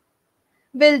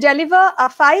will deliver a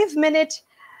 5-minute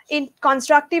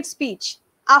constructive speech.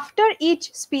 After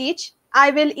each speech,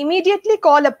 I will immediately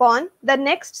call upon the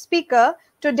next speaker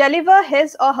to deliver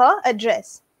his or her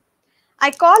address.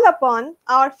 I call upon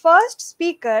our first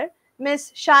speaker,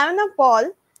 Ms. Shayona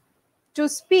Paul, to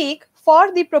speak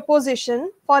for the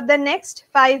proposition for the next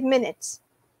 5 minutes.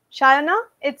 Shayona,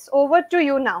 it's over to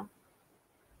you now.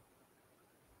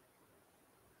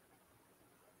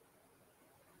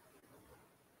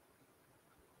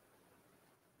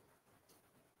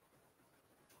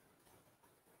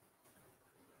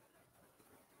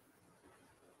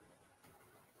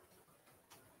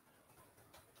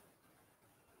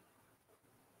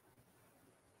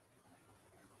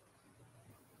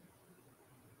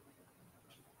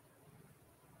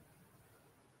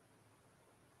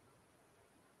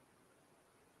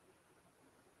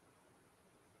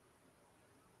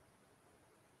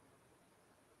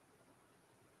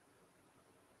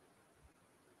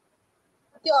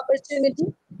 the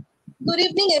opportunity. Good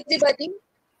evening, everybody.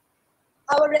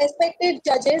 Our respected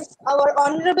judges, our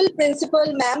honorable principal,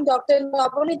 ma'am, Dr.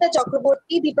 Navonita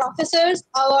Chakraborty, the professors,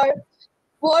 our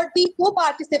worthy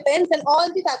co-participants, and all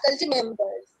the faculty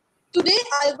members. Today,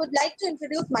 I would like to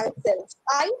introduce myself.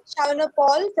 I, Shravana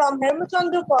Paul from Heramba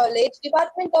Chandra College,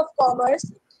 Department of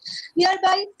Commerce,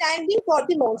 hereby standing for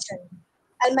the motion.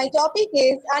 And my topic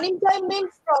is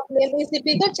unemployment problem is a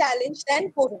bigger challenge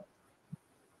than COVID.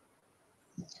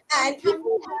 And if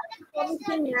you have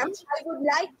permission, ma'am, I would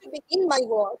like to begin my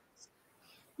words.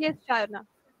 Yes, Shravana.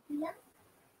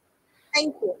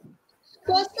 Thank you.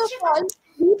 First of all,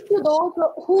 peace to those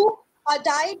who are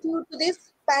died due to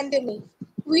this pandemic.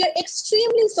 We are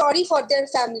extremely sorry for their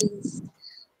families.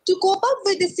 To cope up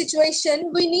with this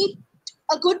situation, we need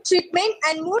a good treatment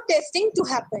and more testing to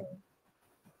happen.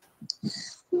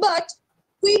 But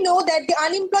we know that the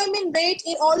unemployment rate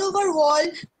in all over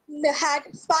world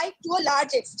had spiked to a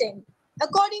large extent.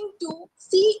 According to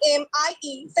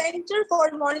CMIE, Center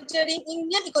for Monitoring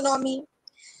Indian Economy,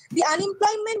 the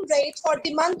unemployment rate for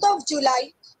the month of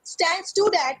July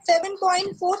stood at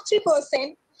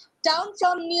 7.43%, down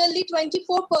from nearly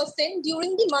 24%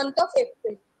 during the month of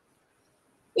April.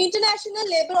 International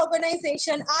Labour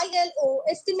Organization ILO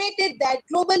estimated that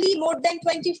globally more than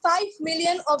 25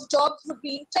 million of jobs would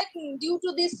be threatened due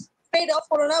to this spread of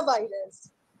coronavirus.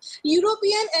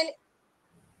 European and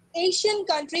Asian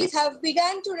countries have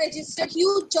begun to register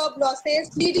huge job losses,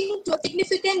 leading to a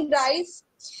significant rise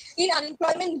in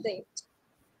unemployment rate.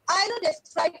 ILO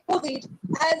described COVID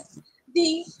as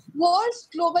the worst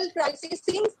global crisis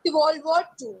since the World War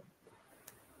II.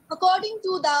 According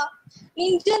to the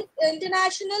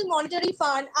International Monetary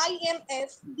Fund,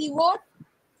 IMF, the world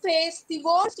faced the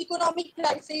worst economic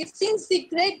crisis since the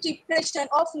Great Depression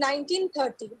of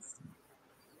 1930s.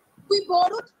 We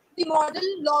borrowed the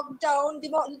lockdown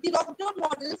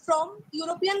model from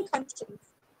European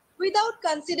countries without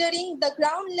considering the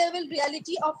ground level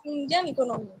reality of Indian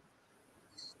economy.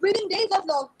 Within days of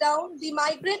lockdown, the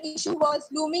migrant issue was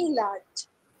looming large.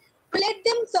 We let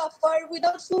them suffer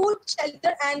without food,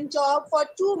 shelter, and job for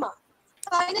 2 months.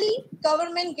 Finally,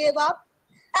 government gave up,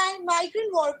 and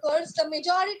migrant workers, the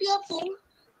majority of whom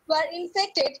were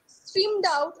infected, streamed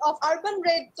out of urban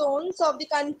red zones of the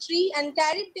country and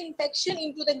carried the infection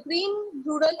into the green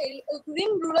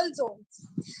rural zones.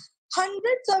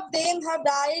 Hundreds of them have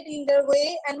died in their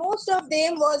way, and most of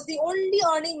them was the only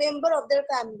earning member of their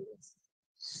families.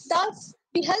 Thus,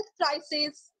 the health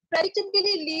crisis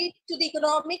predictably lead to the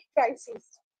economic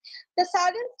crisis. The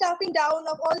sudden stopping down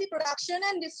of all the production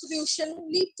and distribution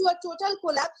lead to a total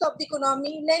collapse of the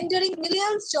economy, rendering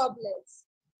millions jobless.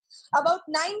 About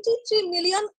 93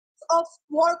 million of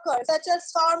workers, such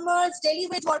as farmers, daily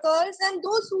wage workers, and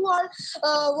those who are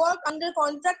work under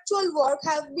contractual work,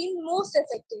 have been most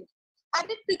affected.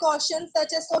 Added precautions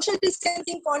such as social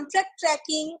distancing, contract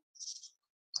tracking,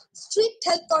 strict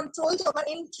health controls over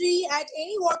entry at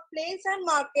any workplace and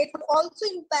market would also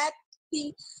impact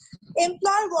the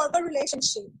employer-worker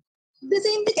relationship. This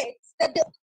indicates that the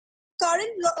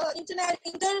current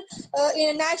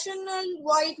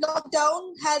international-wide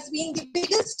lockdown has been the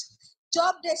biggest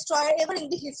job destroyer ever in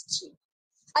the history.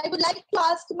 I would like to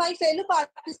ask my fellow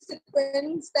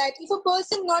participants that if a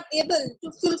person not able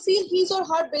to fulfill his or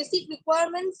her basic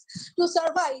requirements to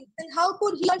survive, then how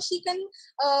could he or she can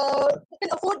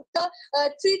afford the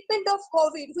treatment of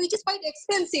COVID, which is quite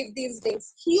expensive these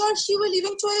days? He or she will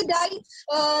eventually die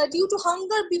due to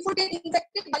hunger before getting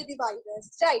infected by the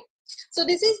virus, right? So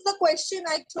this is the question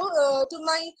I throw to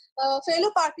my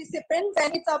fellow participants,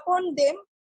 and it's upon them.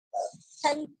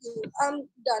 Thank you. I'm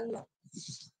done now.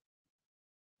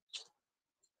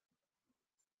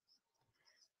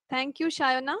 Thank you,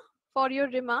 Shayana, for your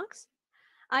remarks.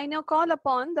 I now call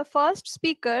upon the first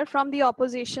speaker from the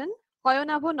opposition,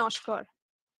 Oyonabo Noshkar.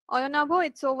 Oyonabo,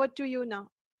 it's over to you now.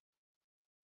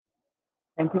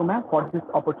 Thank you, ma'am, for this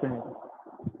opportunity.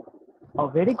 A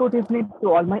very good evening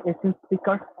to all my esteemed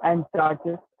speakers and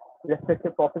judges,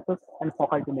 respected professors and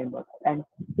faculty members, and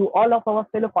to all of our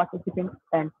fellow participants,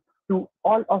 and to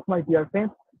all of my dear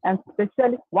friends, and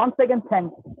especially once again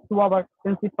thanks to our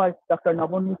principal, Dr.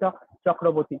 Navonita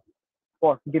Chakraborty,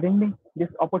 for giving me this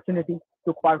opportunity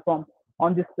to perform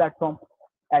on this platform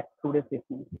at today's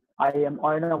evening. I am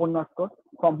Oyonabo Noshkar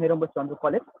from Heramba Chandra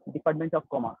College, Department of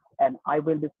Commerce, and I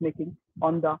will be speaking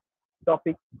on the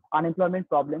topic unemployment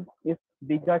problem is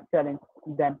bigger challenge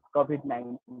than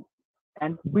COVID-19,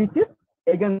 and which is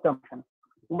against assumption.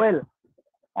 Well,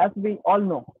 as we all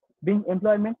know, being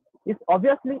employment is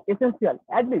obviously essential,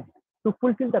 at least to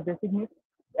fulfill the basic needs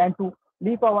and to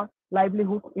live our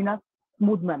livelihood in a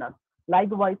smooth manner.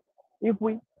 Likewise, if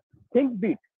we think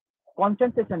bit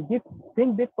concentration,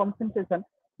 think bit concentration,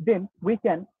 then we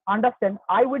can understand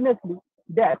eyewitnessly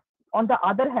that on the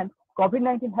other hand,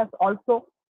 COVID-19 has also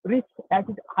reached at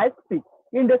its highest peak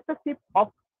in respective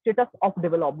of status of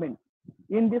development.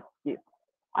 In this case,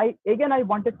 I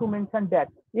wanted to mention that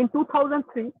in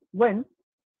 2003, when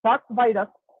SARS virus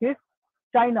hit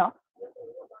China,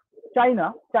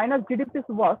 China's GDP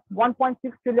was $1.6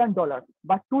 trillion,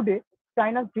 but today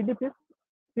China's GDP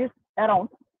is around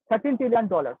 $13 trillion.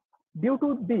 Due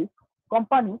to this,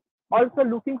 company also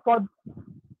looking for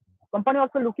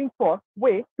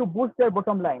way to boost their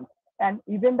bottom line, and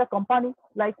even the company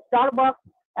like Starbucks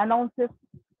announces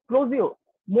closure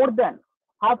more than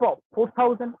half of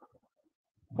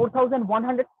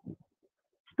 4,100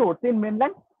 stores in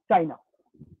mainland China,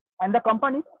 and the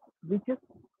company which is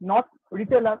not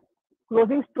retailer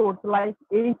closing stores like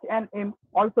H&M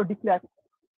also declared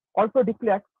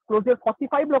closure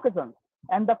 45 locations,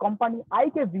 and the company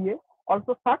IQAC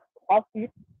also shut off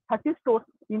its 30 stores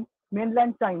in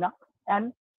mainland China.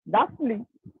 And lastly,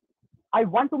 I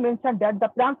want to mention that the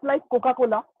plants like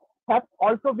Coca-Cola have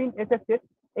also been affected,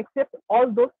 except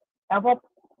all those above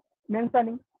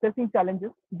mentioning facing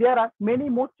challenges. There are many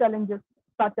more challenges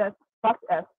such as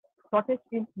shortage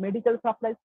in medical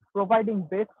supplies, providing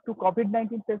beds to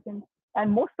COVID-19 patients, and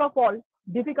most of all,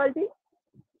 difficulty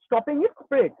stopping its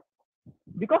spread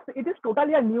because it is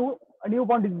totally a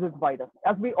newborn disease virus,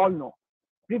 as we all know.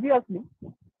 Previously,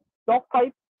 top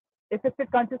 5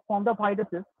 affected countries from the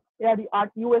viruses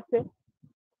are USA,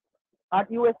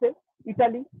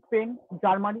 Italy, Spain,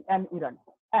 Germany, and Iran.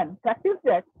 And fact is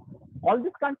that all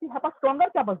these countries have a stronger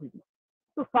capacity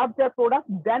to serve their products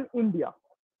than India,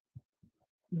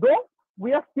 though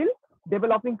we are still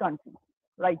developing country,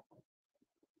 right?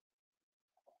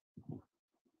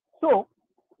 So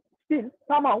still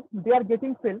somehow they are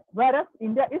getting failed, whereas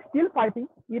India is still fighting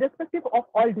irrespective of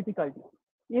all difficulties.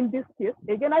 In this case,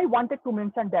 again, I wanted to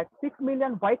mention that 6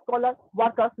 million white-collar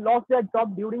workers lost their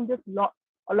job during this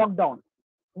lockdown,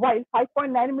 while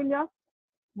 5.9 million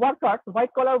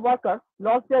white-collar workers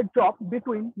lost their job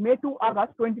between May to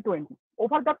August 2020.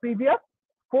 Over the previous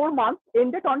 4 months,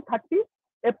 ended on 30th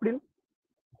April.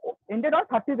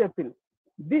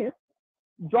 This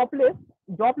job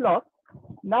loss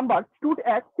number stood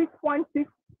at 6.6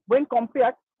 when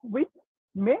compared with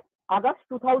May, August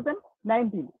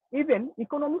 2019. Even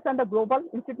economists and the global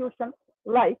institutions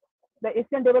like the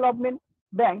Asian Development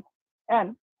Bank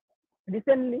and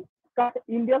recently cut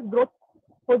India's growth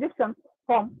projections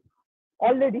from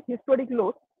already historic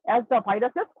lows as the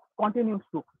virus continues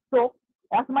to. So,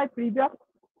 as my previous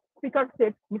speaker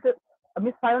said,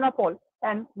 Ms. Fiona Paul,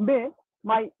 and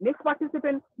my next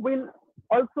participant will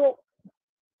also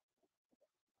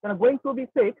going to be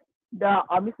said, the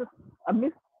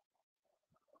Miss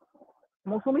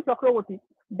Mousumi Chakraborty,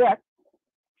 that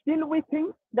still we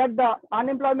think that the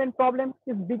unemployment problem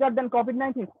is bigger than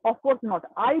COVID-19. Of course not.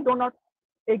 I do not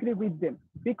agree with them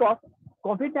because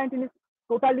COVID-19 is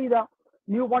totally the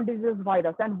newborn disease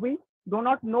virus, and we do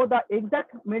not know the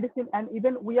exact medicine, and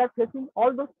even we are facing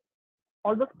all those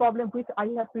problems which I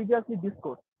have previously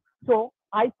discussed. So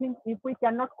I think if we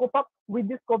cannot cope up with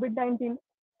this COVID-19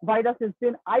 viruses,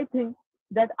 then I think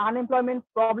that unemployment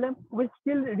problem will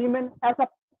still remain as a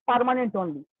permanent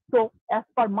only. So as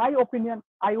per my opinion,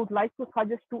 I would like to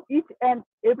suggest to each and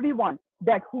everyone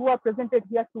that who are presented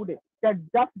here today that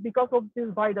just because of this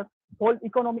virus, whole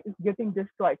economy is getting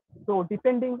destroyed. So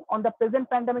depending on the present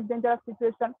pandemic dangerous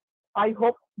situation, I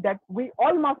hope that we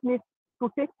all must need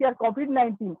to take care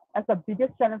COVID-19 as the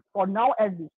biggest challenge for now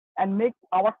at least, and make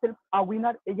ourselves a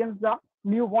winner against the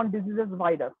newborn diseases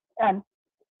virus. And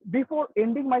before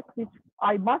ending my speech,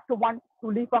 I must want to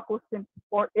leave a question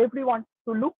for everyone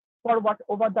to look forward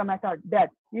over the matter,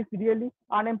 that is really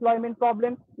unemployment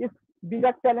problem is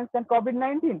bigger challenge than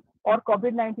COVID-19, or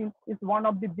COVID-19 is one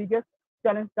of the biggest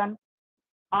challenge than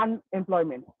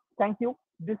unemployment. Thank you.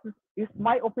 This is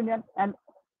my opinion, and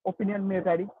opinion may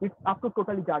vary. It's up to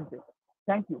totally judges.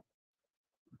 Thank you.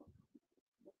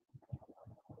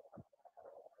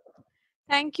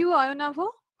 Thank you, Ayunavo,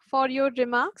 for your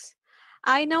remarks.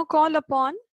 I now call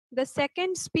upon the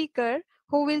second speaker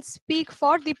who will speak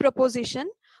for the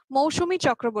proposition, Mousumi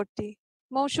Chakraborty.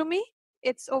 Mousumi,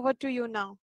 it's over to you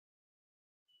now.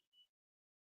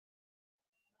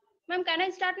 Ma'am, can I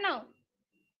start now?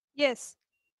 Yes.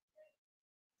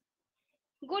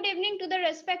 Good evening to the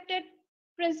respected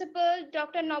Principal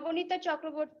Dr. Navonita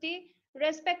Chakraborty,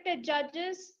 respected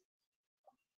judges,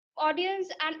 audience,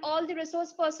 and all the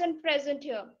resource person present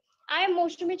here. I am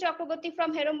Mousumi Chakraborty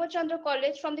from Heramba Chandra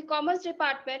College from the Commerce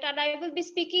Department, and I will be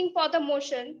speaking for the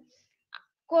motion.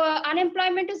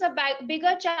 unemployment is a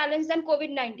bigger challenge than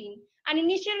COVID-19. An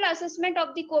initial assessment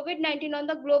of the COVID-19 on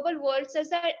the global world says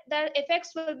that the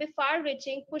effects will be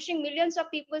far-reaching, pushing millions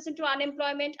of people into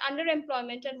unemployment,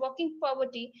 underemployment, and working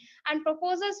poverty, and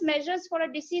proposes measures for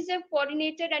a decisive,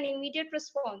 coordinated, and immediate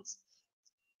response.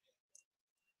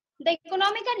 The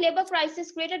economic and labor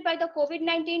crisis created by the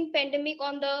COVID-19 pandemic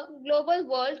on the global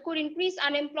world could increase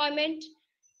unemployment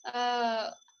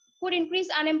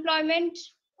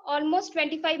almost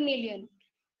 25 million.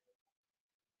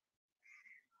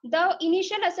 The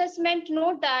initial assessment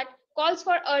note that calls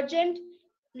for urgent,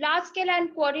 large-scale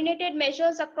and coordinated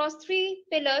measures across three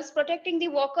pillars: protecting the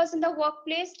workers in the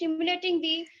workplace, stimulating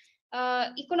the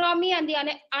economy and the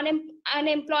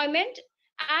unemployment,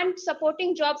 and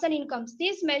supporting jobs and incomes.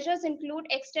 These measures include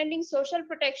extending social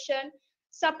protection,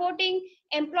 supporting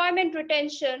employment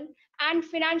retention, and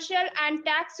financial and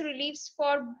tax reliefs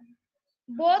for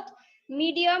both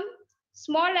medium,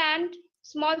 small and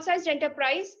small-sized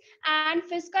enterprise, and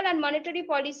fiscal and monetary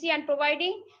policy, and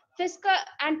providing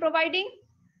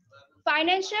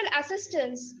financial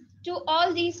assistance to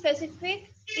all these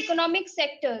specific economic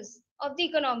sectors of the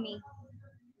economy.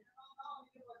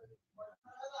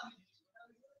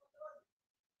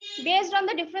 Based on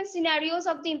the different scenarios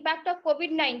of the impact of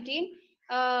COVID-19,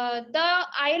 the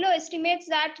ILO estimates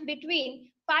that between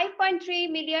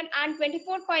 5.3 million and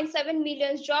 24.7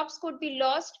 million jobs could be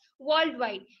lost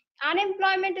worldwide.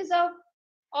 Unemployment is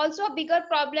also a bigger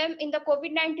problem in the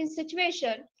COVID-19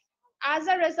 situation. As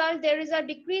a result, there is a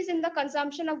decrease in the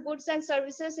consumption of goods and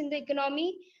services in the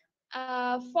economy.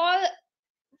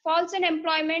 Falls in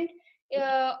employment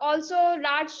also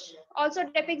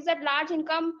depicts that large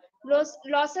income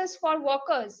losses for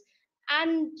workers,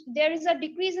 and there is a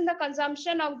decrease in the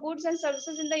consumption of goods and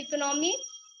services in the economy,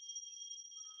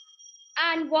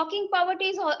 and working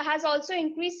poverty has also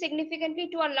increased significantly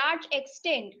to a large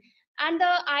extent, and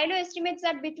the ILO estimates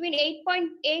that between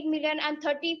 8.8 million and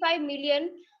 35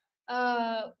 million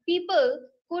people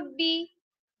could be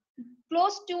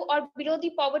close to or below the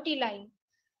poverty line.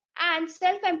 And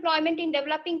self-employment in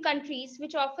developing countries,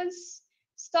 which often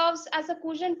serves as a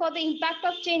cushion for the impact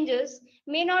of changes,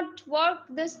 may not work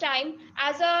this time,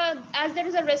 as there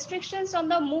is a restrictions on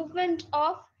the movement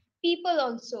of people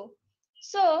also.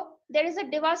 So there is a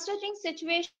devastating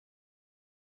situation.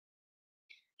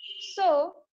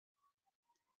 So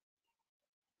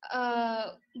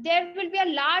there will be a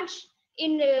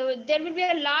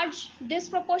large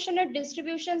disproportionate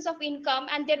distributions of income,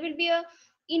 and there will be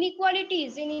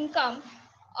inequalities in income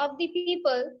of the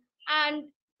people, and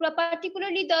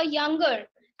particularly the younger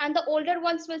and the older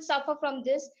ones will suffer from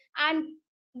this, and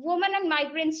women and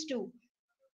migrants too.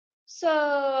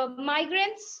 So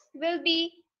migrants will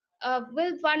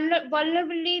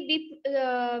vulnerably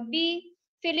be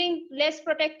feeling less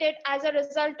protected as a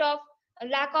result of a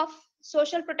lack of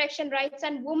social protection rights,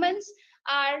 and women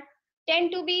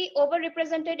tend to be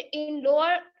overrepresented in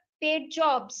lower paid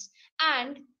jobs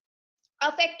and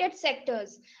affected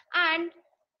sectors. And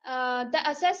the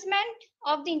assessment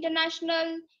of the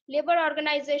International Labour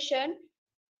Organization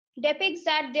depicts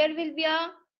that there will be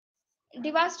a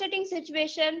devastating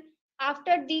situation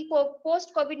after the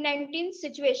post-COVID-19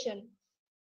 situation.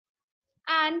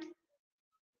 And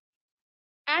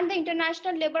the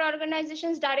International Labour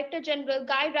Organization's Director General,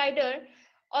 Guy Ryder,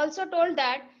 also told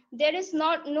that there is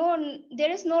no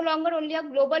longer only a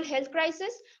global health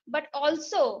crisis, but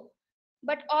also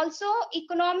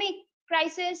economic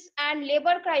crisis and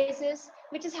labor crisis,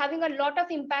 which is having a lot of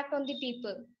impact on the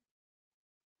people.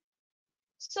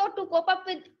 So to cope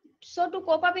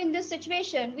up in this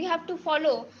situation, we have to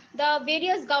follow the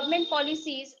various government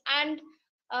policies and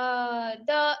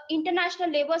the international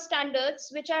labor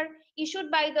standards, which are issued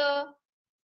by the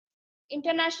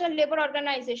International Labour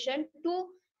Organization, to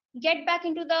get back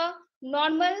into the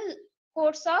normal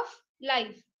course of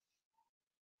life.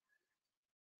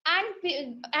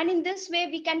 And in this way,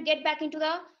 we can get back into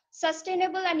the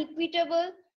sustainable and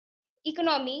equitable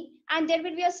economy, and there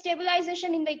will be a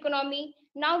stabilization in the economy.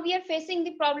 Now we are facing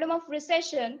the problem of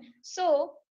recession.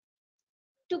 So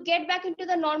to get back into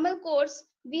the normal course,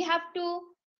 we have to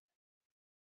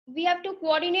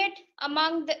coordinate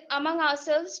among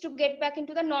ourselves to get back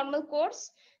into the normal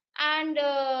course, and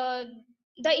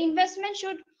the investment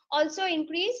should also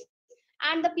increase,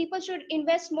 and the people should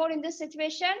invest more in this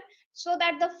situation, so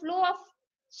that the flow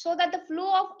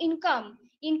of income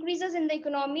increases in the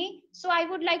economy. So I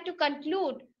would like to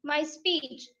conclude my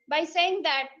speech by saying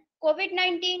that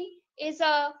COVID-19 is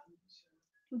a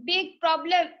big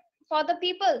problem for the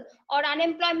people, or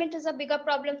unemployment is a bigger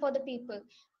problem for the people.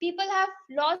 People have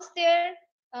lost their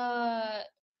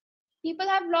People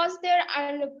have lost their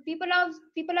people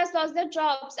has lost their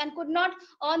jobs and could not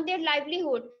earn their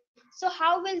livelihood. So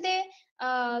how will they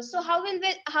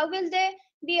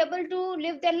be able to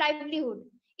live their livelihood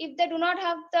if they do not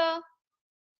have the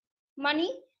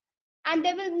money, and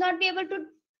they will not be able to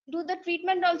do the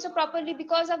treatment also properly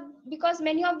because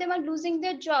many of them are losing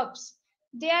their jobs.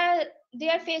 They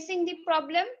are facing the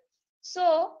problem.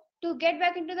 So to get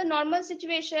back into the normal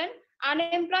situation,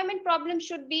 unemployment problem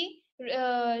should be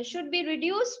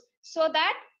reduced so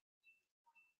that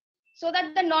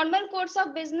the normal course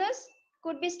of business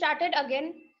could be started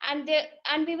again,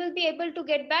 and we will be able to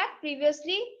get back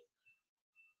previously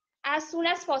as soon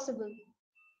as possible.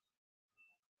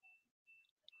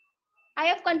 I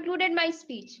have concluded my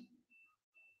speech.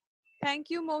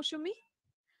 Thank you, Moshumi.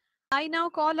 I now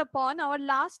call upon our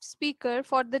last speaker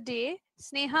for the day,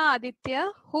 Sneha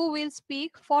Aditya, who will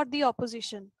speak for the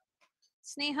opposition.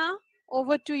 Sneha,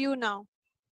 over to you now.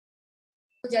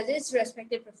 Judges,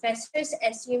 respected professors,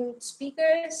 esteemed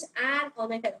speakers, and all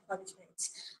my fellow college mates.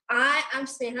 I am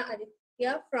Sneha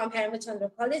Aditya from Heramba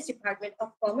Chandra College, Department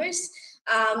of Commerce,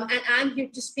 and I'm here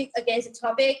to speak against the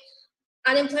topic,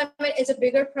 unemployment is a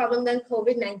bigger problem than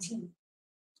COVID-19.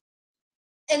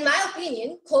 In my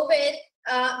opinion, COVID,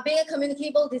 being a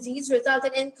communicable disease,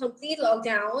 resulted in complete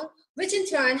lockdown, which in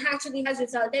turn actually has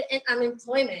resulted in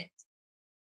unemployment.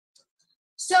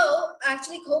 So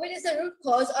actually, COVID is the root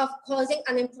cause of causing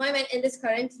unemployment in this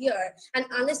current year. And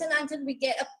unless and until we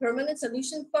get a permanent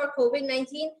solution for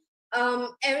COVID-19,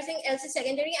 everything else is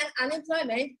secondary, and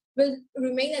unemployment will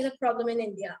remain as a problem in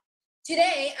India.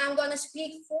 Today, I'm going to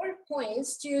speak 4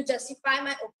 points to justify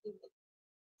my opinion.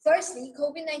 Firstly,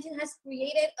 COVID-19 has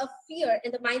created a fear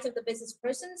in the minds of the business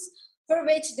persons, for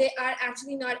which they are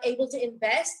actually not able to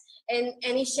invest in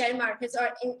any share markets or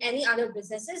in any other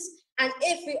businesses. And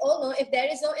if we all know, if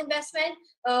there is no investment,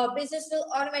 business will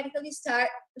automatically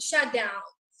shut down.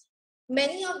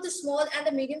 Many of the small and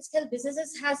the medium-scale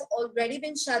businesses has already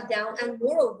been shut down, and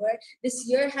moreover, this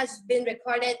year has been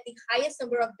recorded the highest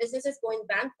number of businesses going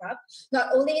bankrupt, not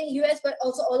only in the US but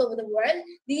also all over the world,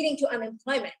 leading to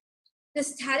unemployment. The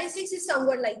statistics is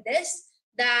somewhat like this,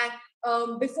 that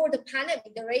before the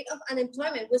pandemic, the rate of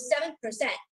unemployment was 7%.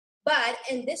 But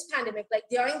in this pandemic, like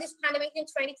during this pandemic in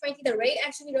 2020, the rate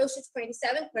actually rose to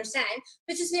 27%,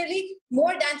 which is nearly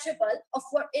more than triple of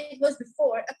what it was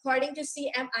before, according to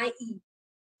CMIE.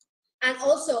 And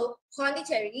also,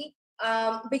 Pondicherry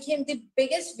became the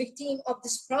biggest victim of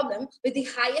this problem, with the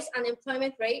highest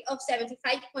unemployment rate of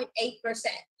 75.8%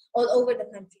 all over the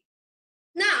country.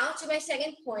 Now to my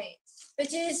second point,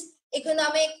 which is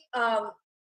economic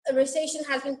recession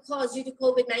has been caused due to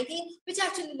COVID-19, which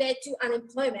actually led to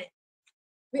unemployment.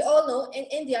 We all know in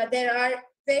India, there are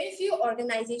very few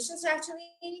organizations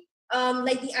actually,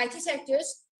 like the IT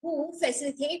sectors, who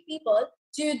facilitate people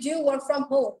to do work from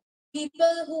home.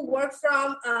 People who work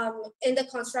from in the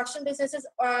construction businesses,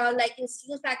 or like in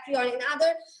steel factory or in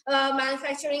other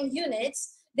manufacturing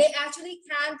units, they actually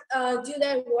can't do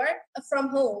their work from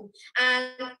home, and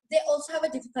they also have a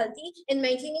difficulty in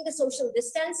maintaining the social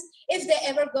distance if they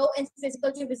ever go in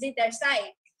physical to visit their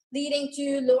site, leading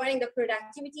to lowering the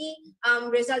productivity,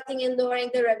 resulting in lowering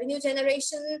the revenue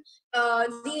generation,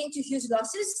 leading to huge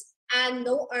losses and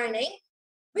no earning,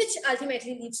 which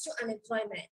ultimately leads to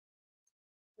unemployment.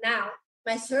 Now,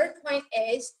 my third point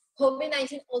is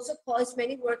COVID-19 also caused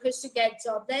many workers to get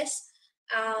jobless,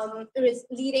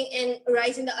 leading in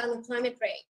rising the unemployment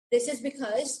rate. This is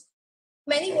because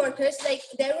many workers, like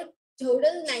there were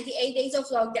total 98 days of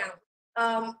lockdown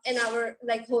in our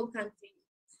whole country.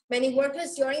 Many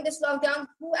workers during this lockdown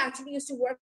who actually used to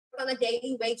work on a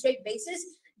daily wage rate basis,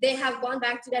 they have gone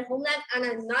back to their homeland and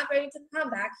are not ready to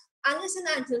come back unless and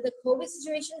until the COVID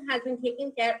situation has been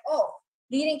taken care of,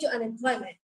 leading to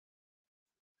unemployment.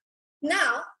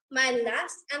 Now, my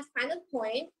last and final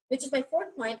point, which is my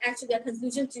fourth point, actually a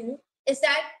conclusion too, is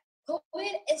that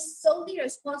COVID is solely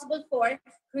responsible for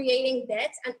creating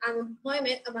debts and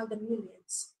unemployment among the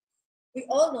millions. We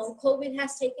all know COVID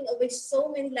has taken away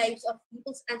so many lives of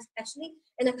people, and especially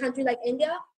in a country like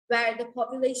India, where the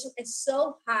population is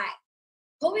so high.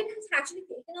 COVID has actually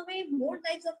taken away more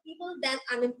lives of people than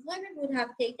unemployment would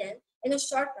have taken in a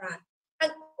short run.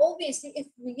 And obviously, if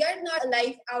we are not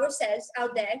alive ourselves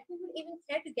out there, who would even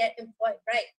care to get employed,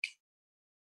 right?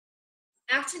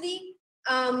 Actually,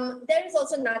 there is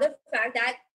also another fact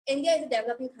that India is a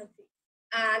developing country,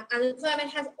 and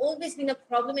unemployment has always been a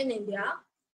problem in India.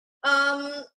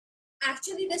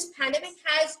 Actually, this pandemic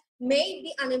has made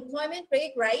the unemployment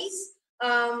rate rise.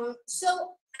 And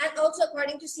also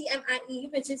according to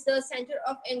CMIE, which is the Center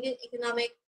of Indian Economy,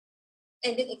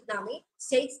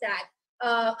 states that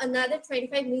another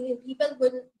 25 million people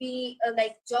will be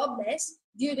like jobless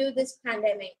due to this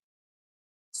pandemic.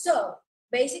 So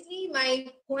basically, my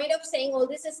point of saying all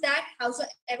this is that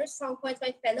howsoever strong points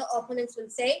my fellow opponents will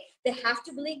say, they have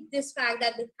to believe this fact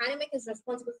that the pandemic is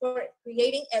responsible for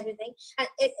creating everything, and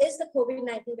it is the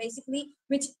COVID-19 basically,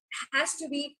 which has to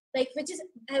be like,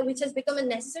 which has become a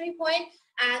necessary point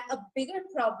and a bigger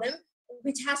problem,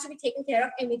 which has to be taken care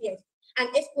of immediately. And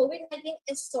if COVID-19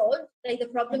 is solved, like the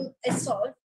problem is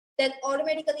solved, then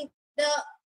automatically the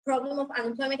problem of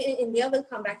unemployment in India will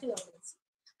come back to normalcy.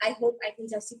 I hope I can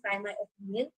justify my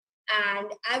opinion.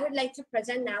 And I would like to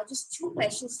present now just 2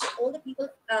 questions to all the people,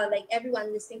 like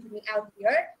everyone listening to me out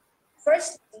here.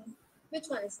 Firstly, which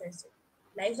one is necessary?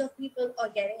 Lives of people or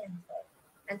getting employed?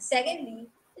 And secondly,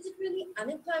 is it really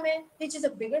unemployment, which is a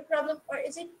bigger problem, or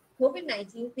is it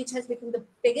COVID-19, which has become the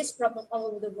biggest problem all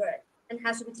over the world and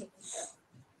has to be taken care of?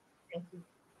 Thank you.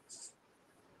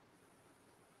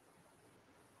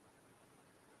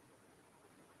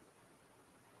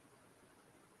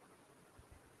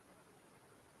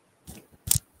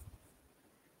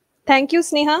 Thank you,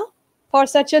 Sneha, for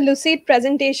such a lucid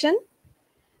presentation.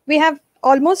 We have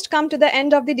almost come to the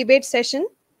end of the debate session.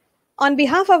 On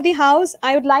behalf of the House,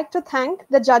 I would like to thank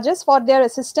the judges for their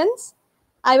assistance.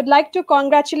 I would like to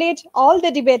congratulate all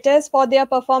the debaters for their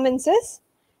performances.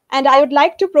 And I would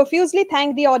like to profusely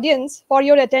thank the audience for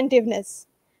your attentiveness.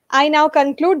 I now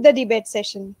conclude the debate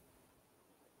session.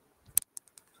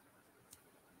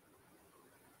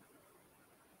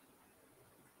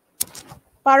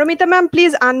 Paramita ma'am,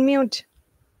 please unmute.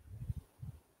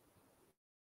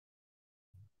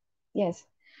 Yes.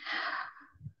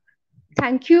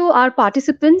 Thank you, our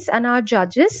participants and our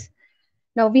judges.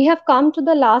 Now we have come to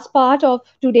the last part of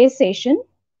today's session.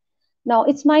 Now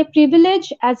it's my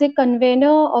privilege as a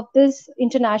convener of this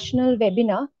international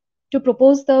webinar to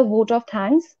propose the vote of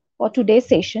thanks for today's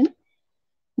session.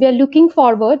 We are looking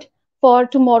forward for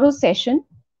tomorrow's session.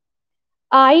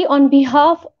 I, on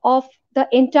behalf of the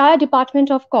entire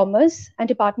Department of Commerce and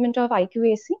Department of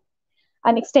IQAC,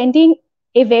 I'm extending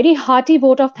a very hearty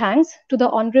vote of thanks to the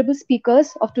honorable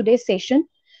speakers of today's session,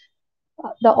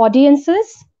 the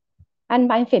audiences, and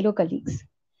my fellow colleagues.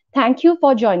 Thank you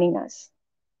for joining us.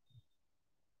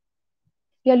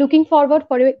 We are looking forward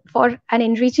for an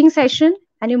enriching session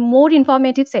and a more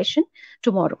informative session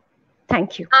tomorrow.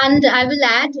 Thank you. And I will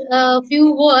add a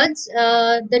few words.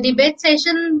 The debate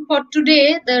session for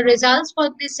today, the results for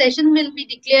this session will be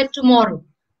declared tomorrow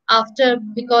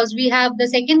because we have the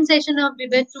second session of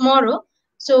debate tomorrow.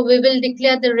 So we will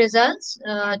declare the results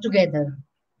together.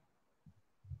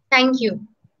 Thank you.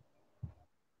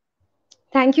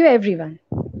 Thank you, everyone.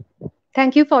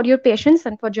 Thank you for your patience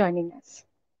and for joining us.